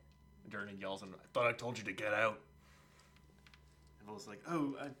 man? Durnan yells, and I thought I told you to get out. And Volo's like,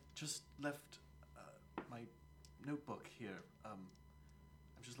 oh, I just left my notebook here. I'm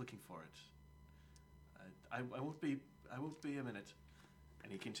just looking for it. I won't be a minute.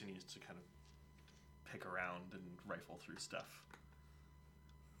 And he continues to kind of pick around and rifle through stuff.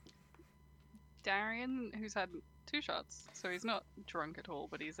 Darian, who's had 2 shots, so he's not drunk at all,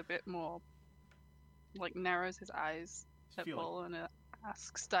 but he's a bit more, like, narrows his eyes at Feel like- Paul and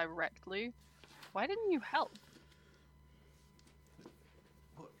asks directly, why didn't you help?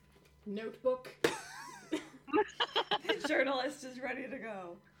 Notebook. The journalist is ready to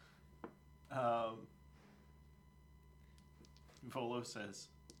go. Volo says,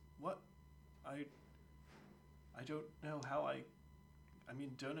 what? I don't know how I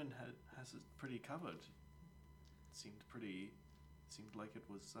mean, Durnan has it pretty covered. Seemed like it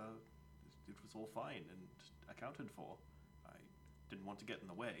was all fine and accounted for. I didn't want to get in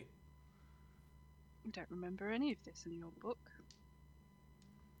the way. I don't remember any of this in your book.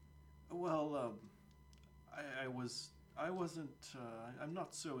 Well, I wasn't. I'm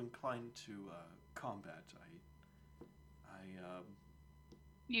not so inclined to combat.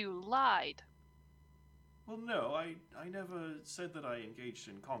 You lied. Well, no, I never said that I engaged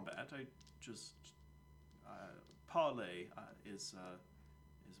in combat. I just parley is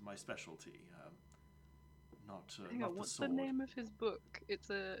my specialty. Not Hang not on, the what's sword. the name of his book? It's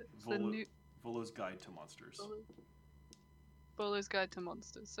the new Volo's Guide to Monsters. Bolo's Guide to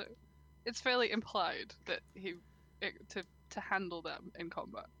Monsters. So it's fairly implied that to handle them in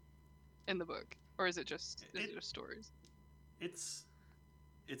combat in the book, or is it just stories?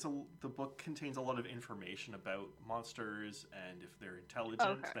 The book contains a lot of information about monsters, and if they're intelligent,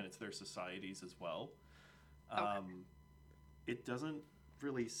 Okay. then it's their societies as well. Okay. It doesn't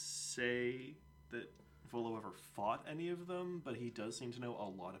really say that Volo ever fought any of them, but he does seem to know a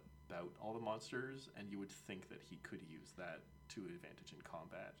lot about all the monsters, and you would think that he could use that to advantage in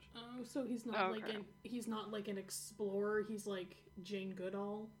combat. Oh, so he's not Okay. he's not like an explorer. He's like Jane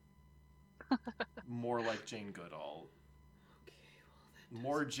Goodall. More like Jane Goodall. Okay, well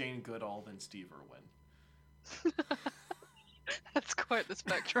More Jane Goodall than Steve Irwin. That's quite the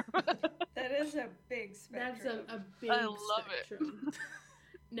spectrum. That is a big that's spectrum. a big I love it. spectrum.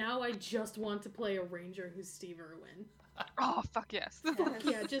 Now I just want to play a ranger who's Steve Irwin. Oh fuck yes. Yes.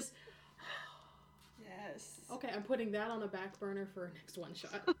 Yeah, just Yes. okay. I'm putting that on a back burner for a next one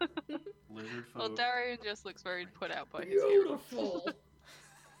shot. Lizard folk. Well, Darian just looks very put out by his hero. Beautiful.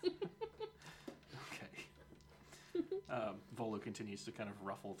 Okay. Volo continues to kind of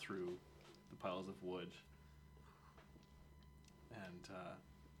ruffle through the piles of wood. And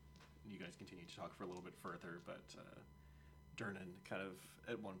you guys continue to talk for a little bit further, but Durnan kind of,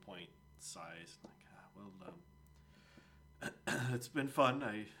 at one point, sighs, like, it's been fun,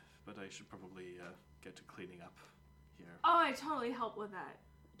 but I should probably get to cleaning up here. Oh, I totally help with that.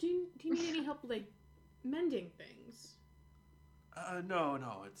 Do you need any help like mending things? No,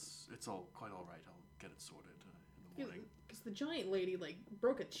 it's all quite all right. I'll get it sorted in the morning. Because the giant lady like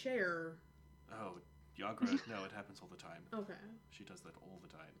broke a chair. Oh, Yagra, no, it happens all the time. Okay. She does that all the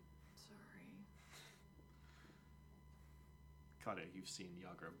time. Sorry. Kadia, you've seen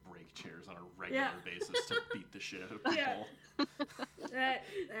Yagra break chairs on a regular basis to beat the shit out of people. Yeah.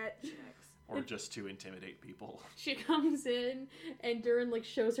 That checks. Or just to intimidate people. She comes in and Durin like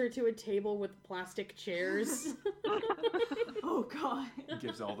shows her to a table with plastic chairs. Oh god.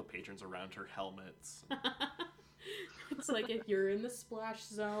 Gives all the patrons around her helmets. It's like if you're in the splash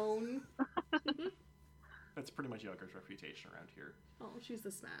zone. That's pretty much Yagra's reputation around here. Oh, she's the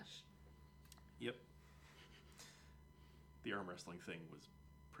smash. Yep. The arm wrestling thing was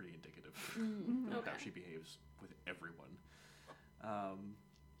pretty indicative Mm, of okay. how she behaves with everyone.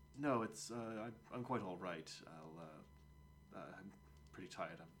 No, it's I'm quite all right. I'm pretty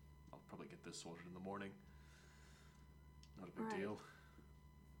tired. I'll probably get this sorted in the morning. Not a big Right. deal.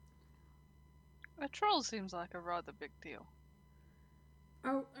 A troll seems like a rather big deal.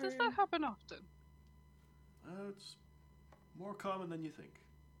 Oh, Does that happen often? It's more common than you think.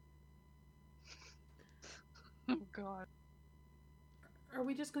 Oh god. are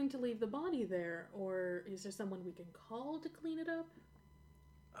we just going to leave the body there, or is there someone we can call to clean it up?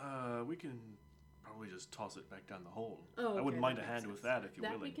 We can probably just toss it back down the hole. Oh, okay, I wouldn't mind a that hand makes with sense. that if you're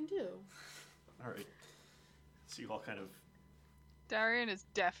That we willing. can do. All right. So you all kind of Darian is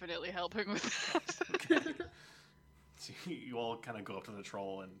definitely helping with that. so you all kind of go up to the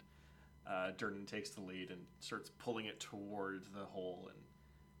troll, and Durden takes the lead and starts pulling it toward the hole, and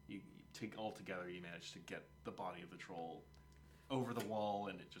you take all together. You manage to get the body of the troll over the wall,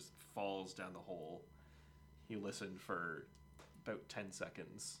 and it just falls down the hole. You listen for about 10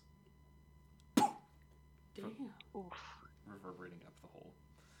 seconds, Damn. Oof. reverberating up the hole.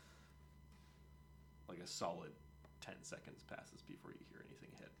 Like a solid 10 seconds passes before you hear anything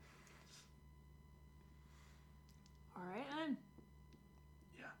hit. All right, then.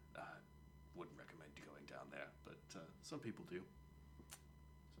 Yeah, wouldn't recommend going down there, but some people do.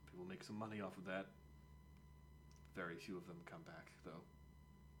 Some people make some money off of that. Very few of them come back, though.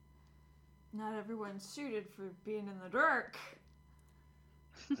 Not everyone's suited for being in the dark.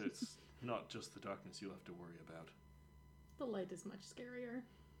 It's not just the darkness you'll have to worry about. The light is much scarier.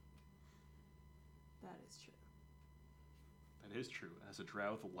 That is true. That is true. As a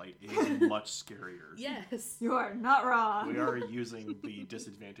drow, the light is much scarier. Yes. You are not wrong. We are using the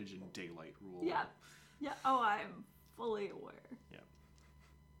disadvantage in daylight rule. Yeah. Yeah. Oh, I'm fully aware.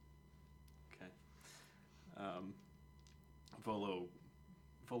 Okay.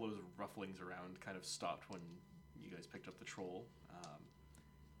 Volo's rufflings around kind of stopped when you guys picked up the troll.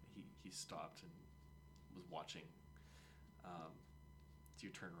 He stopped and was watching. As you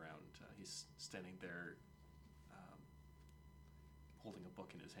turn around, he's standing there, holding a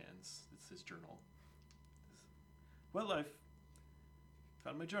book in his hands. It's his journal. Well, I've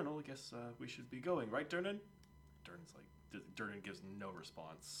found my journal. I guess we should be going, right, Durnan? Durnan gives no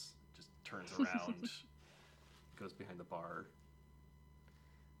response. Just turns around, goes behind the bar,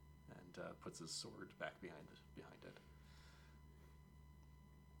 and puts his sword back behind it.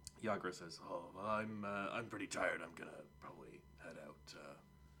 Yagra says, "Oh, I'm pretty tired. I'm gonna probably head out.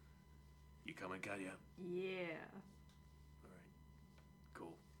 You coming, Katya? Yeah. All right,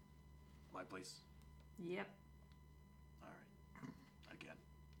 cool. My place. Yep. All right. Again.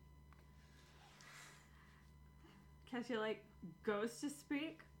 Cassia goes to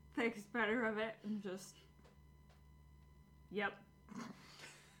speak, thinks better of it, and just. Yep.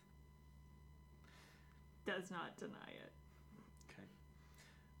 Does not deny it. Okay.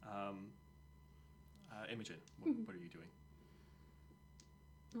 Imogen, what are you doing?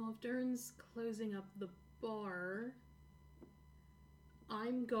 Well, if Dern's closing up the bar,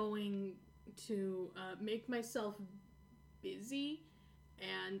 I'm going to make myself busy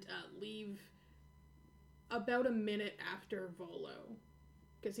and leave about a minute after Volo.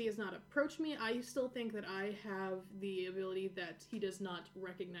 Because he has not approached me, I still think that I have the ability that he does not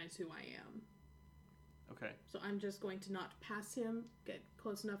recognize who I am. Okay. So I'm just going to not pass him, get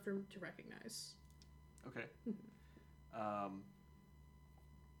close enough for him to recognize. Okay.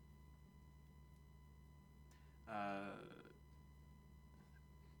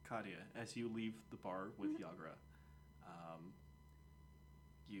 Kadia, as you leave the bar with Yagra,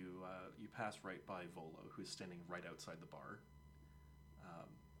 you pass right by Volo, who's standing right outside the bar,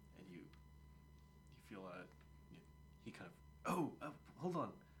 and you feel he kind of hold on,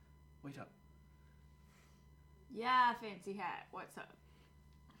 wait up. Yeah, fancy hat. What's up?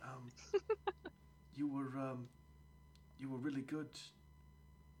 You were really good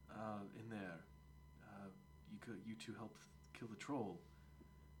in there. You two helped kill the troll.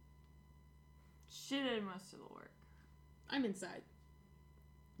 She did most of the work. I'm inside.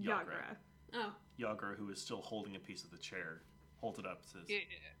 Yagra. Oh. Yagra, who is still holding a piece of the chair, holds it up, says, Yeah.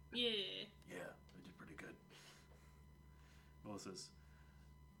 Yeah. "Yeah, I did pretty good." Volo says,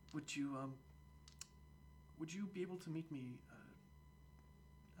 "Would you be able to meet me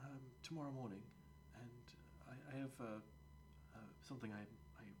tomorrow morning? And I have something I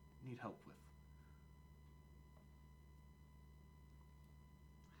need help with."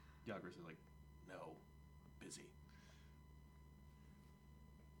 Yagra's like, "No, busy."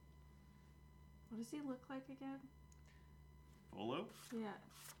 What does he look like again? Volo? Yeah.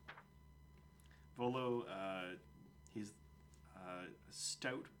 Volo, he's a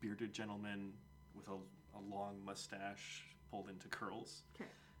stout, bearded gentleman with a long mustache pulled into curls. Okay.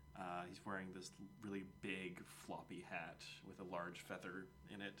 He's wearing this really big, floppy hat with a large feather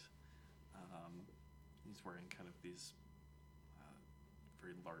in it. He's wearing kind of these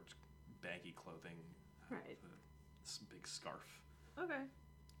very large, baggy clothing. Right. With this big scarf. Okay.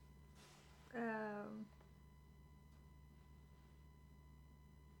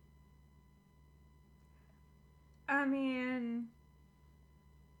 I mean,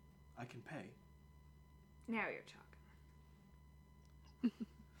 I can pay. now you're talking.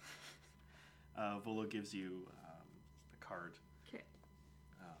 Volo gives you a card. Okay.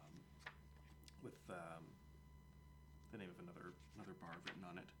 With the name of another bar written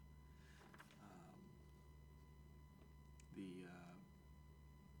on it.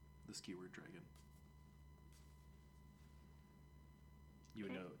 The Skewered Dragon.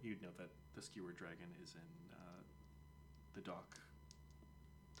 Okay. You'd know that the Skewered Dragon is in the Dock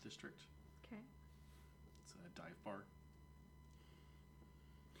District. Okay. It's a dive bar.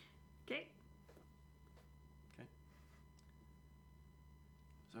 Okay.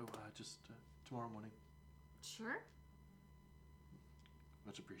 So just tomorrow morning. Sure.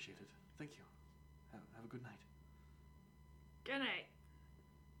 Much appreciated. Thank you. Have a good night. Good night.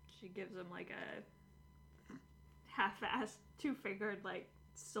 She gives him like a half-assed, two-fingered like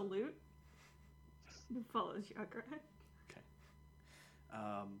salute. And follows Yagra. Okay.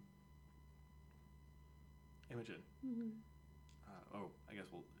 Imogen. Mm-hmm. I guess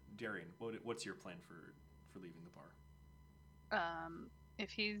Darian. What's your plan for leaving the bar?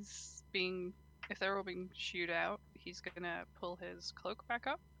 If they're all being shooed out, he's gonna pull his cloak back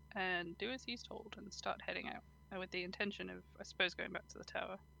up and do as he's told and start heading out. With the intention of, I suppose, going back to the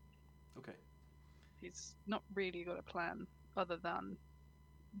tower. Okay. He's not really got a plan other than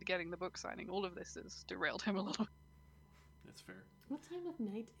getting the book signing. All of this has derailed him a little. That's fair. What time of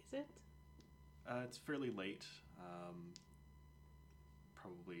night is it? It's fairly late.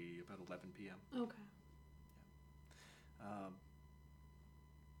 Probably about 11 p.m. Okay.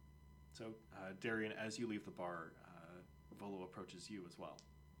 So, Darian, as you leave the bar, Volo approaches you as well.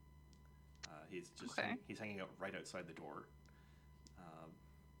 He's just he's hanging out right outside the door,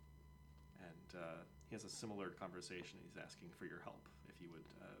 and he has a similar conversation. He's asking for your help if you would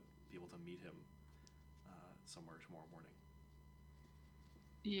be able to meet him somewhere tomorrow morning.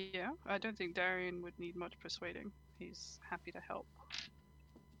 Yeah, I don't think Darian would need much persuading. He's happy to help.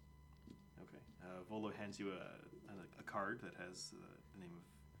 Okay. Volo hands you a card that has the name of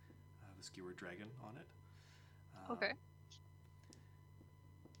the Skewered Dragon on it. Okay.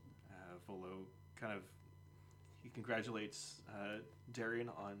 Volo he congratulates Darian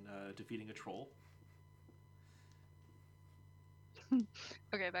on defeating a troll.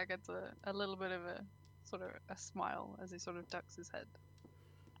 Okay, that gets a little bit of a sort of a smile as he sort of ducks his head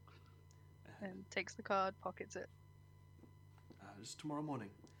and takes the card, pockets it. Just tomorrow morning.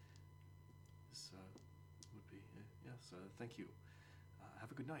 This would be yes. Thank you.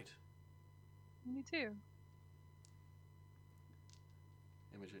 Have a good night. Me too.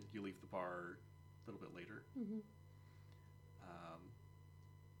 Imogen, you leave the bar a little bit later. Mm-hmm.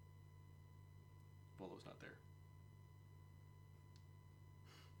 Volo's not there.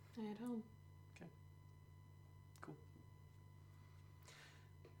 I at home. Okay. Cool.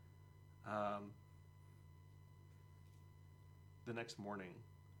 The next morning,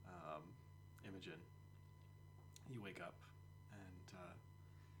 Imogen, you wake up and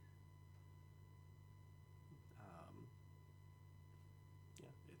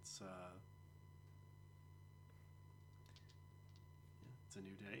it's a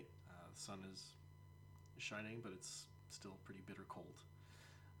new day. The sun is shining, but it's still pretty bitter cold.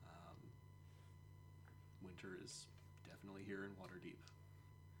 Winter is definitely here in Waterdeep.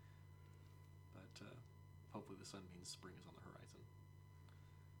 But hopefully the sun means spring is on the horizon.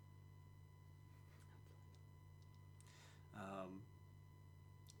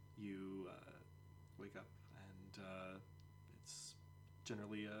 You wake up and it's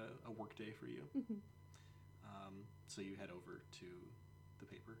generally a work day for you. Mm-hmm. So you head over to the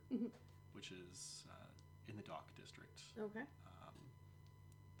paper, Mm-hmm. which is in the Dock District. Okay.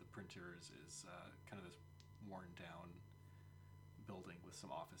 The printer is kind of this worn down building with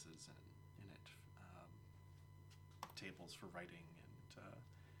some offices in it, tables for writing and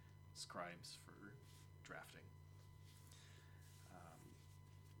scribes for drafting.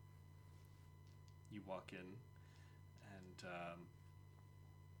 You walk in and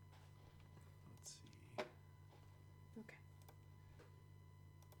let's see. Okay.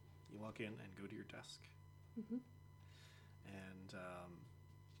 You walk in and go to your desk. Mm-hmm. And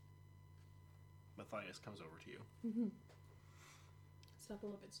Matthias comes over to you. Mm-hmm. Step a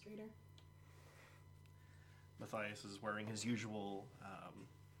little bit straighter. Matthias is wearing his usual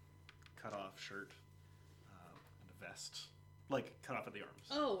cut-off shirt and a vest. Like, cut off at the arms.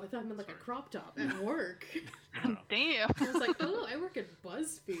 Oh, I thought I meant like Sorry. a crop top at work. No. Damn. I was like, oh, I work at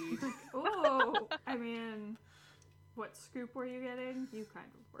BuzzFeed. Oh, I mean, what scoop were you getting? You kind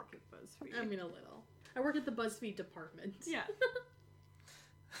of work at BuzzFeed. I mean, a little. I work at the BuzzFeed department. yeah.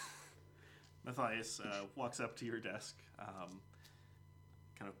 Matthias walks up to your desk,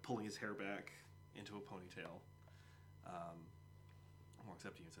 kind of pulling his hair back into a ponytail. Walks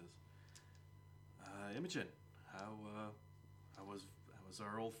up to you and says, Imogen, how was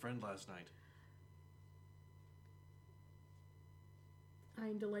our old friend last night?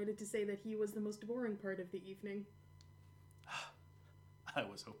 I'm delighted to say that he was the most boring part of the evening. I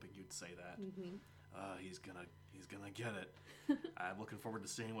was hoping you'd say that. Mm-hmm. He's gonna get it. I'm looking forward to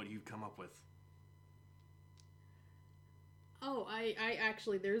seeing what you've come up with. Oh, I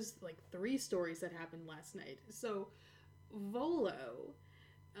actually, there's like 3 stories that happened last night. So, Volo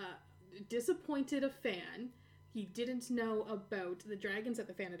disappointed a fan. He didn't know about the dragons that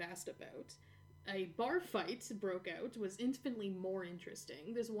the fan had asked about. A bar fight broke out, was infinitely more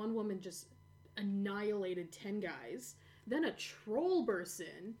interesting. This one woman just annihilated 10 guys. Then a troll burst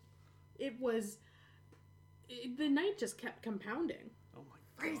in. The night just kept compounding. Oh my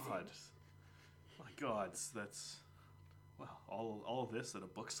Crazy. god! My God, that's all of this at a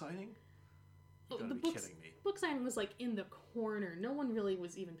book signing? You gotta be kidding me! Book signing was like in the corner. No one really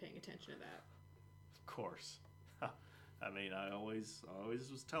was even paying attention to that. Of course. I mean, I always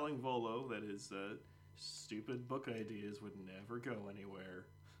was telling Volo that his stupid book ideas would never go anywhere.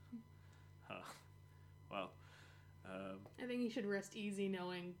 Well, I think he should rest easy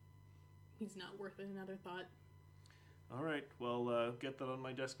knowing he's not worth another thought. all right. Well, get that on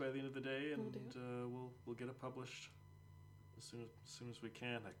my desk by the end of the day, and Will do. we'll get it published as soon as we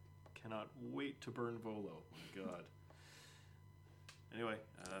can. I cannot wait to burn Volo. My God. Anyway,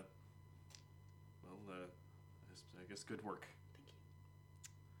 I guess good work. Thank you.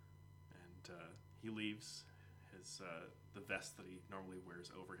 And he leaves his the vest that he normally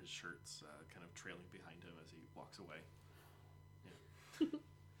wears over his shirts, kind of trailing behind him as he walks away. Yeah.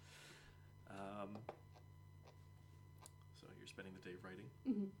 So you're spending the day writing,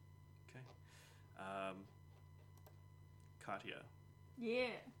 Mm-hmm. okay? Katya Yeah.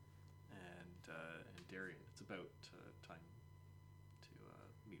 and Darian, it's about time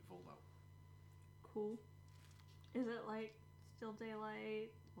to meet Volo. Cool. Is it like still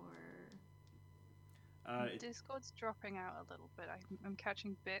daylight or? Discord's dropping out a little bit. I'm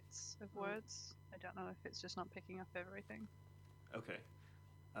catching bits of words. I don't know if it's just not picking up everything. Okay.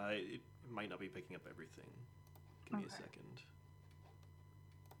 It might not be picking up everything. Give me a Okay. second.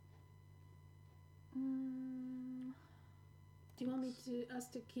 Do you want us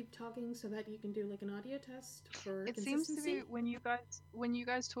to keep talking so that you can do like an audio test for It consistency? seems to be when you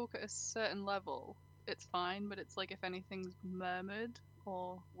guys talk at a certain level, it's fine, but it's like if anything's murmured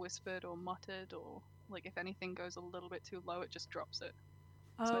or whispered or muttered or like if anything goes a little bit too low, it just drops it.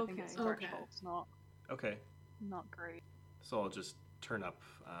 So I Okay. think it's Okay. threshold's not Okay. great. So I'll just turn up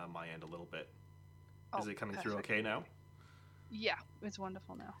my end a little bit. Is Oh, it coming through perfect. okay now? Yeah, it's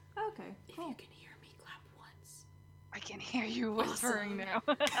wonderful now. Okay. If Cool. you can hear me, clap once. I can hear you whispering now.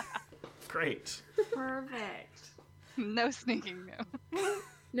 Great. Perfect. No sneaking now.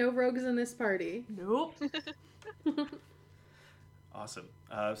 No rogues in this party. Nope. Awesome.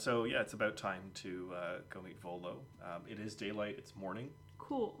 So yeah, it's about time to go meet Volo. It is daylight. It's morning.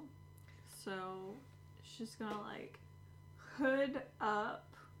 Cool. So she's gonna like hood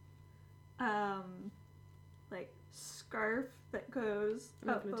up, like scarf that goes I'm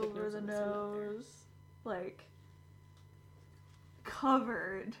not up gonna take over notes the on this, I'm not there. nose, like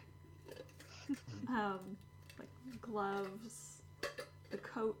covered. Like gloves. The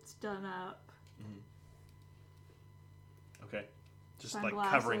coat's done up. Okay. Just like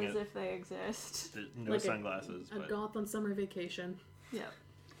Sunglasses covering it. if they exist. There's no Like sunglasses, A but goth on summer vacation. Yep.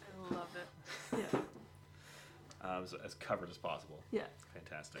 I love it. Yeah. as covered as possible. Yeah.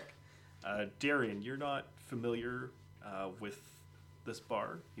 Fantastic. Darian, you're not familiar with this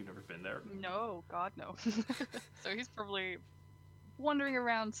bar. You've never been there. No, God no. So he's probably wandering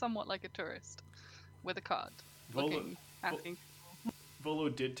around somewhat like a tourist with a card, Volo, looking, asking. Volo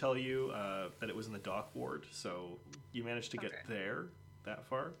did tell you that it was in the dock ward, so you managed to get Okay. there that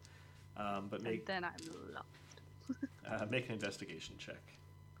far. But And make then I'm lost. make an investigation check.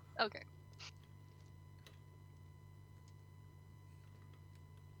 Okay.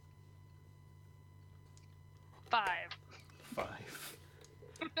 5. 5.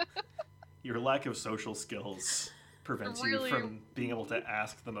 Your lack of social skills prevents Really? you from being able to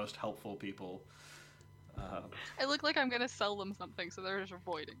ask the most helpful people. I look like I'm gonna sell them something, so they're just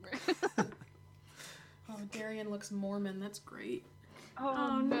avoiding me. Oh, Darian looks Mormon. That's great.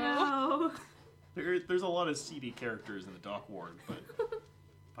 Oh no. There's a lot of seedy characters in the dock ward, but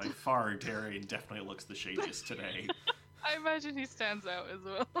by far, Darian definitely looks the shadiest today. I imagine he stands out as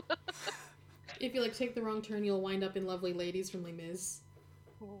well. If you take the wrong turn, you'll wind up in Lovely Ladies from Les Mis.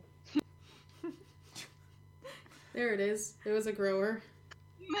 Cool. There it is. It was a grower.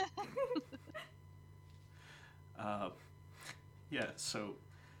 Yeah, so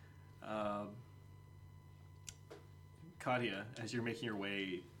Katia, as you're making your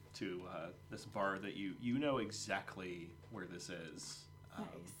way to this bar that you know exactly where this is. Nice.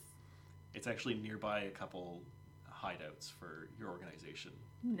 It's actually nearby a couple hideouts for your organization.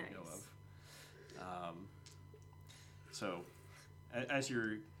 Nice. You know of. So, as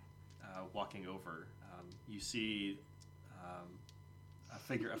you're walking over, you see a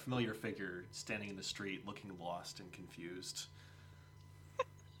familiar figure standing in the street, looking lost and confused.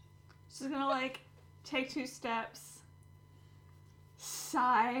 She's gonna take 2 steps,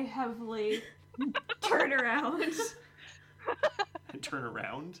 sigh heavily, turn around. And turn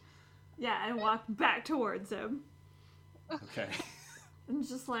around. Yeah, and walk back towards him. Okay. And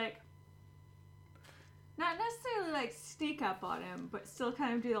just not necessarily sneak up on him, but still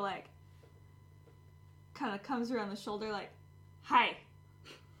kind of do kind of comes around the shoulder hi.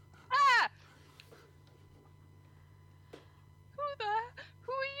 Ah! Who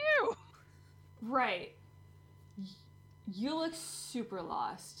are you? Right. You look super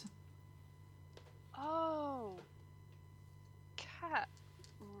lost. Oh.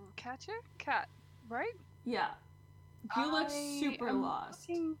 Katya? Cat, right? Yeah. You look super lost.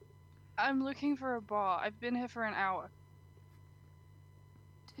 I'm looking for a bar. I've been here for an hour.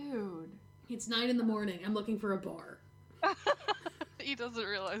 Dude. It's 9 in the morning. I'm looking for a bar. He doesn't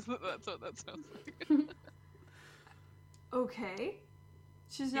realize that that's what that sounds like. Okay.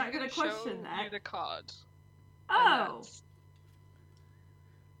 She's not gonna question show that. you the card. Oh!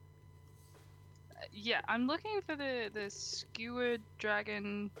 Yeah, I'm looking for the skewered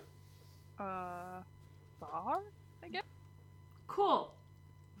dragon bar, I guess? Cool.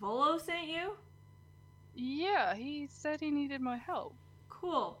 Volo sent you? Yeah, he said he needed my help.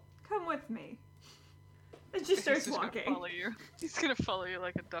 Cool. Come with me. And she starts He's just walking. Gonna follow you. He's gonna follow you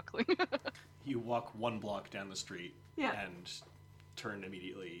like a duckling. You walk 1 block down the street Yeah. and turn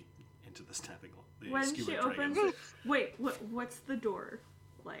immediately into the snapping. The When skewered she dragon. opens it, wait, what's the door?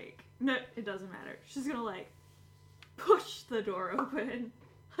 No, it doesn't matter. She's gonna push the door open.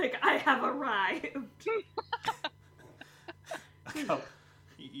 I have arrived.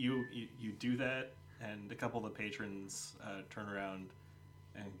 You do that, and a couple of the patrons turn around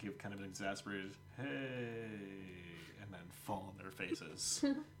and give kind of an exasperated "hey," and then fall on their faces.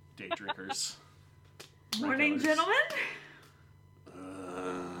 Day drinkers. Morning, Regulars. gentlemen.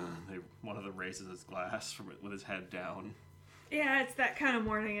 One of them raises his glass with his head down. Yeah, it's that kind of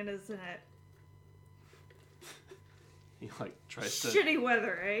morning, isn't it? He tries to. Shitty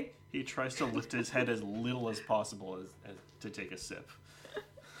weather, eh? He tries to lift his head as little as possible as to take a sip.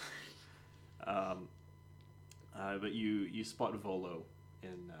 But you spot Volo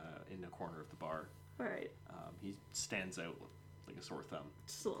in a corner of the bar. All right, He stands out like a sore thumb.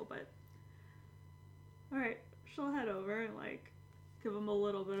 just a little bit. All right, she'll head over and give him a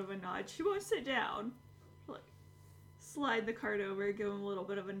little bit of a nod. She won't sit down. She'll slide the card over, give him a little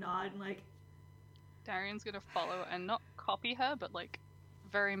bit of a nod, and Darian's gonna follow and not copy her, but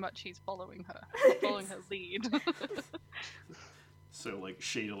very much he's following her. Following her lead. So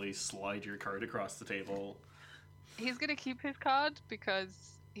shadily slide your card across the table. He's gonna keep his card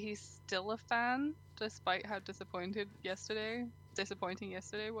because he's still a fan, despite how disappointing yesterday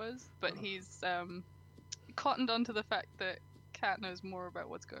was. But he's cottoned onto the fact that Kat knows more about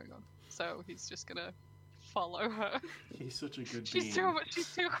what's going on, so he's just gonna follow her. He's such a good She's being. too cool.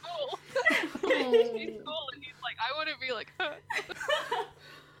 She's cool, and he's like, I want to be like her.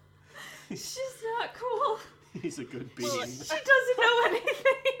 she's not cool. He's a good being. Well, She doesn't know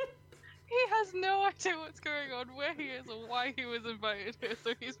anything. He has no idea what's going on, where he is, or why he was invited here,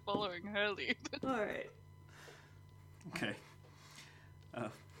 so he's following her lead. All right. Okay.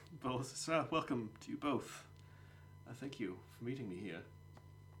 Welcome to you both. Thank you for meeting me here.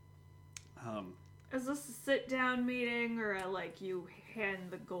 Is this a sit-down meeting or a you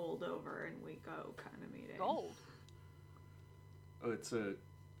hand the gold over and we go kind of meeting? Gold. Oh, it's a.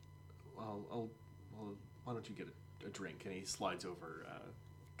 Well, why don't you get a drink? And he slides over a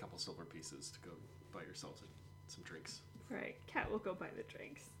couple silver pieces to go buy yourselves some drinks. Right, Kat will go buy the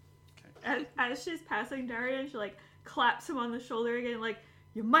drinks. Okay. As she's passing Darian, she like claps him on the shoulder again, like,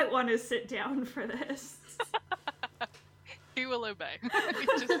 you might want to sit down for this. He will obey. He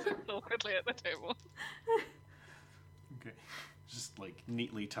just sits awkwardly at the table. Okay. Just like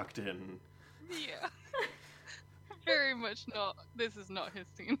neatly tucked in. Yeah. Very much not. This is not his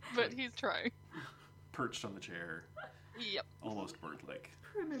scene, but he's trying. Perched on the chair. Yep. Almost bird-like.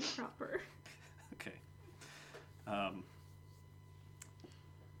 Prim and proper. Okay.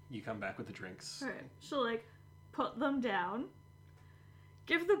 You come back with the drinks. Alright, she'll like put them down,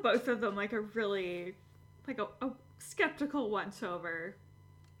 give the both of them like a really, like a skeptical once over,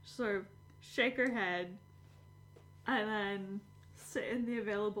 sort of shake her head, and then sit in the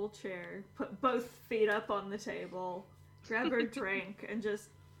available chair, put both feet up on the table, grab her drink, and just,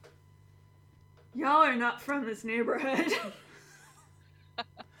 y'all are not from this neighborhood.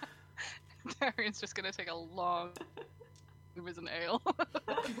 Darian's just gonna take a long with an ale.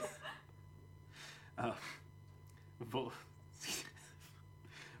 Volo says,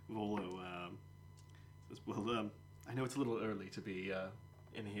 well, I know it's a little early to be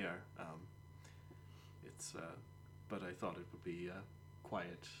in here. But I thought it would be a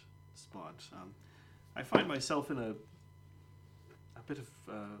quiet spot. I find myself in a bit of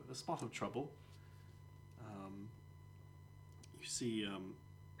a spot of trouble.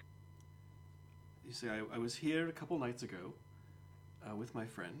 You see, I was here a couple nights ago with my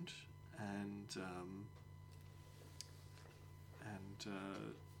friend, and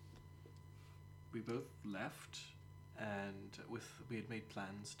we both left, and we had made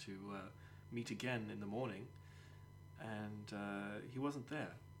plans to meet again in the morning, and he wasn't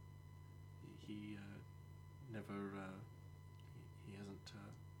there. He never. He hasn't.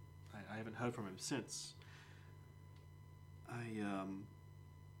 I haven't heard from him since.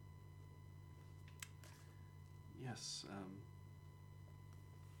 Yes.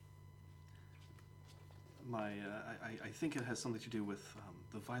 I think it has something to do with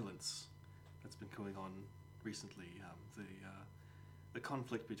the violence that's been going on recently. The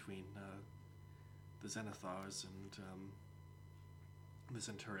conflict between the Zenithars and the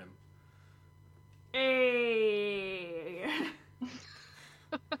Zenturium. Hey.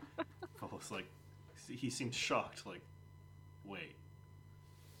 Volo's like, he seemed shocked. Like, wait,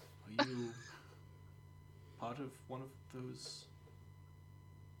 are you part of one of those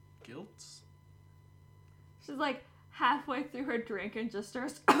guilds? She's like halfway through her drink and just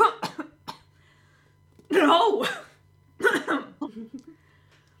starts. No!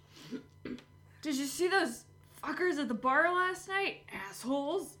 Did you see those fuckers at the bar last night?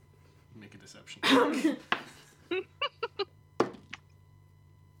 Assholes! Make a deception.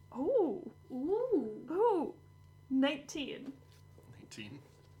 Oh. Ooh. Oh. 19. 19.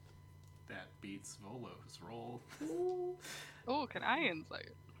 That beats Volo's roll. Ooh. Oh, can I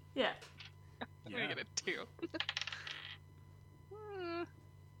insight? Yeah. I'm gonna get a 2.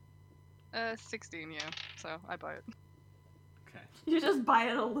 16, yeah. So I buy it. Okay. You just buy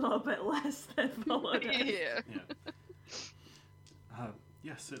it a little bit less than Volo does. Yeah. Yeah.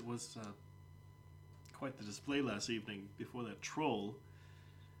 Yes, it was quite the display last evening before that troll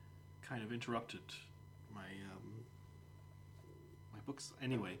kind of interrupted my my books.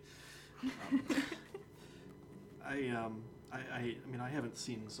 Anyway, I mean, I haven't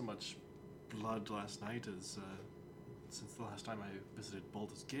seen so much blood last night as since the last time I visited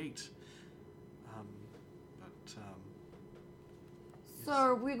Baldur's Gate. So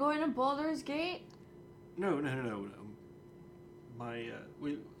are we going to Baldur's Gate? No. I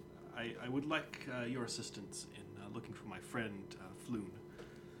would like your assistance in looking for my friend Floon.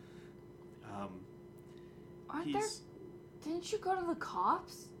 Aren't there... Didn't you go to the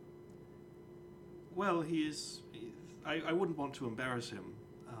cops? Well, he is. I wouldn't want to embarrass him.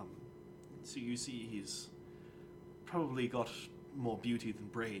 So you see, he's probably got more beauty than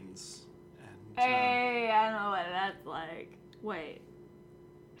brains. And Hey, I know what that's like. Wait.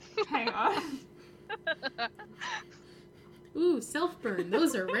 Hang on. Ooh, self-burn.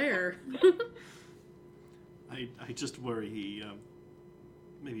 Those are rare. I just worry he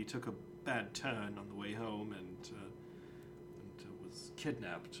maybe took a bad turn on the way home and was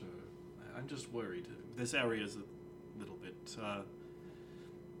kidnapped. I'm just worried. This area is a little bit.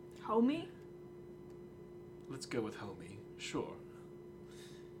 Homie? Let's go with homie. Sure.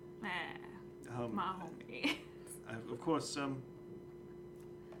 Nah, my homie. Of course.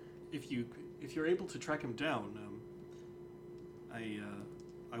 If you're able to track him down, I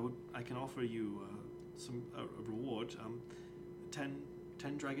can offer you a reward. 10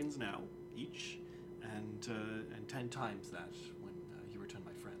 dragons now each, and 10 times that when you return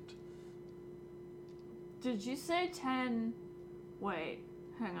my friend. Did you say 10? Wait,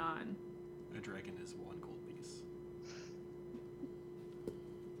 hang on. A dragon is 1 gold piece.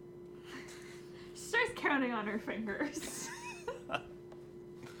 She starts counting on her fingers.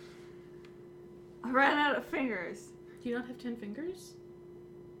 I ran out of fingers. Do you not have 10 fingers?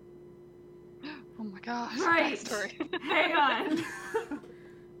 Oh my gosh. Right. Backstory. Hang on.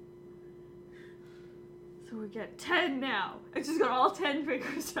 So we get 10 now. I just got all 10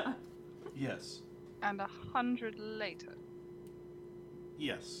 fingers up. Yes. And 100 later.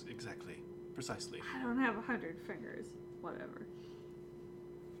 Yes, exactly. Precisely. I don't have 100 fingers. Whatever.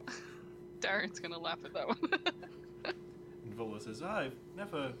 Darren's gonna laugh at that one. And Vola says, I've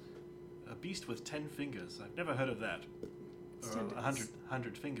never... A beast with 10 fingers. I've never heard of that. It's Or 10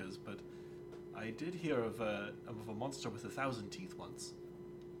 100 fingers, but I did hear of a monster with 1,000 teeth once.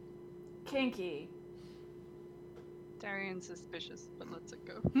 Kinky. Darian's suspicious, but lets it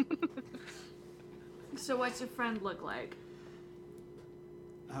go. So what's your friend look like?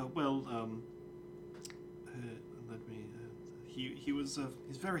 Let me... he's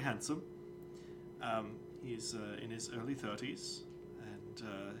very handsome. He's in his early 30s and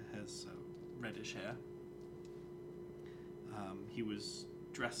has reddish hair. He was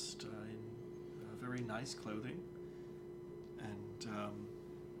dressed in very nice clothing, and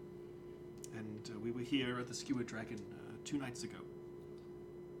we were here at the Skewer Dragon 2 nights ago.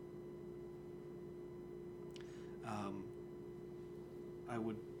 I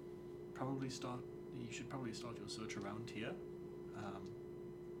would probably start. You should probably start your search around here.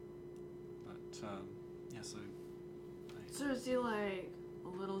 Yes, So is he like a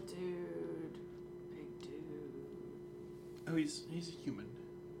little dude, big dude? Oh, he's a human,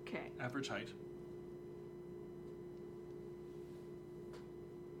 Okay. average height.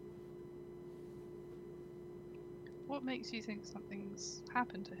 What makes you think something's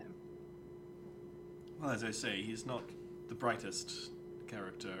happened to him? Well, as I say, he's not the brightest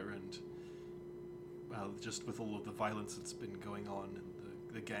character, and well, just with all of the violence that's been going on and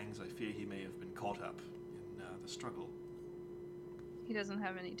the gangs, I fear he may have been caught up in the struggle. He doesn't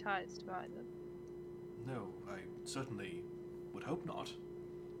have any ties to either. No, I certainly would hope not.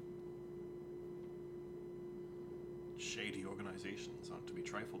 Shady organizations aren't to be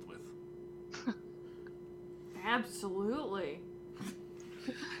trifled with. Absolutely.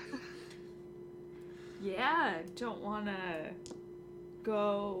 Yeah, don't want to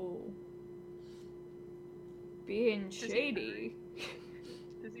go being shady.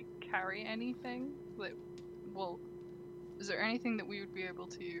 Does he carry anything? Like, well, is there anything that we would be able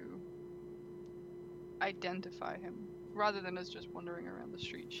to identify him, rather than us just wandering around the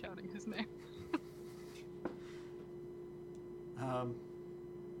street shouting his name? I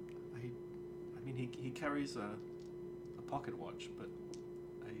mean, he carries a pocket watch, but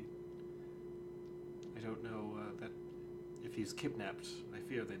I don't know that if he's kidnapped, I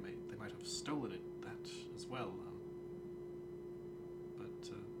fear they might have stolen that as well.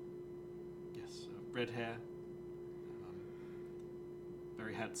 Yes, red hair,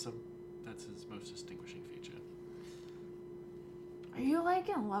 very handsome. That's his most distinguishing feature. Are you like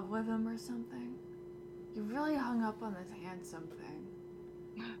in love with him or something? You really hung up on this handsome thing.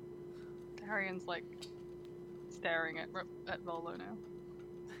 Darian's like staring at Volo now.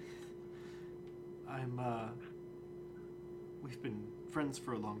 We've been friends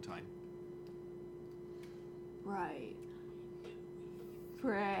for a long time. Right.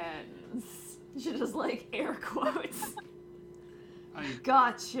 Friends. You should just like air quotes. I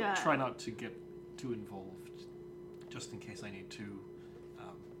Gotcha. try not to get too involved, just in case I need to,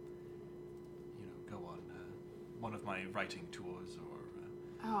 go on one of my writing tours, or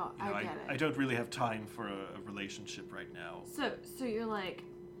Oh, I get I it. don't really have time for a relationship right now. So you're like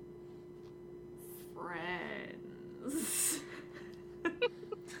friends.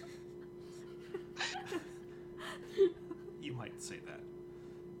 You might say that.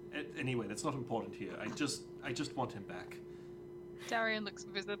 Anyway, that's not important here. I just want him back. Darian looks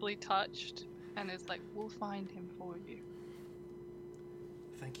visibly touched and is like, "We'll find him for you."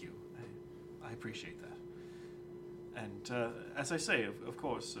 Thank you. I appreciate that. And as I say, of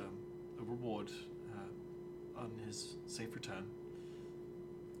course, a reward on his safe return.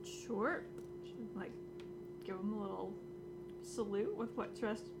 Sure. Should like give him a little salute with what's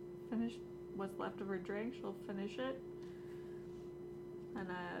what's left of her drink. She'll finish it. And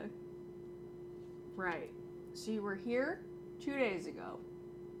right. So you were here 2 days ago.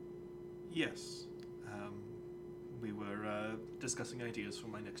 Yes. We were discussing ideas for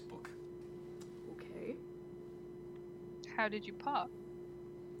my next book. Okay. How did you part?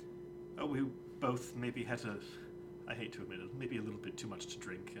 Oh, we both maybe had I hate to admit it, maybe a little bit too much to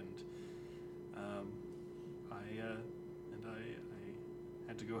drink, and I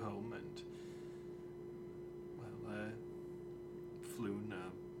had to go home, and well, Floon,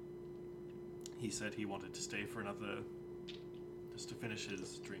 he said he wanted to stay for another, just to finish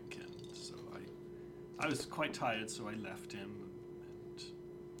his drink, and so I was quite tired, so I left him,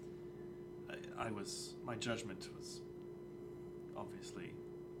 and my judgment was obviously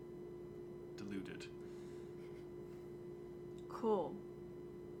deluded. Cool.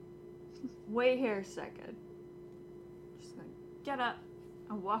 Wait here a second. Just gonna get up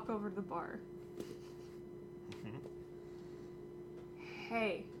and walk over to the bar. Mm-hmm.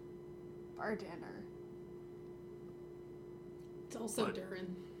 Hey, bartender. It's also What?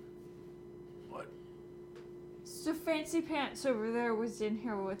 Durin. What? So Fancy Pants over there was in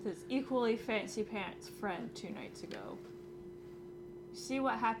here with his equally Fancy Pants friend 2 nights ago. You see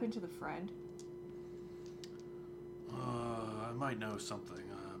what happened to the friend? I might know something.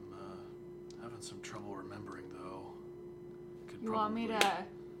 I'm having some trouble remembering, though. Could You want me probably-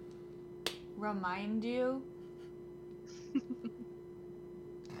 to remind you?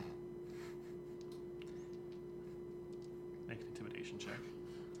 Make an intimidation check.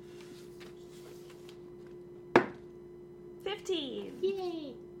 15!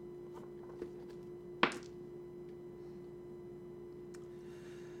 Yay!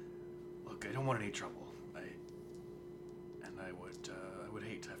 Look, I don't want any trouble. I would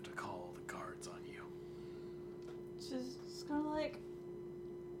hate to have to call the guards on you. She's gonna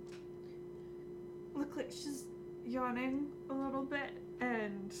look like she's yawning a little bit,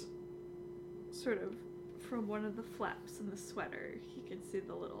 and sort of from one of the flaps in the sweater, you can see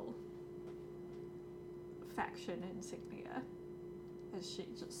the little faction insignia. As she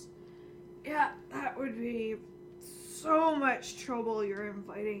just, yeah, that would be so much trouble you're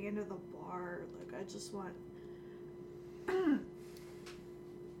inviting into the bar. Like, I just want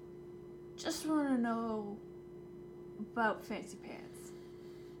just want to know about Fancy Pants.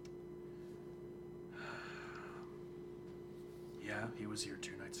 Yeah, he was here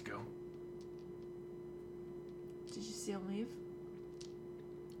 2 nights ago. Did you see him leave?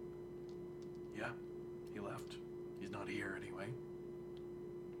 Yeah, he left. He's not here anyway.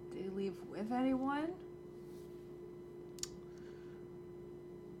 Did he leave with anyone?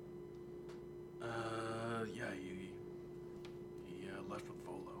 Yeah, he left with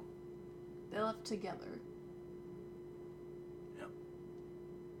Volo. They left together. Yep.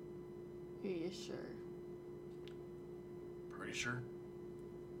 Are you sure? Pretty sure.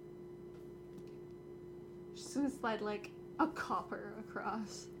 She's gonna slide a copper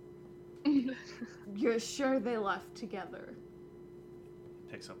across. You're sure they left together?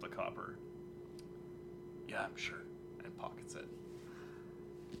 Picks up the copper. Yeah, I'm sure. And pockets it.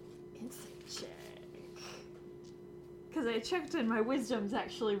 Insight check. Because I checked and my wisdom's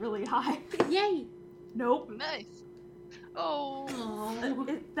actually really high. Yay! Nope. Nice. Oh.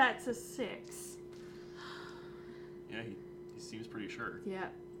 Oh. That's a 6. Yeah, he seems pretty sure. Yeah,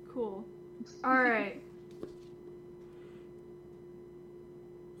 cool. Alright.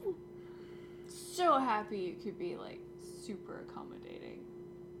 So happy you could be super accommodating.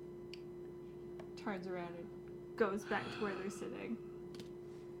 Turns around and goes back to where they're sitting.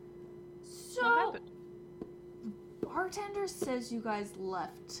 So, What happened? bartender says you guys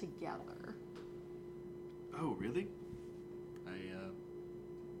left together. Oh, really?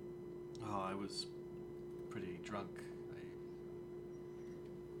 I was pretty drunk.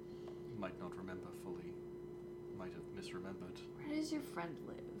 I might not remember fully. Might have misremembered. Where does your friend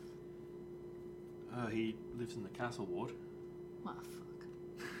live? He lives in the castle ward. Oh,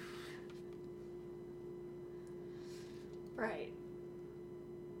 fuck. Right.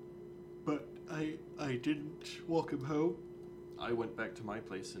 But I didn't walk him home. I went back to my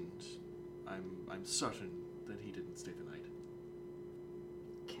place, and I'm certain that he didn't stay the night.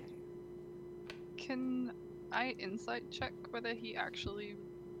 Okay. Can I insight check whether he actually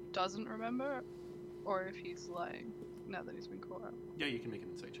doesn't remember, or if he's lying now that he's been caught up? Yeah, you can make an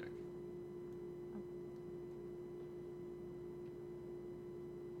insight check.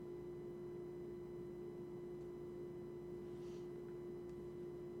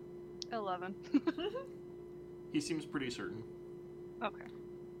 $11. He seems pretty certain. Okay.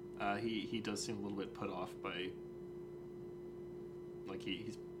 He does seem a little bit put off by,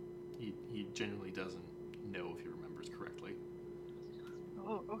 he genuinely doesn't know if he remembers correctly,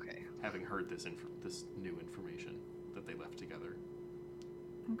 Oh, okay. having heard this new information that they left together.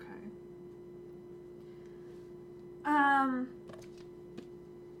 Okay.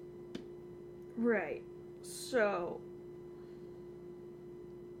 Right. So.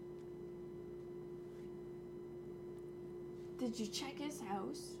 Did you check his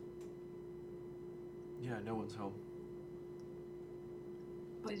house? Yeah, no one's home.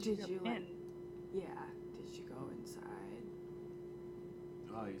 But Did did you you go like? in? Yeah. Did you go inside?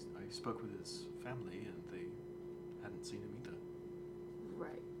 I spoke with his family, and they hadn't seen him either.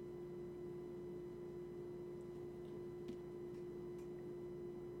 Right.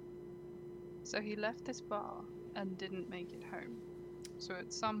 So he left this bar and didn't make it home. So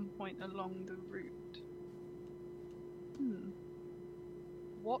at some point along the route.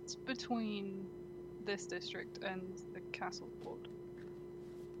 What's between this district and the castle ward?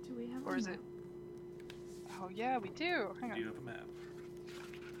 Do we have? Or a is map? it? Oh yeah, we do. Hang Do you on. have a map?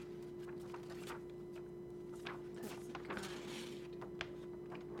 That's good.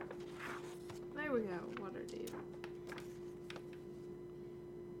 There we go. Waterdeep.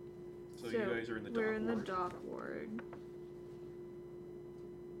 So you guys are in the dock We're in the ward. dock ward.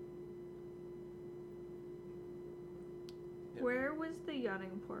 Yep. Where was the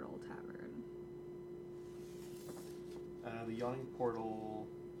Yawning Portal Tavern? The Yawning Portal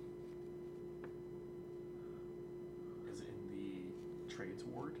is in the Trades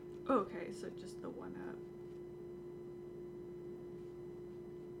Ward. Okay, so just the one up.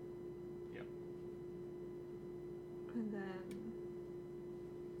 Yep. And then,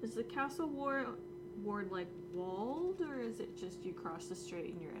 is the castle ward like walled, or is it just you cross the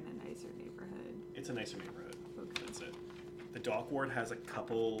street and you're in a nicer neighborhood? It's a nicer neighborhood. Okay. That's it. The dock ward has a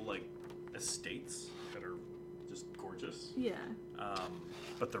couple like estates that are just gorgeous, Yeah.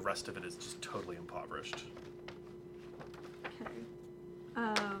 but the rest of it is just totally impoverished. Okay.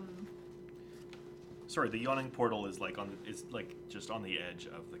 Sorry, the Yawning Portal is just on the edge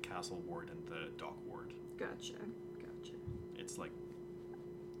of the castle ward and the dock ward. Gotcha. It's like,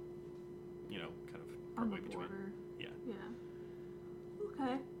 kind of On the partway between. border. Yeah. Yeah.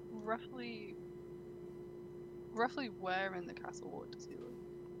 Okay. Roughly where in the castle ward does he live?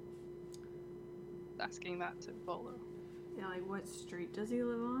 Asking that to Volo. Yeah, like what street does he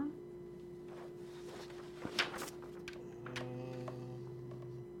live on?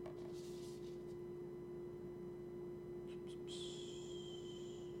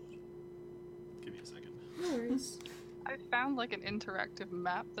 Give me a second. No worries. I found like an interactive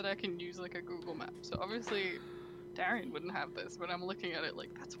map that I can use like a Google map. So obviously Darian wouldn't have this, but I'm looking at it like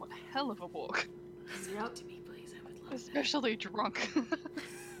that's one hell of a walk. Yep. To me, please. I would love that. Especially drunk. May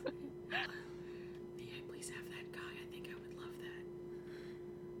I please have that guy? I think I would love that.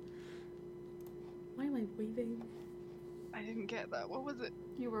 Why am I waving? I didn't get that. What was it?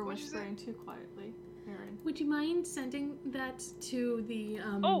 You were What'd you say? whispering too quietly, Aaron. Would you mind sending that to the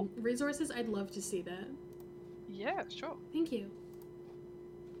resources? I'd love to see that. Yeah, sure. Thank you.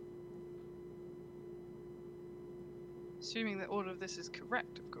 Assuming that all of this is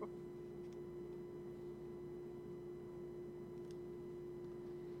correct, of course.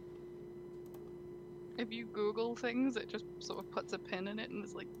 If you Google things, it just sort of puts a pin in it and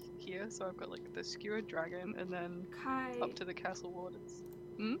it's like here. So I've got like the skewered dragon and then Kai, up to the castle wardens.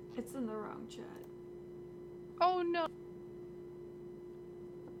 it's in the wrong chat. Oh no!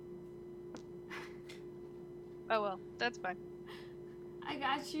 Oh well, that's fine. I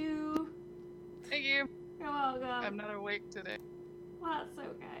got you. Thank you. You're welcome. I'm not awake today. Well, that's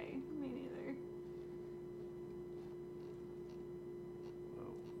okay. Me neither.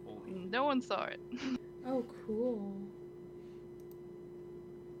 Whoa, holy. No one saw it. Oh, cool.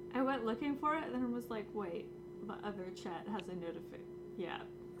 I went looking for it, and then was like, wait, the other chat has a notification. Yeah,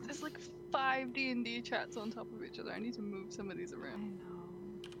 There's like 5 D&D chats on top of each other. I need to move some of these I around.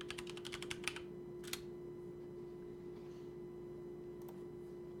 know.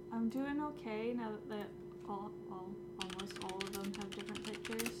 I'm doing okay now that almost all of them have different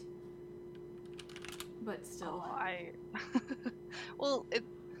pictures. But still. Well,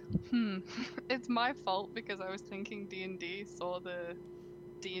 it's my fault because I was thinking D&D, saw the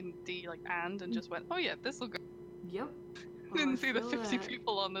D&D like and just went, oh yeah, this will go. Yep. Didn't see the feel 50 that.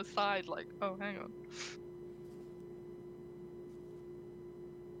 people on the side like, oh, hang on.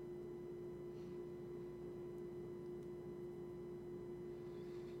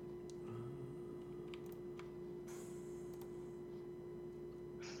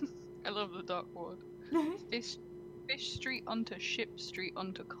 I love the dock ward. Fish Street onto Ship Street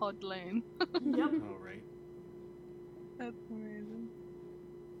onto Cod Lane. Yep. Oh, right. That's amazing.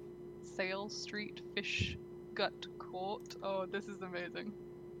 Sail Street Fish Gut Court. Oh, this is amazing.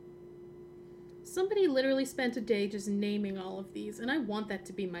 Somebody literally spent a day just naming all of these, and I want that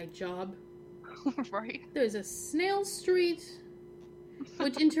to be my job. Right? There's a Snail Street,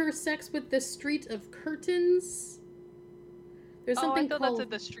 which intersects with the Street of Curtains. There's Oh, I something thought called that's at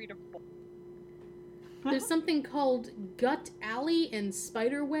the Street of... there's something called Gut Alley and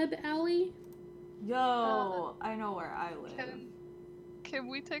Spiderweb Alley. Yo, I know where I live. Can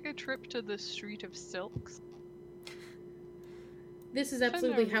we take a trip to the Street of Silks? This is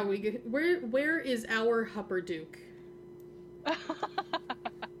absolutely how we get. Where is our Hupperduke?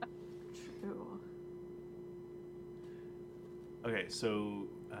 True. Okay, so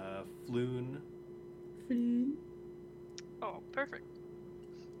Floon. Oh, perfect.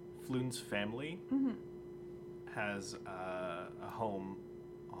 Floon's family Mm-hmm. has a home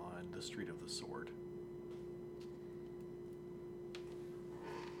on the Street of the Sword.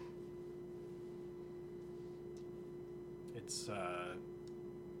 It's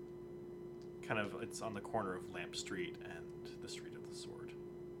it's on the corner of Lamp Street and the Street of the Sword.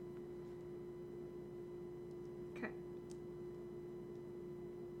 Okay.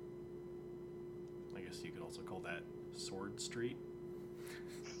 I guess you could also call that Sword Street.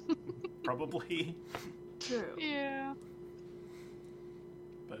 Probably. True. Yeah.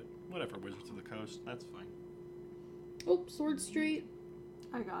 But whatever, Wizards of the Coast, that's fine. Oh, Sword Street.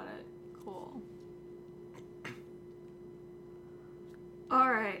 I got it. Cool.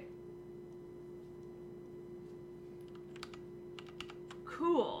 Alright.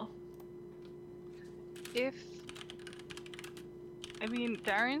 Cool.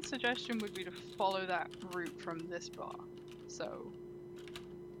 Darian's suggestion would be to follow that route from this bar. So,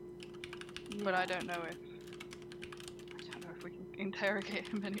 but I don't know if we can interrogate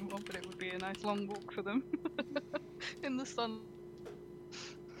him anymore, but it would be a nice long walk for them in the sun.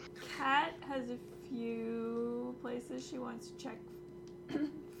 Kat has a few places she wants to check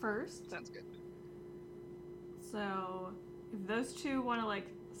first. Sounds good. So, if those two want to, like,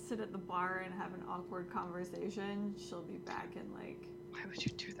 sit at the bar and have an awkward conversation, she'll be back in, like, Why would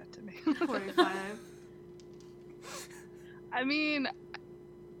you do that to me? 45. I mean,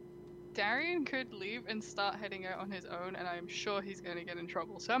 Darian could leave and start heading out on his own, and I'm sure he's going to get in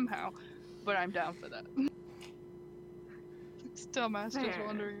trouble somehow, but I'm down for that. This dumbass just Fair.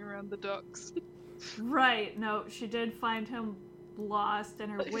 wandering around the docks. Right, no, she did find him lost,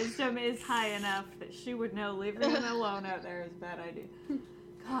 and her wisdom is high enough that she would know leaving him alone out there is a bad idea.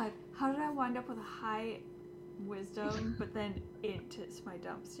 God, how did I wind up with a high wisdom, but then int is my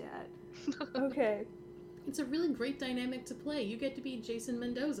dump stat? Okay. It's a really great dynamic to play. You get to be Jason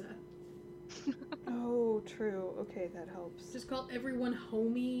Mendoza. Oh, true. Okay, that helps. Just call everyone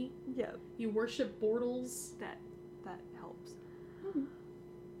homie. Yep, You worship Bortles. that helps.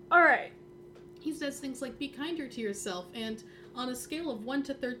 Alright. He says things like, be kinder to yourself, and on a scale of 1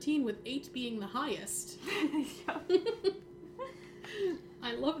 to 13, with 8 being the highest.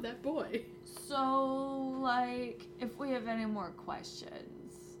 I love that boy. So, like, if we have any more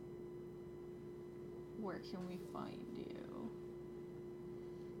questions, where can we find you?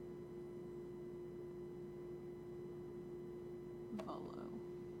 Volo.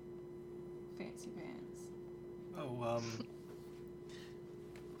 Fancy pants. Oh,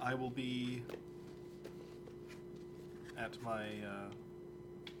 I will be at my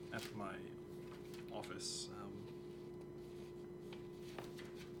office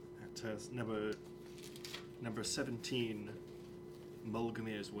at number 17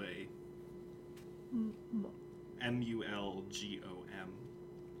 Mulgamir's Way. Mulgomir.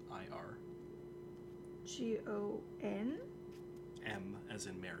 Gon? M as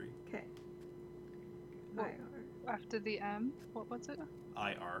in Mary. Okay. What? After the M, what was it?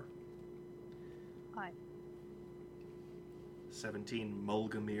 IR. I. 17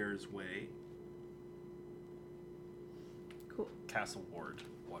 Mulgamir's Way. Cool. Castle Ward,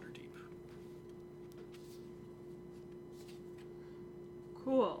 Waterdeep.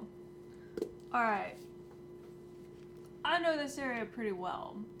 Cool. Alright. I know this area pretty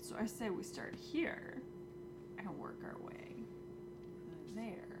well, so I say we start here and work our way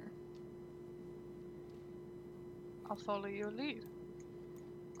there. I'll follow your lead.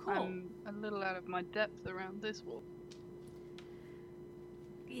 Cool. I'm a little out of my depth around this wall.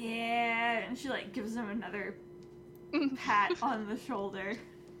 Yeah, and she like gives him another pat on the shoulder.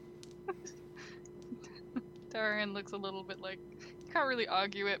 Darian looks a little bit like, can't really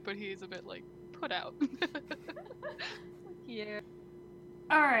argue it, but he's a bit like put out. Yeah.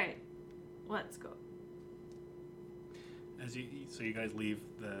 Alright, let's go. So you guys leave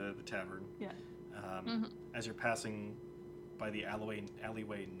the tavern. Yeah. As you're passing by the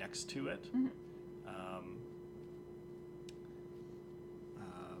alleyway next to it,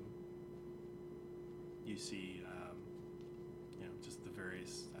 you see, just the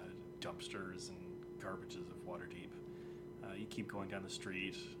various dumpsters and garbages of Waterdeep. You keep going down the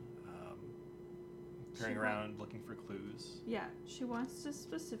street, turning around, looking for clues. Yeah, she wants to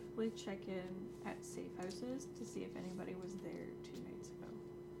specifically check in at safe houses to see if anybody was there 2 nights ago.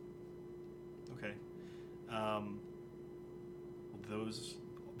 Okay.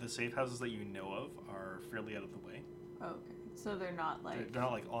 The safe houses that you know of are fairly out of the way. Okay. So they're not like. They're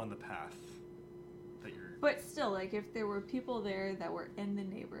not like on the path that you're. But still, like, if there were people there that were in the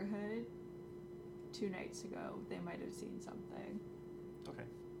neighborhood 2 nights ago, they might have seen something. Okay.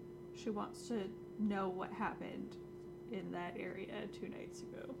 She wants to know what happened in that area 2 nights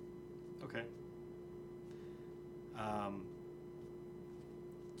ago. Okay.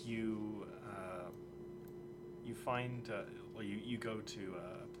 You find you go to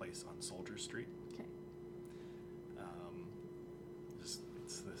a place on Soldier Street. Okay.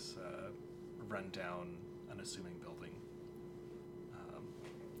 It's this rundown, unassuming building.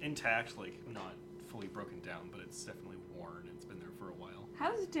 Intact, like not fully broken down, but it's definitely worn. It's been there for a while.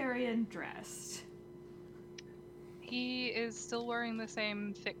 How's Darian dressed? He is still wearing the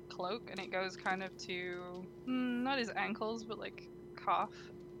same thick cloak, and it goes kind of to not his ankles, but like calf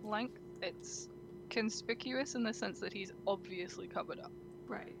length. It's conspicuous in the sense that he's obviously covered up,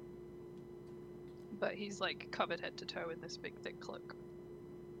 Right. but he's like covered head to toe in this big thick cloak.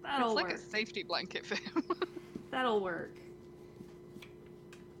 That'll It's work. like a safety blanket for him. That'll work.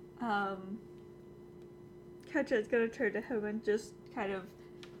 Ketcha's gonna turn to him and just kind of.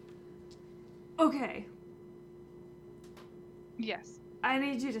 Okay, Yes. I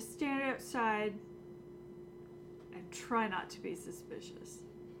need you to stand outside and try not to be suspicious.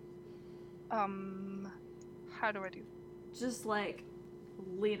 How do I do? Just like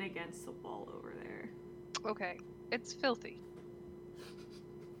lean against the wall over there. Okay, it's filthy.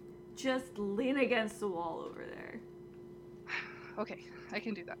 Just lean against the wall over there. Okay, I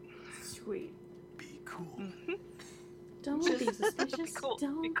can do that. Sweet. Be cool. Mhm. Don't be suspicious. cool,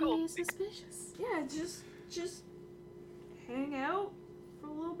 Don't be be, cool. suspicious. Yeah, just hang out for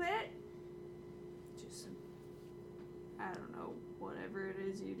a little bit. Just some, I don't know, whatever it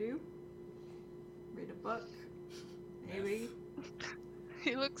is you do. Read a book, maybe.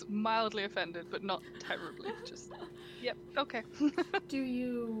 He looks mildly offended, but not terribly. Just, yep, okay. Do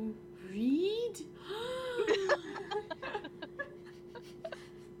you read?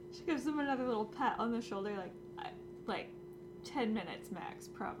 She gives him another little pat on the shoulder, like 10 minutes max,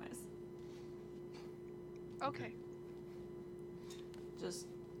 promise. Okay. Just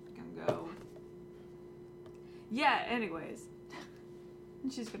gonna go. Yeah, anyways.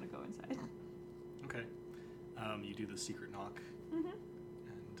 And she's gonna go inside. Okay. You do the secret knock, Mm-hmm.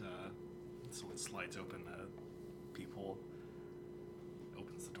 and someone slides open a peephole,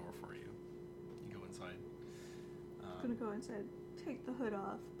 opens the door for you. You go inside. Gonna go inside, take the hood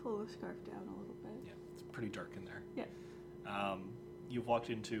off, pull the scarf down a little bit. Yeah, it's pretty dark in there. Yeah. You've walked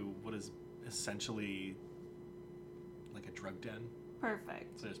into what is essentially like a drug den.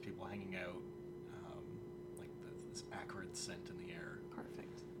 Perfect. So there's people hanging out, like this acrid scent in the air.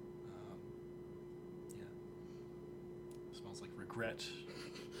 Perfect. Yeah. Smells like regret,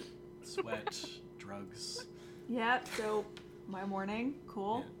 sweat, drugs. Yeah, so my morning,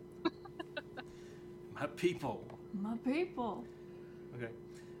 cool. My people. My people. Okay.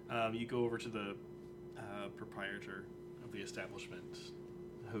 You go over to the proprietor of the establishment,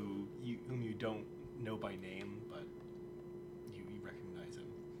 whom you don't know by name, but you recognize him.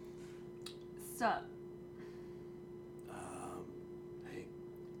 Sup? Hey.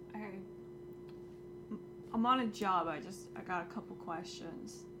 I'm on a job. I got a couple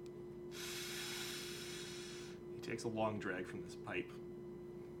questions. He takes a long drag from this pipe.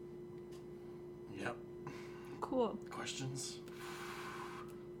 Yep. Cool. Questions?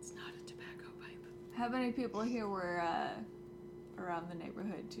 It's not a tobacco pipe. How many people here were around the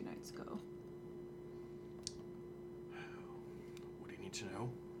neighborhood 2 nights ago? What do you need to know?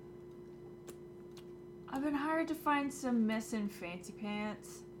 I've been hired to find some missing fancy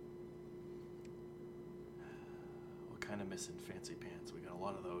pants. What kind of missing fancy pants? We got a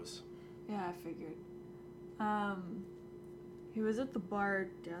lot of those. Yeah, I figured. He was at the bar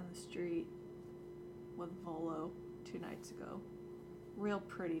down the street with Volo 2 nights ago. Real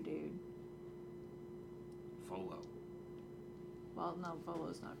pretty dude. Volo. Well, no,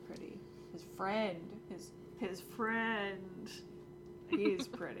 Volo's not pretty. His friend. His friend. He's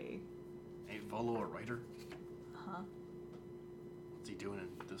pretty. Ain't Volo a writer? Huh? What's he doing in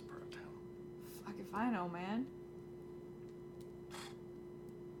this part of town? Fuck if I know, man.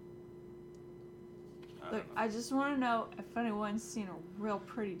 I Look, don't know. I just want to know if anyone's seen a real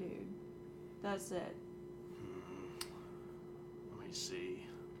pretty dude. That's it. Let me see.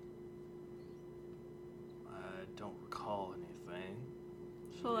 I don't recall anything.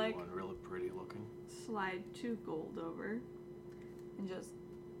 So, like- Anyone really pretty looking? Slide 2 gold over. And just,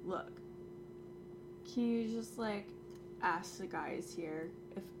 look. Can you just, like, ask the guys here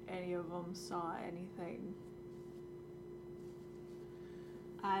if any of them saw anything.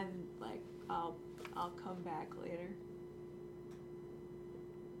 And like, I'll come back later.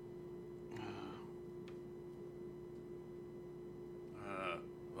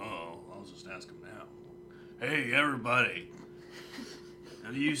 I'll just ask him now. Hey, everybody.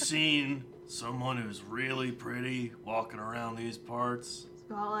 Have you seen someone who's really pretty walking around these parts? It's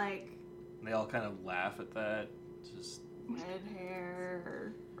got like And they all kind of laugh at that. Just red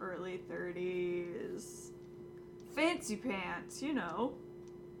hair, early 30s, fancy pants, you know,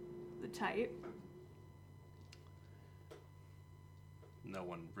 the type. no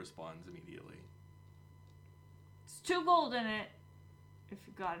one responds immediately. It's too bold in it. If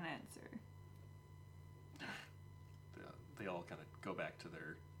you got an answer. They all kind of go back to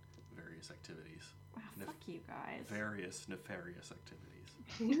their various activities. Wow, fuck you guys. Various nefarious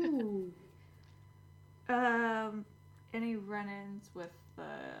activities. Ooh. Any run-ins with the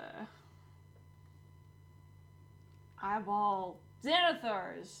eyeball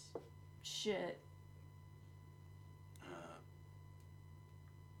Xanathars? Shit.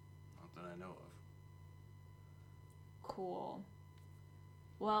 Not that I know of. Cool.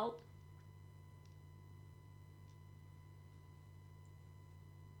 Well,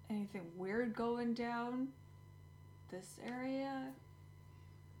 anything weird going down this area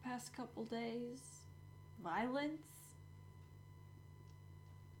past couple days? Violence?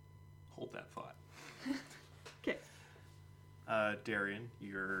 Hold that thought. Okay. Darian,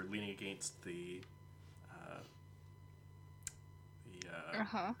 you're leaning against the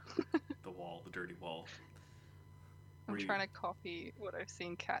the wall, the dirty wall. I'm Were you- trying to copy what I've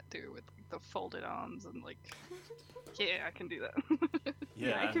seen Kat do with the folded arms and like, yeah, I can do that.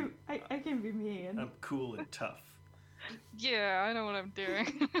 Yeah, I can be mean. I'm cool and tough. Yeah, I know what I'm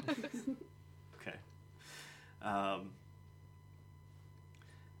doing. Okay.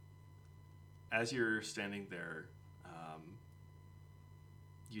 As you're standing there,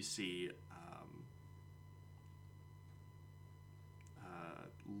 you see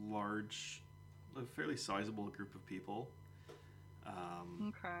large, a fairly sizable group of people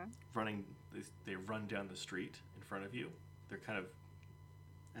Okay. running. They run down the street in front of you. They're kind of,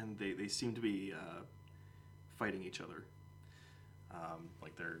 and they seem to be fighting each other.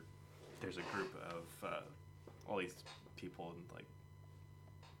 Like there's a group of all these people in like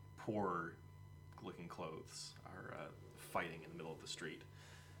poor looking clothes are fighting in the middle of the street.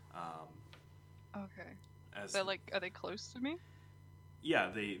 Okay. As They're like, are they close to me? yeah,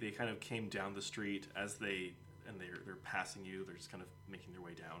 they kind of came down the street as they're passing you. They're just kind of making their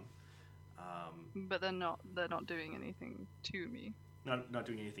way down. But they're not doing anything to me. Not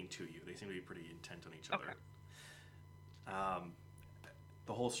doing anything to you. They seem to be pretty intent on each other. Okay.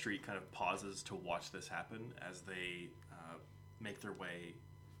 The whole street kind of pauses to watch this happen as they make their way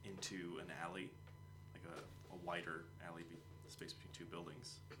into an alley, like a wider alley, space between two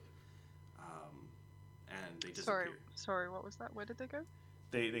buildings. And they disappear. Sorry, what was that? Where did they go?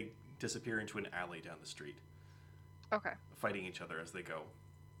 They disappear into an alley down the street, Okay. fighting each other as they go.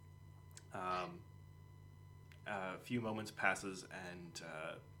 A few moments passes, and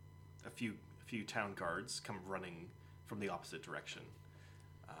a few town guards come running from the opposite direction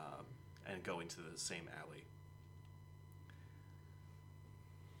and go into the same alley.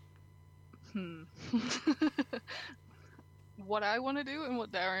 What I want to do and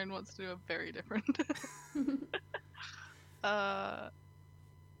what Darian wants to do are very different.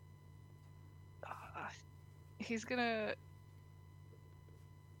 He's gonna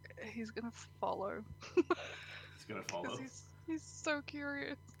follow. He's gonna follow. 'Cause he's so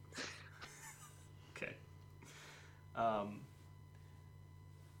curious. Okay.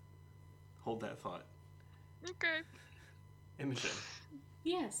 Hold that thought. Okay. Imogen,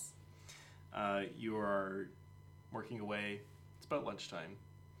 Yes. you are working away. It's about lunchtime.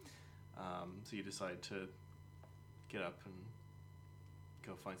 So you decide to get up and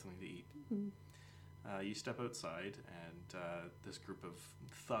go find something to eat. Mhm. You step outside, and this group of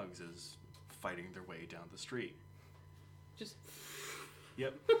thugs is fighting their way down the street. Just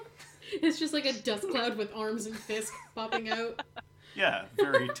Yep. it's just like a dust cloud with arms and fists popping out. Yeah,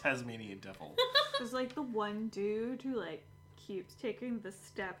 very Tasmanian devil. There's like the one dude who like keeps taking the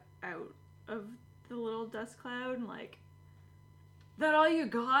step out of the little dust cloud and like, that all you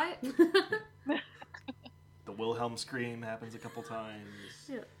got? The Wilhelm scream happens a couple times.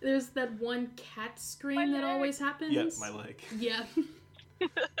 Yeah. There's that one cat scream that always happens. Yep, my leg. Yeah.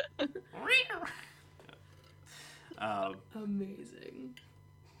 Um, Amazing.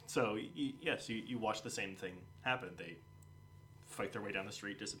 So, yes, you watch the same thing happen. They fight their way down the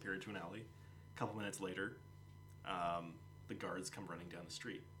street, disappear into an alley. A couple minutes later, the guards come running down the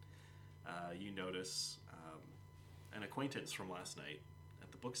street. You notice an acquaintance from last night at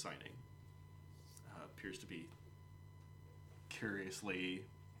the book signing appears to be curiously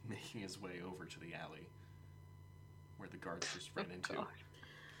making his way over to the alley where the guards just ran into. God.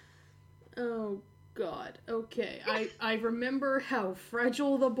 Oh God. Okay. I remember how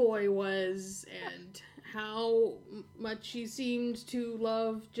fragile the boy was and how much he seemed to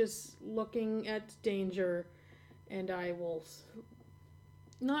love just looking at danger, and I will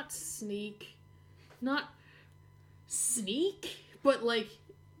not sneak, but like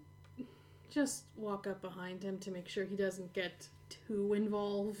just walk up behind him to make sure he doesn't get too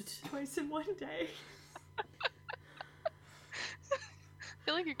involved. Twice in one day. I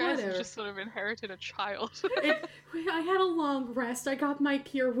feel like you guys have just sort of inherited a child. I had a long rest. I got my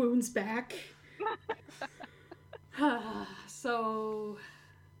cure wounds back. So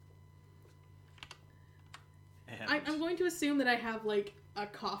And I'm going to assume that I have like a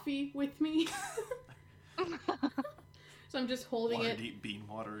coffee with me. So I'm just holding water it. deep bean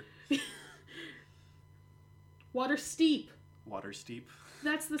water. Water steep. Water steep.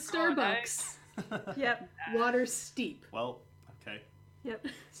 That's the Oh, Starbucks. nice. Yep. Water steep. Well, okay. Yep.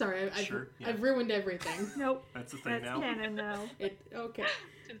 Sorry, I've, Sure, yeah. I've ruined everything. Nope. That's the thing That's now. canon now. Okay.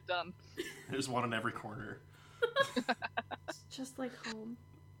 It's done. There's one in every corner. It's just like home.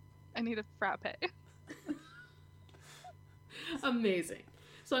 I need a frappe. Amazing.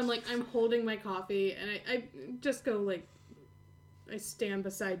 So I'm holding my coffee, and I just go like, I stand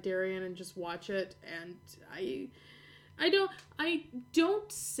beside Darian and just watch it, and I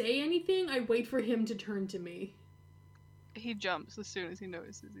don't say anything. I wait for him to turn to me. He jumps as soon as he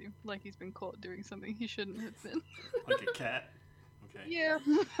notices you, like he's been caught doing something he shouldn't have been. Like a cat. Okay. Yeah.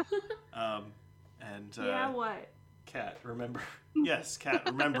 And Yeah, what? Cat, remember? Yes, Cat,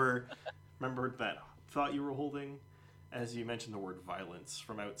 remember that thought you were holding as you mentioned the word violence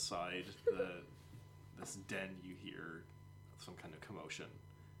from outside this den. You hear some kind of commotion.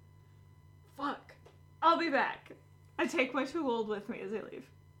 Fuck. I'll be back. I take my tool with me as I leave.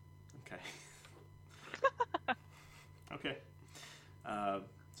 Okay. Okay.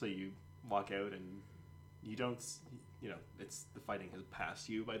 So you walk out and you don't, it's the fighting has passed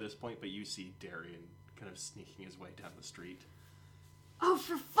you by this point, but you see Darian kind of sneaking his way down the street. Oh,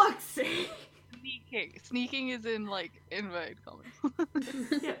 for fuck's sake! Sneaking. Sneaking is in, like, inverted commas.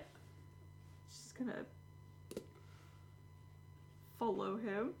 Yeah. Just gonna follow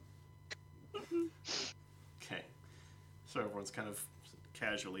him. Okay. So everyone's kind of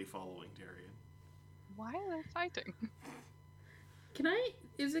casually following Darian. Why are they fighting?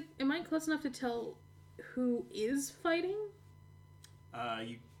 Am I close enough to tell who is fighting?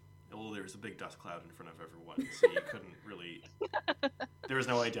 There was a big dust cloud in front of everyone, so you couldn't really. There was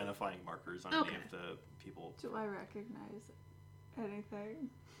no identifying markers on any Okay. of the people. Do I recognize anything?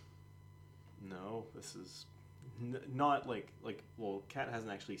 No, this is not like. Well, Kat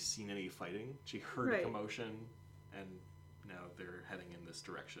hasn't actually seen any fighting. She heard a Right. commotion, and now they're heading in this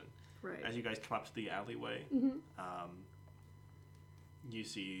direction. Right. As you guys come up to the alleyway, Mm-hmm. you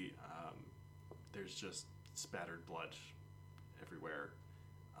see there's just spattered blood everywhere.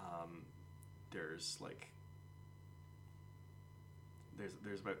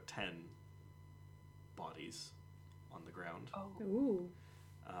 There's about 10 bodies on the ground. Oh. Ooh.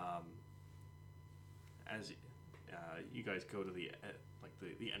 As you guys go to the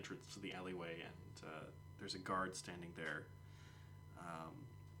entrance to the alleyway, and there's a guard standing there,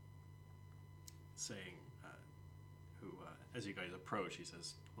 saying, as you guys approach, he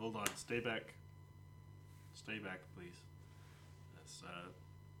says, "Hold on, stay back, please. That's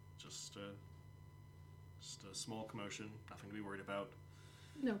just a small commotion, nothing to be worried about."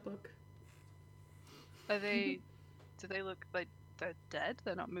 Notebook. Are they... Do they look like they're dead?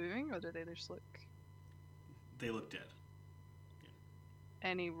 They're not moving? Or do they just look... They look dead.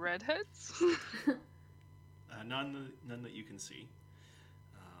 Any redheads? None that you can see.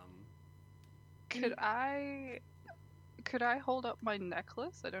 Could I hold up my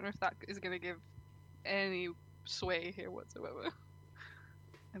necklace? I don't know if that is going to give any sway here whatsoever.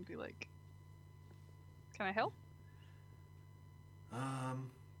 And be like, can I help?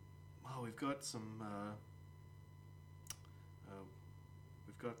 Well, we've got some of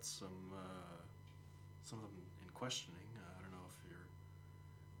them in questioning. I don't know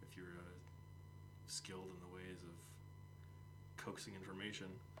if you're skilled in the ways of coaxing information.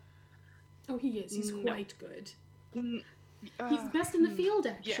 Oh, he is. He's No. quite good. He's best in the field,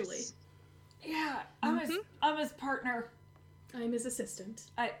 actually. Yes. Yeah, I'm his partner. I'm his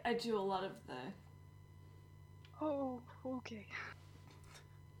assistant. I do a lot of the... Oh, okay.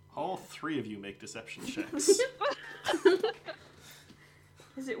 All three of you make deception checks.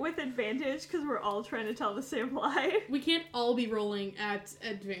 Is it with advantage? Because we're all trying to tell the same lie. We can't all be rolling at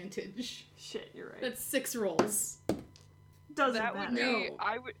advantage. Shit, you're right. That's 6 rolls. Doesn't That matter. would be. No.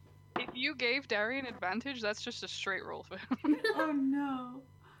 I would. If you gave Darian advantage, that's just a straight roll for him. Oh no.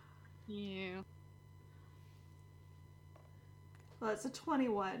 Yeah. Well, it's a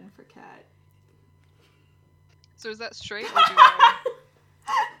 21 for Cat. So is that straight? Or do I...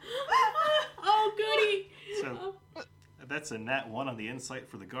 Oh, goody! So that's a nat 1 on the insight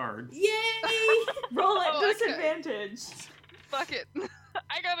for the guard. Yay! Roll at Oh, okay. disadvantage. Fuck it.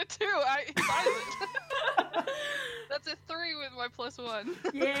 I got a 2. I finally. That's a 3 with my +1.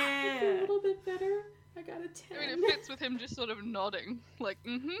 That's a Yeah. little bit better. I got a 10. I mean, it fits with him just sort of nodding, like,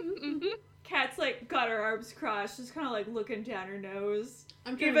 Cat's like got her arms crossed, just kind of like looking down her nose.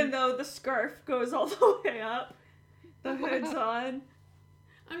 I'm trying Even to, though the scarf goes all the way up, the hood's on.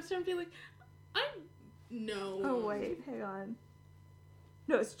 I'm starting to be like, no. Oh wait, hang on.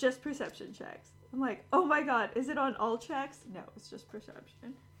 No, it's just perception checks. I'm like, oh my god, is it on all checks? No, it's just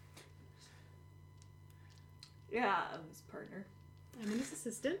perception. Yeah, I'm his partner. I'm his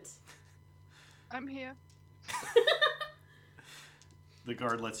assistant. I'm here. The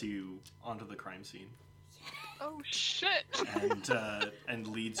guard lets you onto the crime scene Oh shit! and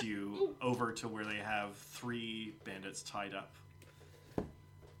leads you over to where they have 3 bandits tied up.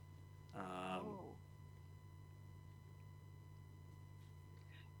 Oh.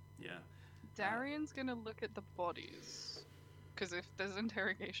 Yeah. Darian's gonna look at the bodies, because if there's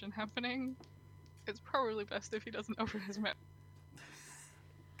interrogation happening, it's probably best if he doesn't open his mouth.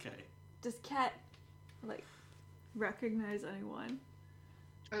 Okay. Does Cat, like, recognize anyone?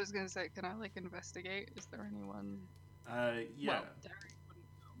 I was gonna say, can I like investigate? Is there anyone? Yeah. Well, Darian wouldn't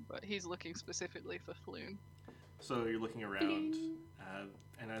know, but he's looking specifically for Floon. So you're looking around,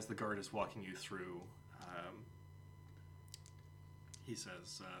 and as the guard is walking you through, he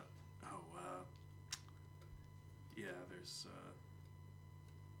says, yeah, there's,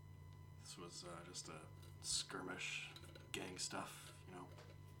 this was just a skirmish, gang stuff, you know.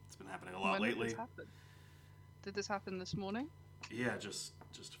 It's been happening a lot When lately. Did this happen? Did this happen this morning? Yeah, just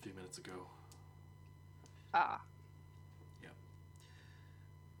a few minutes ago. Ah, Yeah.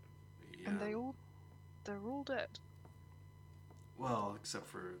 and they're all dead. Well, except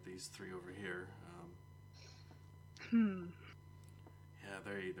for these 3 over here. Yeah,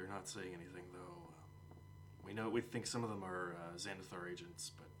 they're not saying anything though. We think some of them are Xanathar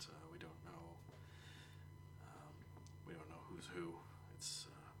agents, but we don't know. We don't know who's who. It's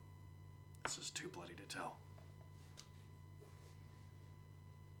just too bloody to tell.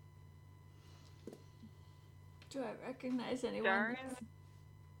 Do I recognize anyone? Darian?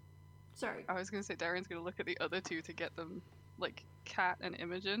 Sorry. I was gonna say Darian's gonna look at the other 2 to get them, like, Cat and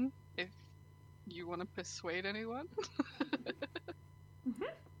Imogen, if you want to persuade anyone.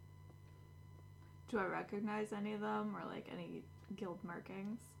 Do I recognize any of them or like any guild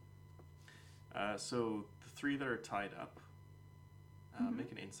markings? So the 3 that are tied up,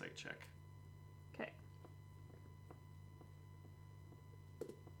 make an insight check. Okay.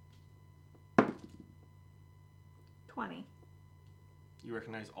 $20. You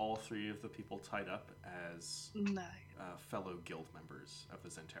recognize all 3 of the people tied up as Nice. fellow guild members of the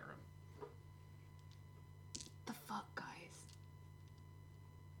Zentarum. The fuck, guys?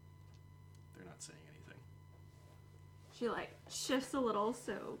 They're not saying anything. She like shifts a little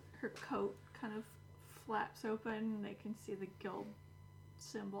so her coat kind of flaps open and they can see the guild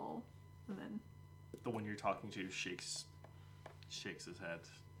symbol, and then The one you're talking to shakes his head,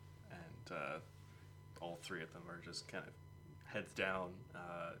 and all 3 of them are just kind of heads down,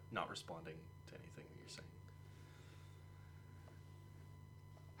 not responding to anything that you're saying.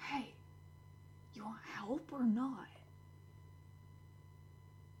 hey, you want help or not?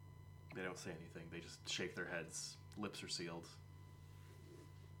 They don't say anything. They just shake their heads. Lips are sealed.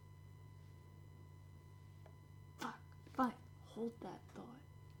 Fuck, fine, hold that thought.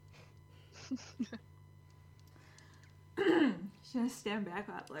 She's gonna stand back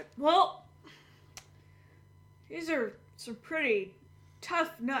up like, well, these are some pretty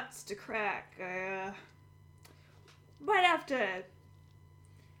tough nuts to crack. I might have to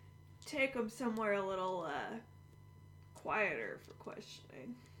take them somewhere a little quieter for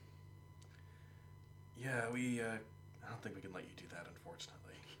questioning. Yeah, I don't think we can let you do that,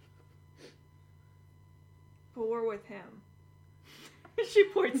 unfortunately. But we're with him. She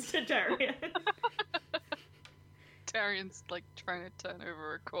points to Darian. Darian's like trying to turn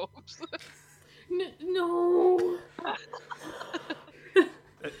over a corpse. No.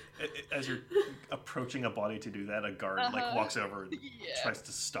 As you're approaching a body to do that, a guard like Uh-huh. walks over and Yeah. tries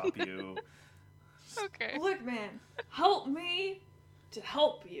to stop you. Okay. Look, man, help me to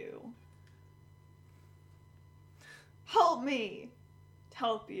help you. Help me to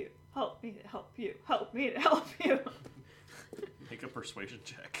help you. Help me to help you. Help me to help you. Make a persuasion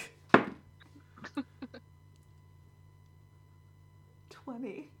check.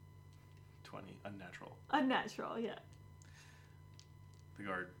 20. 20. Unnatural. Unnatural, yeah. The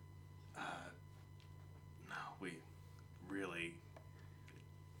guard. No, we really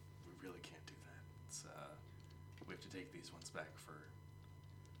can't do that. It's we have to take these ones back for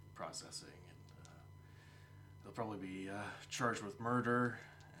processing, and they'll probably be charged with murder.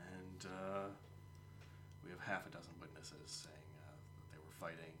 And we have half a dozen witnesses saying that they were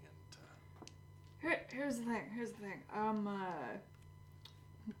fighting. And Here's the thing. I'm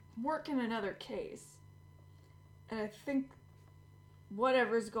working another case, and I think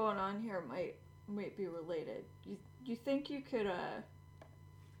whatever's going on here might be related. You think you could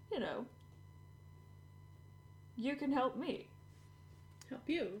you can help me. Help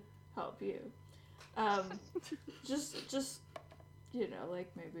you. Help you. Just like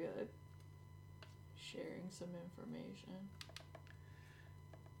maybe sharing some information.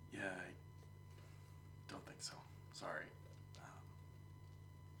 yeah, I don't think so. Sorry.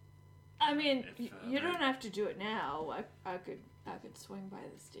 I mean, If, you they're- don't have to do it now. I could swing by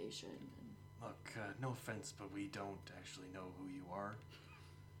the station. Look, no offense, but we don't actually know who you are.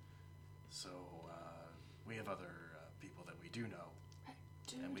 So, we have other people that we do know,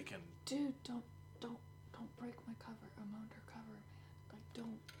 Dude, and we can... dude, don't break my cover. I'm undercover, man. Like,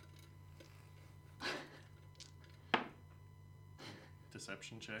 don't.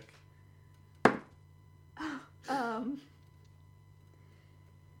 Deception check.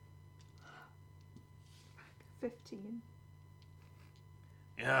 15.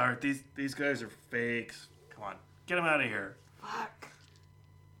 Yeah, alright, these guys are fakes. Come on, get them out of here. Fuck.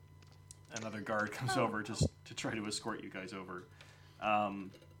 Another guard comes over just to try to escort you guys over.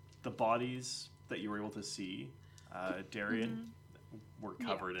 The bodies that you were able to see, Darian, were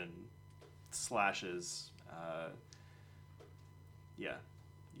covered in slashes.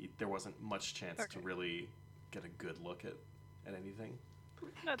 There wasn't much chance to Okay. really get a good look at anything.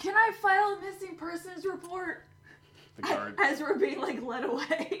 That's Can I file a missing persons report? The guard, As we're being like led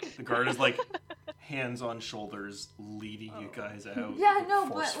away. the guard is like hands on shoulders, leading you guys out. Yeah, no,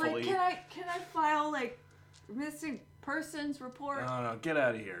 forcefully. but like, can I file like missing persons report? No, get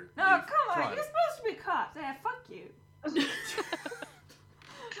out of here. No, Leave. come on, you're supposed to be cops. Yeah, fuck you.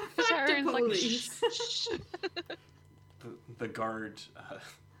 Sharon's like, police. shh. The guard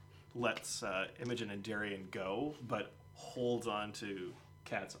lets Imogen and Darian go, but holds on to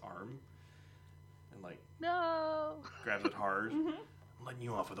Kat's arm and like No. grabs it hard. Mhm. I'm letting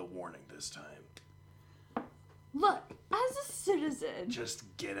you off with a warning this time. Look, as a citizen, Just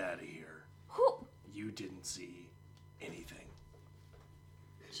get out of here. who You didn't see anything.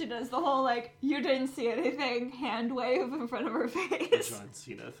 she does the whole like you didn't see anything hand wave in front of her The face. John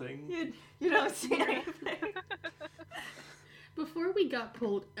Cena thing. You don't see anything. Before we got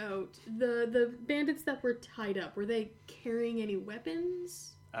pulled out, the bandits that were tied up, were they carrying any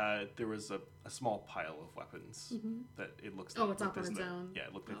weapons? There was a small pile of weapons Mhm. that it looks Oh, like. it's up on as its though- own. Yeah,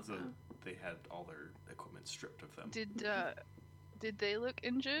 it looked as Okay. though they had all their equipment stripped of them. Did they look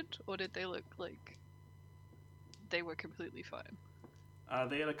injured, or did they look like they were completely fine?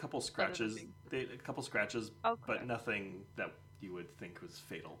 They had a couple scratches. being- They had a couple scratches, Okay. but nothing that you would think was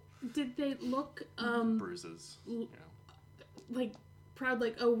fatal. Did they look Bruises. You know. like proud,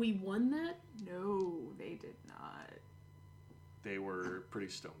 like, oh, we won that? No, they did not. They were pretty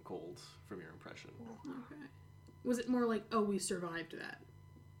stone cold from your impression. Okay. Was it more like, oh, we survived that?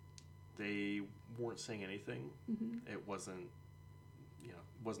 They weren't saying anything. Mm-hmm. It wasn't,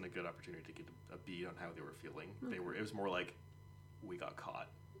 wasn't a good opportunity to get a beat on how they were feeling. Okay. It was more like, we got caught.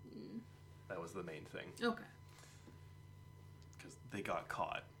 That was the main thing. Okay. Because they got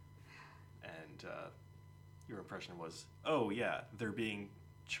caught. And your impression was, oh yeah, they're going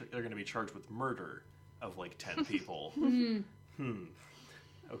to be charged with murder of like 10 people.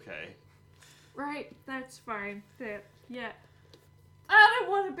 Okay. Right, that's fine. Yeah. I don't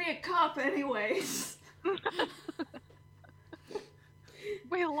want to be a cop anyways.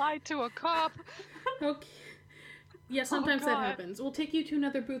 We lied to a cop. Okay. Yeah, sometimes that God. happens. We'll take you to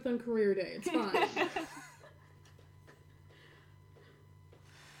another booth on career day. It's fine.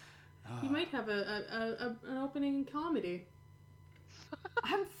 You might have an opening in comedy.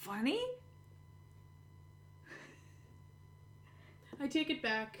 I'm funny? I take it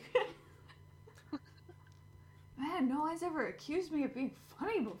back. Man, no one's ever accused me of being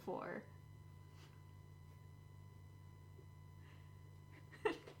funny before.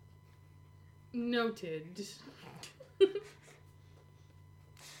 Noted.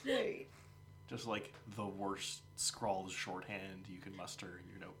 Right. Just like the worst scrawled shorthand you can muster in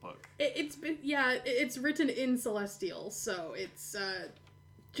your notebook. It's written in Celestial, so it's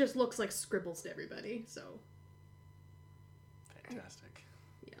just looks like scribbles to everybody. So Fantastic.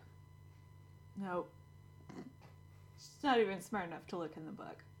 Nope. She's not even smart enough to look in the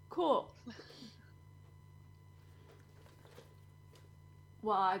book. Cool.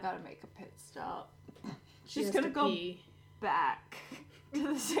 Well, I gotta make a pit stop. she She's has gonna to go pee. back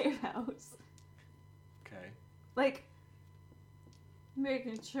to the safe house. Okay. Like,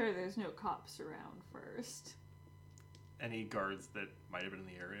 making sure there's no cops around first. Any guards that might have been in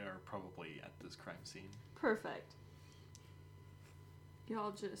the area are probably at this crime scene. Perfect. Y'all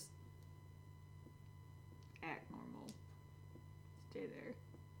just act normal. Stay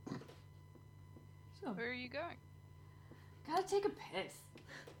there. So, Where are you going? gotta take a piss.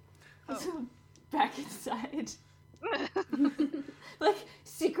 Oh. So, back inside. Like,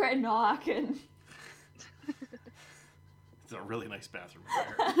 secret knock and... It's a really nice bathroom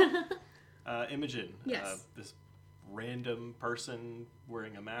in there. Imogen, Yes. this random person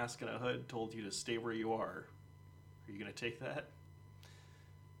wearing a mask and a hood told you to stay where you are. Are you going to take that?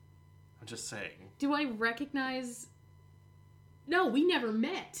 I'm just saying. Do I recognize? No, we never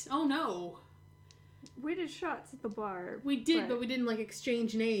met. Oh no, We did shots at the bar. we did, but we didn't like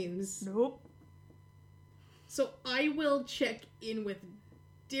exchange names. Nope. So I will check in with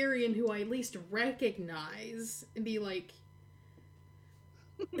Darian, who I at least recognize, and be like,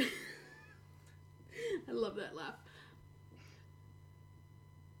 I love that laugh.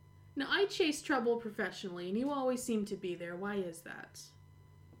 Now, I chase trouble professionally, and you always seem to be there. Why is that?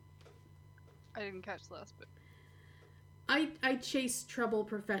 I didn't catch the last bit. I chase trouble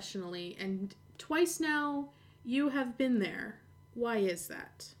professionally, and twice now you have been there. Why is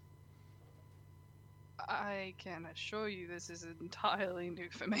that? I can assure you this is entirely new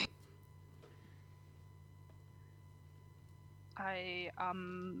for me. I'd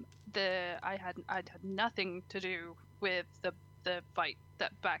had nothing to do with the fight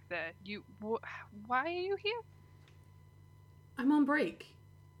that back there. Why are you here? I'm on break.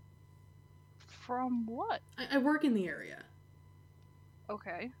 From what? I work in the area.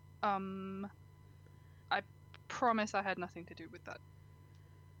 Okay. I promise I had nothing to do with that.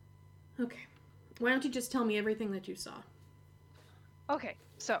 Okay. Why don't you just tell me everything that you saw? Okay,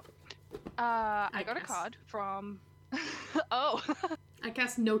 so I got a guess. card from. Oh. I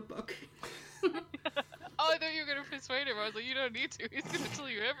cast Notebook. Oh, I thought you were gonna persuade him. I was like, you don't need to. He's gonna tell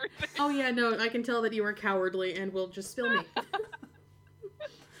you everything. Oh yeah, no, I can tell that you are cowardly and will just spill me.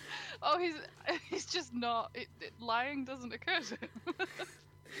 Oh, he's just not. Lying doesn't occur to him.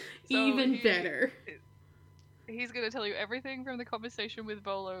 So Even better. He's gonna tell you everything from the conversation with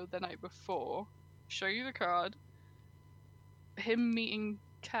Volo the night before. Show you the card. Him meeting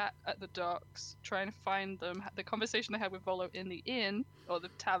Kat at the docks, trying to find them. The conversation they had with Volo in the inn or the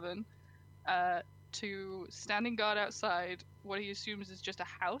tavern. To standing guard outside what he assumes is just a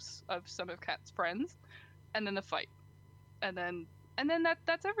house of some of Kat's friends, and then the fight, and then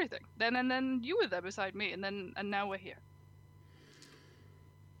that's everything. Then you were there beside me, and now we're here.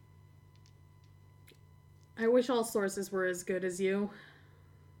 I wish all sources were as good as you.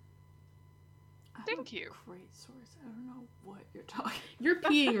 I have Thank a you. Great source. I don't know what you're talking. You're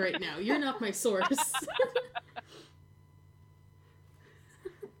peeing right now. You're not my source.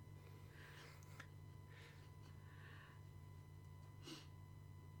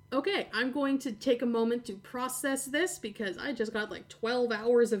 Okay, I'm going to take a moment to process this because I just got like 12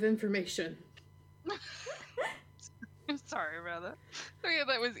 hours of information. I'm sorry about that. Oh yeah,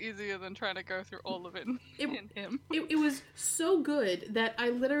 that was easier than trying to go through all of it in him. It was so good that I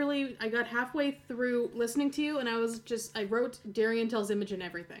got halfway through listening to you and I wrote Darian tells Imogen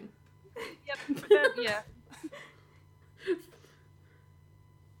everything. Yep. Yeah.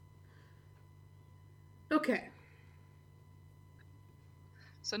 Okay.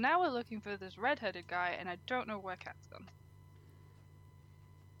 So now we're looking for this red-headed guy, and I don't know where Kat's gone.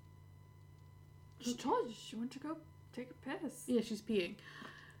 She told you she went to go take a piss. Yeah, she's peeing.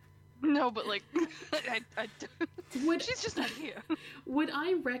 No, but like, Would, she's just not here. would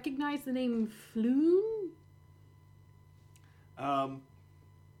I recognize the name Floon?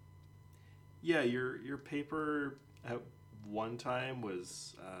 Yeah, your paper at one time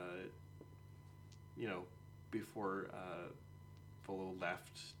was, before Volo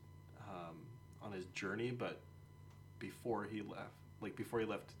left on his journey, but before he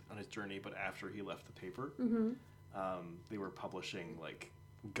left on his journey, but after he left the paper, Mm-hmm. they were publishing like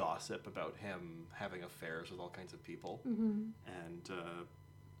gossip about him having affairs with all kinds of people, Mm-hmm. and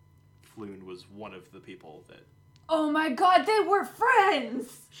Floon was one of the people that... Oh my god, they were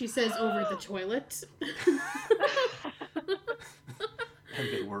friends! She says over the toilet. And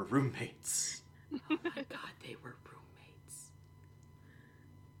they were roommates. Oh my god, they were roommates.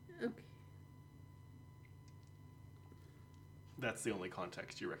 Okay. That's the only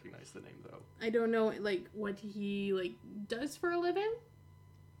context you recognize the name, though. I don't know, like, what he, like, does for a living?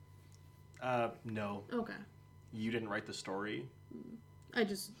 No. Okay. You didn't write the story. I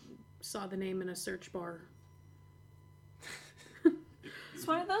just saw the name in a search bar. It's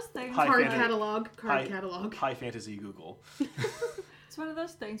one of those things. High Card fantasy- catalog. high- Catalog. High fantasy Google. It's one of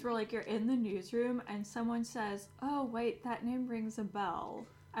those things where, like, you're in the newsroom and someone says, "Oh, wait, that name rings a bell."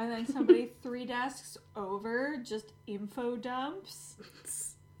 And then somebody 3 desks over just info dumps.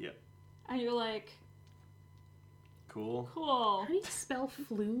 Yep. And you're like, Cool. cool. How do you spell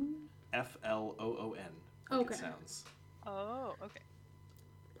Floon? Floon. Okay. It sounds. Oh, okay.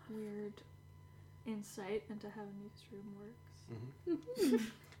 Weird insight into how a newsroom works. Mm-hmm.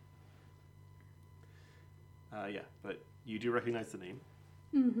 Yeah, but you do recognize the name.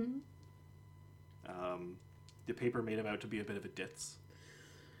 Mm-hmm. The paper made him out to be a bit of a ditz.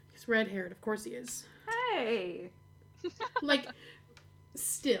 He's red-haired, of course he is. Hey! Like,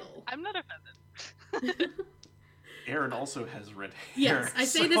 still. I'm not offended. Aaron also has red hair. Yes, I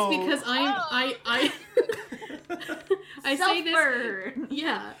say this because I say this. Self-burn.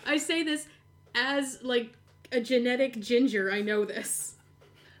 Yeah, I say this as, like, a genetic ginger. I know this.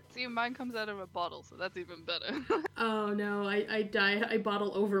 See, mine comes out of a bottle, so that's even better. Oh no, I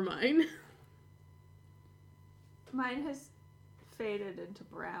bottle over mine. Mine has faded into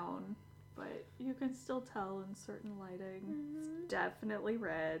brown, but you can still tell in certain lighting. It's definitely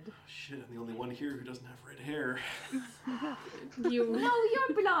red. Shit, I'm the only one here who doesn't have red hair. You. No,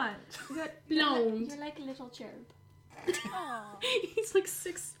 you're blonde. Blonde. You're like a little cherub. Aw. He's like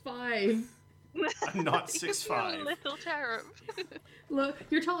 6'5". I'm not You could be 6'5". a little cherub. Look,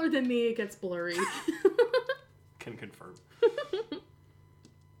 you're taller than me. It gets blurry. Can confirm.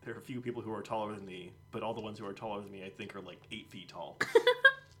 There are a few people who are taller than me, but all the ones who are taller than me, I think, are like 8 feet tall.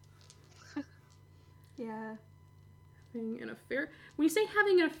 Yeah. Having an affair. When you say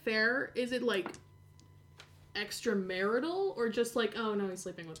having an affair, is it like extramarital or just like, oh no, he's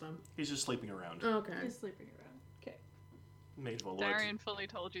sleeping with them? He's just sleeping around. Okay. He's sleeping around. Okay. Made of a Darian fully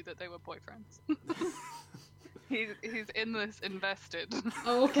told you that they were boyfriends. He's in this invested.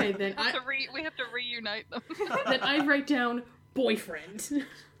 Oh, okay, then We have to reunite them. then I write down boyfriend.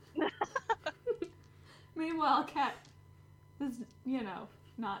 Meanwhile, Kat is,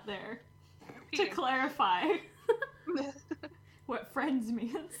 not there to Yeah. clarify what friends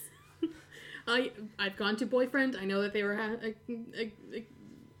means. I've gone to boyfriend. I know that they were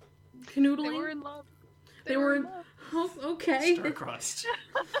canoodling. They were in love. They were in in- love. Oh, okay. Star-crossed.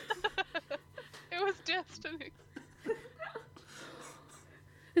 It was destiny.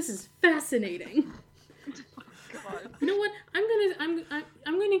 This is fascinating. God. You know what?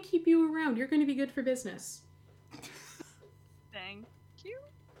 I'm gonna keep you around. You're gonna be good for business. Thank you.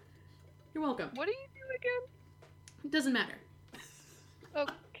 You're welcome. What do you do again? It doesn't matter.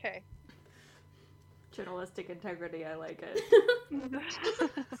 Okay. Journalistic integrity, I like it.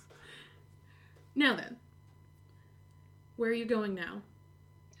 Now then, where are you going now?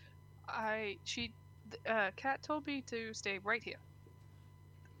 Kat told me to stay right here.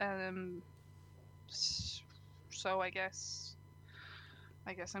 So I guess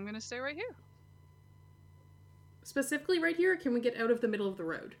I'm gonna stay right here. Specifically right here, or can we get out of the middle of the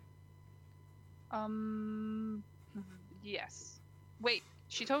road? Yes. Wait,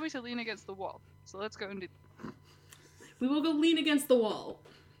 she told me to lean against the wall. So let's go and do. We will go lean against the wall.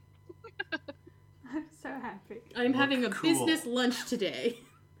 I'm so happy. I'm Look having a cool. business lunch today.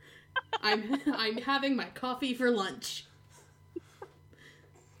 I'm having my coffee for lunch.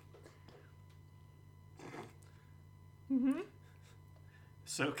 Mm-hmm.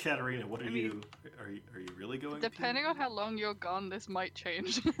 So, Katarina, what are you really going Depending to... on how long you're gone, this might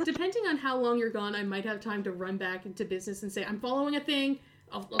change. Depending on how long you're gone, I might have time to run back into business and say, I'm following a thing.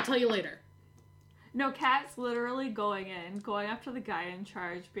 I'll tell you later. No, Kat's literally going up to the guy in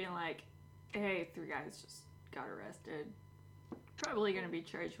charge, being like, hey, 3 guys just got arrested. Probably gonna be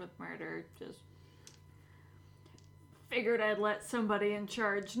charged with murder. Just figured I'd let somebody in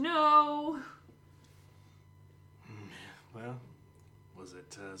charge know. Well, was it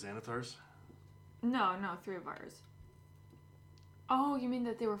Xanathar's? No, 3 of ours. Oh, you mean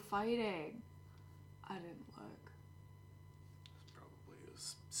that they were fighting? I didn't look. Probably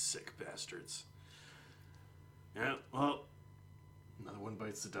those sick bastards. Yeah, well, another one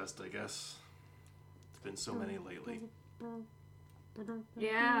bites the dust, I guess. There's been so many lately.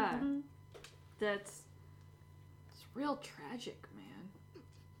 Yeah. It's real tragic, man.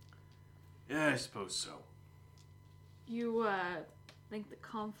 Yeah, I suppose so. You, think the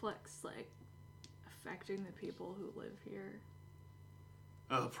conflict's, like, affecting the people who live here?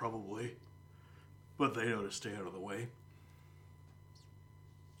 Probably. But they know to stay out of the way.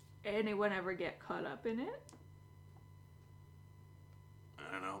 Anyone ever get caught up in it?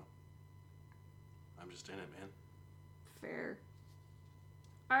 I don't know. I'm just in it, man. Fair.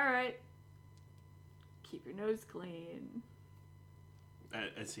 Alright. Keep your nose clean.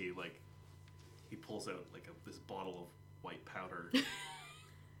 As he, like, he pulls out, like, this bottle of white powder.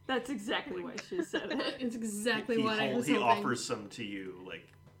 That's exactly why she said it. It's exactly he, what I was he hoping. offers some to you, like,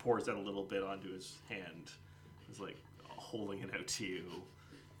 pours out a little bit onto his hand. He's, like, holding it out to you,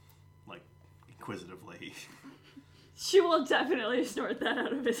 like, inquisitively. She will definitely snort that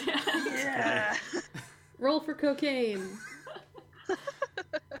out of his hand. Yeah. Roll for cocaine.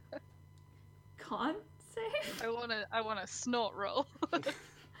 Con save? I wanna snort roll.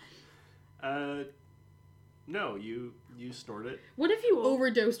 No, you snort it. What if you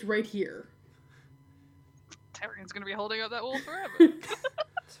overdosed right here? Tyrion's gonna be holding up that wall forever.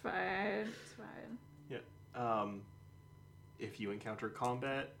 It's fine. It's fine. Yeah. If you encounter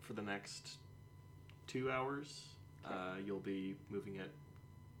combat for the next 2 hours, you'll be moving at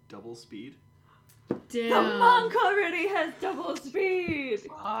double speed. Damn. The monk already has double speed!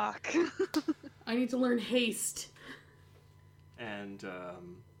 Fuck. I need to learn haste. And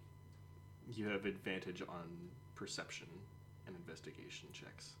you have advantage on perception and investigation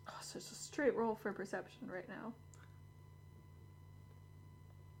checks. Oh, so it's a straight roll for perception right now.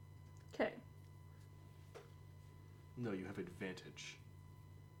 Okay. No, you have advantage.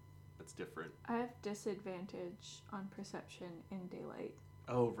 That's different. I have disadvantage on perception in daylight.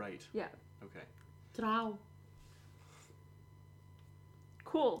 Oh, right. Yeah. Okay. Trow.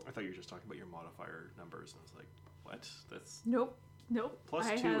 Cool. I thought you were just talking about your modifier numbers, and I was like, what? That's Nope. plus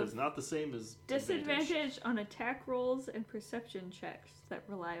I 2 have is not the same as disadvantage advantage. on attack rolls and perception checks that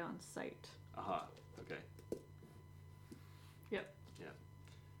rely on sight. Aha. Okay. Yep. Yeah.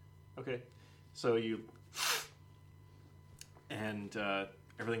 Okay. So you and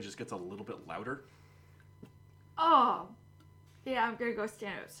everything just gets a little bit louder. Oh! Yeah, I'm gonna go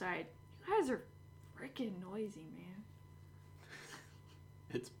stand outside. You guys are freaking noisy, man.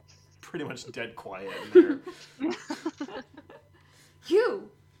 It's pretty much dead quiet in there. You!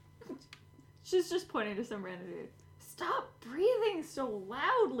 She's just pointing to some random dude. Stop breathing so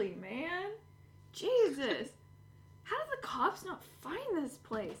loudly, man! Jesus! How did the cops not find this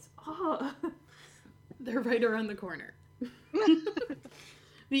place? Oh. They're right around the corner.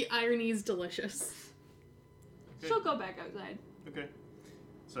 The irony is delicious. Okay. She'll go back outside. Okay.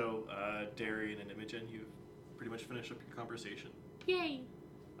 So, Darian and Imogen, you've pretty much finished up your conversation. Yay!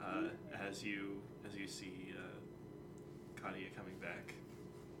 As you see Kadia coming back.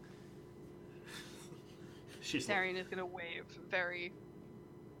 She's like, Tarion is gonna wave very,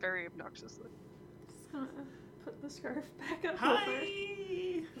 very obnoxiously. Just gonna put the scarf back up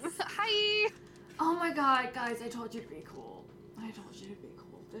hi! over. Hi! Oh my god, guys, I told you to be cool. I told you to be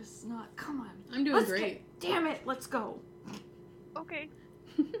cool. This is not. Come on. I'm doing Let's great. Damn it, let's go. Okay.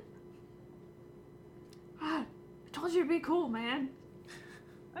 Ah, I told you to be cool, man.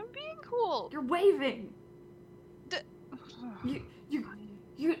 I'm being cool. You're waving.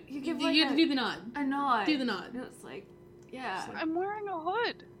 You give like You have to do the nod. a nod. Do the nod. And it's like, yeah. I'm wearing a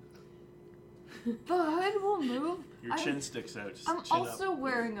hood. The hood will move. Your chin sticks out. Just I'm chin also up.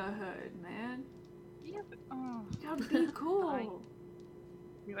 wearing a hood, man. Yeah, but, oh. You gotta be cool. Fine.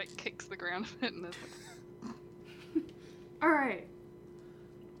 He like kicks the ground a bit and is like, Alright.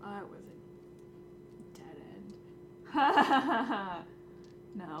 That was a dead end.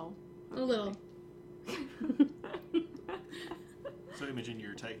 No. A little. So, Imogen,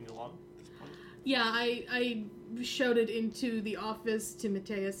 you're tagging along at this point? Yeah, I shouted into the office to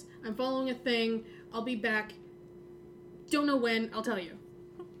Mateus. I'm following a thing. I'll be back. Don't know when. I'll tell you.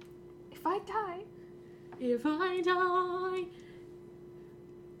 If I die. If I die.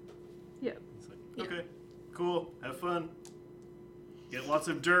 Yep. It's like, Yeah. okay, cool, have fun. Get lots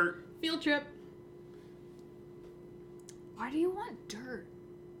of dirt. Field trip. Why do you want dirt?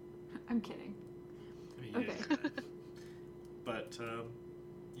 I'm kidding. I mean, Okay. yeah. But,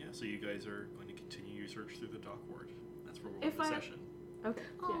 yeah, so you guys are going to continue your search through the dock ward. That's where we'll end If the I- session. Okay.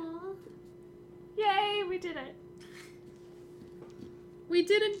 Yeah. Aww. Yay, we did it. We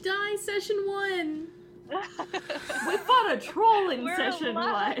didn't die, session 1. We fought a troll in We're session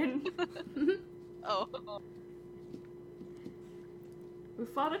alive. 1. oh. We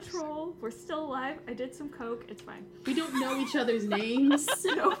fought a troll. We're still alive. I did some coke. It's fine. We don't know each other's names.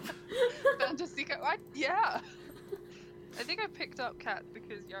 Nope. Fantasy yeah. I think I picked up Cat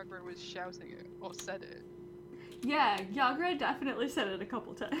because Yagra was shouting it, or said it. Yeah, Yagra definitely said it a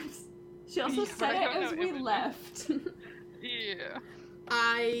couple times. She also Yeah, said I it don't as know, we Imogen. left. Yeah.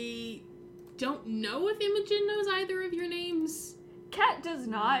 I don't know if Imogen knows either of your names. Kat does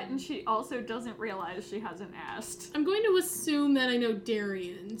not, and she also doesn't realize she hasn't asked. I'm going to assume that I know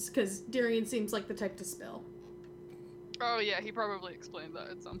Darian's, because Darian seems like the type to spell. Oh yeah, he probably explained that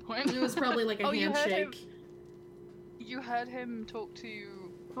at some point. It was probably like a Oh, you heard him. handshake. You heard him talk to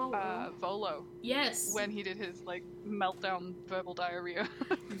Volo. Volo Yes. when he did his like meltdown verbal diarrhea.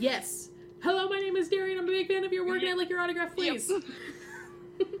 Yes. Hello, my name is Darian. I'm a big fan of your work and I'd like your autograph, please.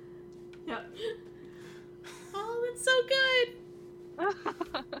 Yep. Yep. Oh, that's so good.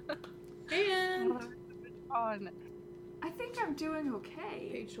 And On. I think I'm doing okay.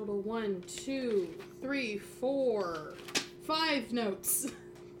 page total 1, 2, 3, 4, 5 notes.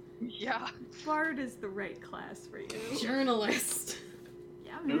 Yeah. Bard is the right class for you. Journalist.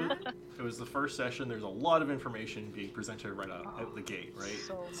 Yeah, man. It was the first session. There's a lot of information being presented right out at the gate, right?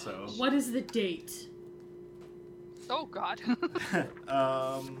 So much. What is the date? Oh god.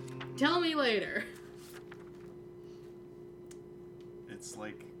 Tell me later. It's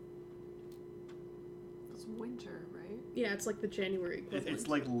like It's winter, right? Yeah, it's like the January equivalent. it's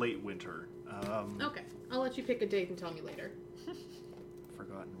like late winter. Okay, I'll let you pick a date and tell me later.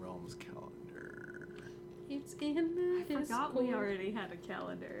 Forgotten Realms calendar. It's in the I forgot we Discord. already had a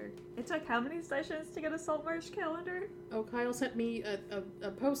calendar. It took how many sessions to get a Saltmarsh calendar? Oh, Kyle sent me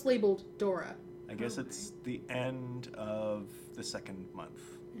a post labeled Dora. I guess it's the end of the second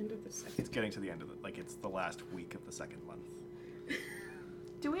month. End of the second. It's getting to the end of it. Like it's the last week of the second month.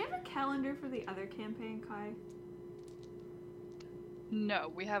 Do we have a calendar for the other campaign, Kai?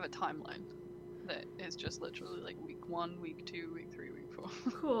 No, we have a timeline that is just literally like week 1, week 2, week 3, week 4.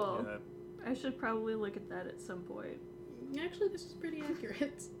 Cool. Yeah, I should probably look at that at some point. Actually, this is pretty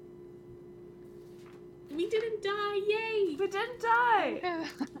accurate. We didn't die, yay! We didn't die!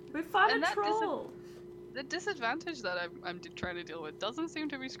 We fought And a that troll! The disadvantage that I'm trying to deal with doesn't seem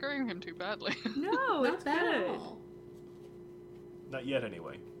to be screwing him too badly. No, Not it's bad good. at all. not yet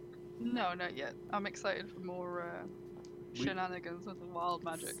anyway. No, not yet. I'm excited for more We- shenanigans with the wild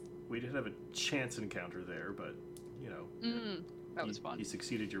magic. We did have a chance encounter there, but you know, That was fun. You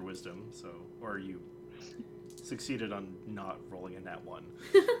succeeded your wisdom, so or you succeeded on not rolling a nat 1.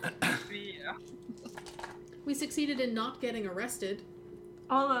 Yeah. We succeeded in not getting arrested.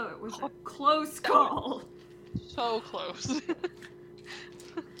 Although it was a close call. So close.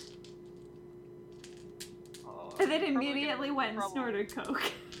 Oh, And then probably immediately gonna went and trouble. snorted coke.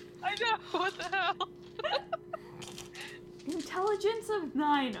 I know, what the hell? Intelligence of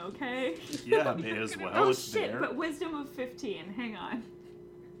 9, okay? Yeah, may as well. Oh it's shit, there. but wisdom of 15. Hang on.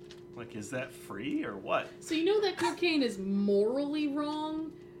 Like, is that free or what? So you know that cocaine is morally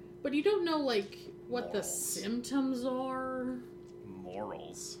wrong, but you don't know, like, what the Morals. symptoms are?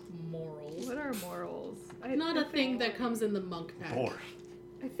 Morals. Morals. What are morals? Not a thing think, that comes in the monk pack. Boring.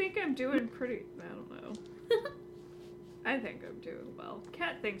 I think I'm doing pretty. I don't know. I think I'm doing well.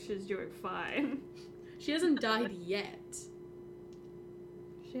 Kat thinks she's doing fine. She hasn't died yet.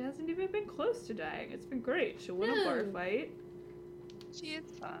 She hasn't even been close to dying. It's been great. She'll win a No. bar fight. She is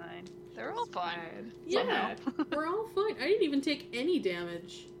fine. They're all fine. Yeah, Somehow. we're all fine. I didn't even take any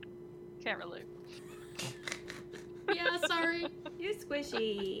damage. Can't relate. Yeah, sorry. You're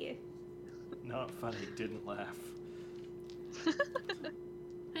squishy. Not funny. Didn't laugh.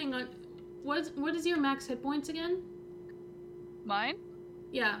 Hang on. What is your max hit points again? Mine?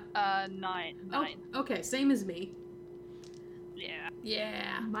 Yeah. 9. Oh, 9. okay, same as me. Yeah.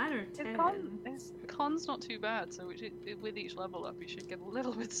 Yeah. Mine are His 10. con's not too bad, so with each level up, you should get a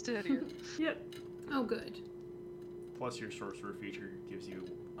little bit sturdier. Yep. Oh, good. Plus, your sorcerer feature gives you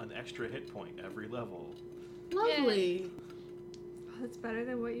an extra hit point every level. Lovely. Oh, that's better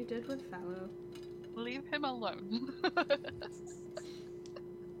than what you did with Fallow. Leave him alone.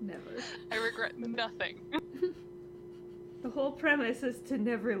 Never. I regret nothing. The whole premise is to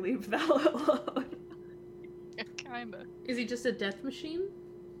never leave Fallow alone. Kinda. Is he just a death machine?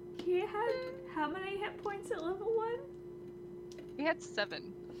 He had how many hit points at level 1? He had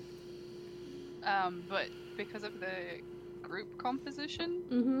 7. But because of the group composition,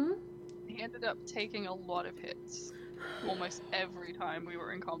 Mm-hmm. he ended up taking a lot of hits almost every time we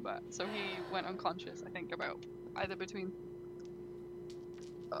were in combat. So he went unconscious, I think, about either between.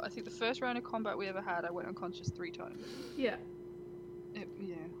 I think the first round of combat we ever had, I went unconscious 3 times. Yeah.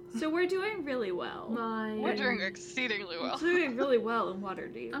 Yeah. So we're doing really well. We're doing exceedingly well. We're doing really well in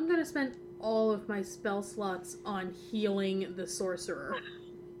Waterdeep. I'm gonna spend all of my spell slots on healing the sorcerer.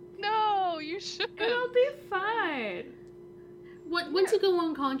 No, you shouldn't. It'll be fine. Once you go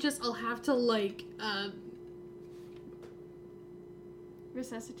unconscious, I'll have to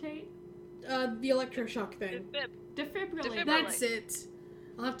Resuscitate? the electroshock thing. Defibrillate. That's it.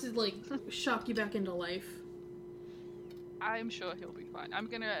 I'll have to shock you back into life. I'm sure he'll be fine. I'm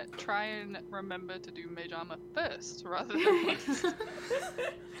gonna try and remember to do mage armor first, rather than last.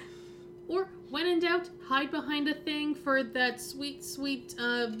 Or, when in doubt, hide behind a thing for that sweet, sweet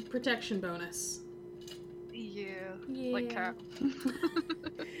protection bonus. Yeah, Yeah. like Cat.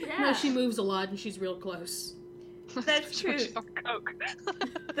 Yeah. No, she moves a lot and she's real close. That's true. She's on coke.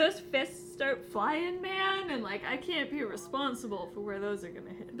 Those fists start flying, man, and I can't be responsible for where those are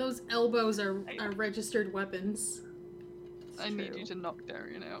gonna hit. Those elbows are registered weapons. I need you to knock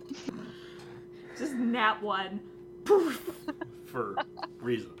Darian out. Just nat one. Poof. For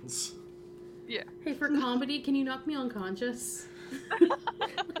reasons. Yeah. Hey, for comedy, can you knock me unconscious?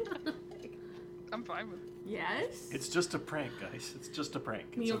 I'm fine with it. Yes. It's just a prank, guys. It's just a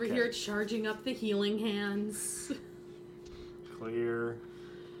prank. Me It's over okay. here charging up the healing hands. Clear.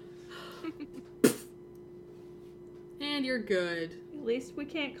 And you're good. At least we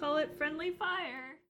can't call it friendly fire.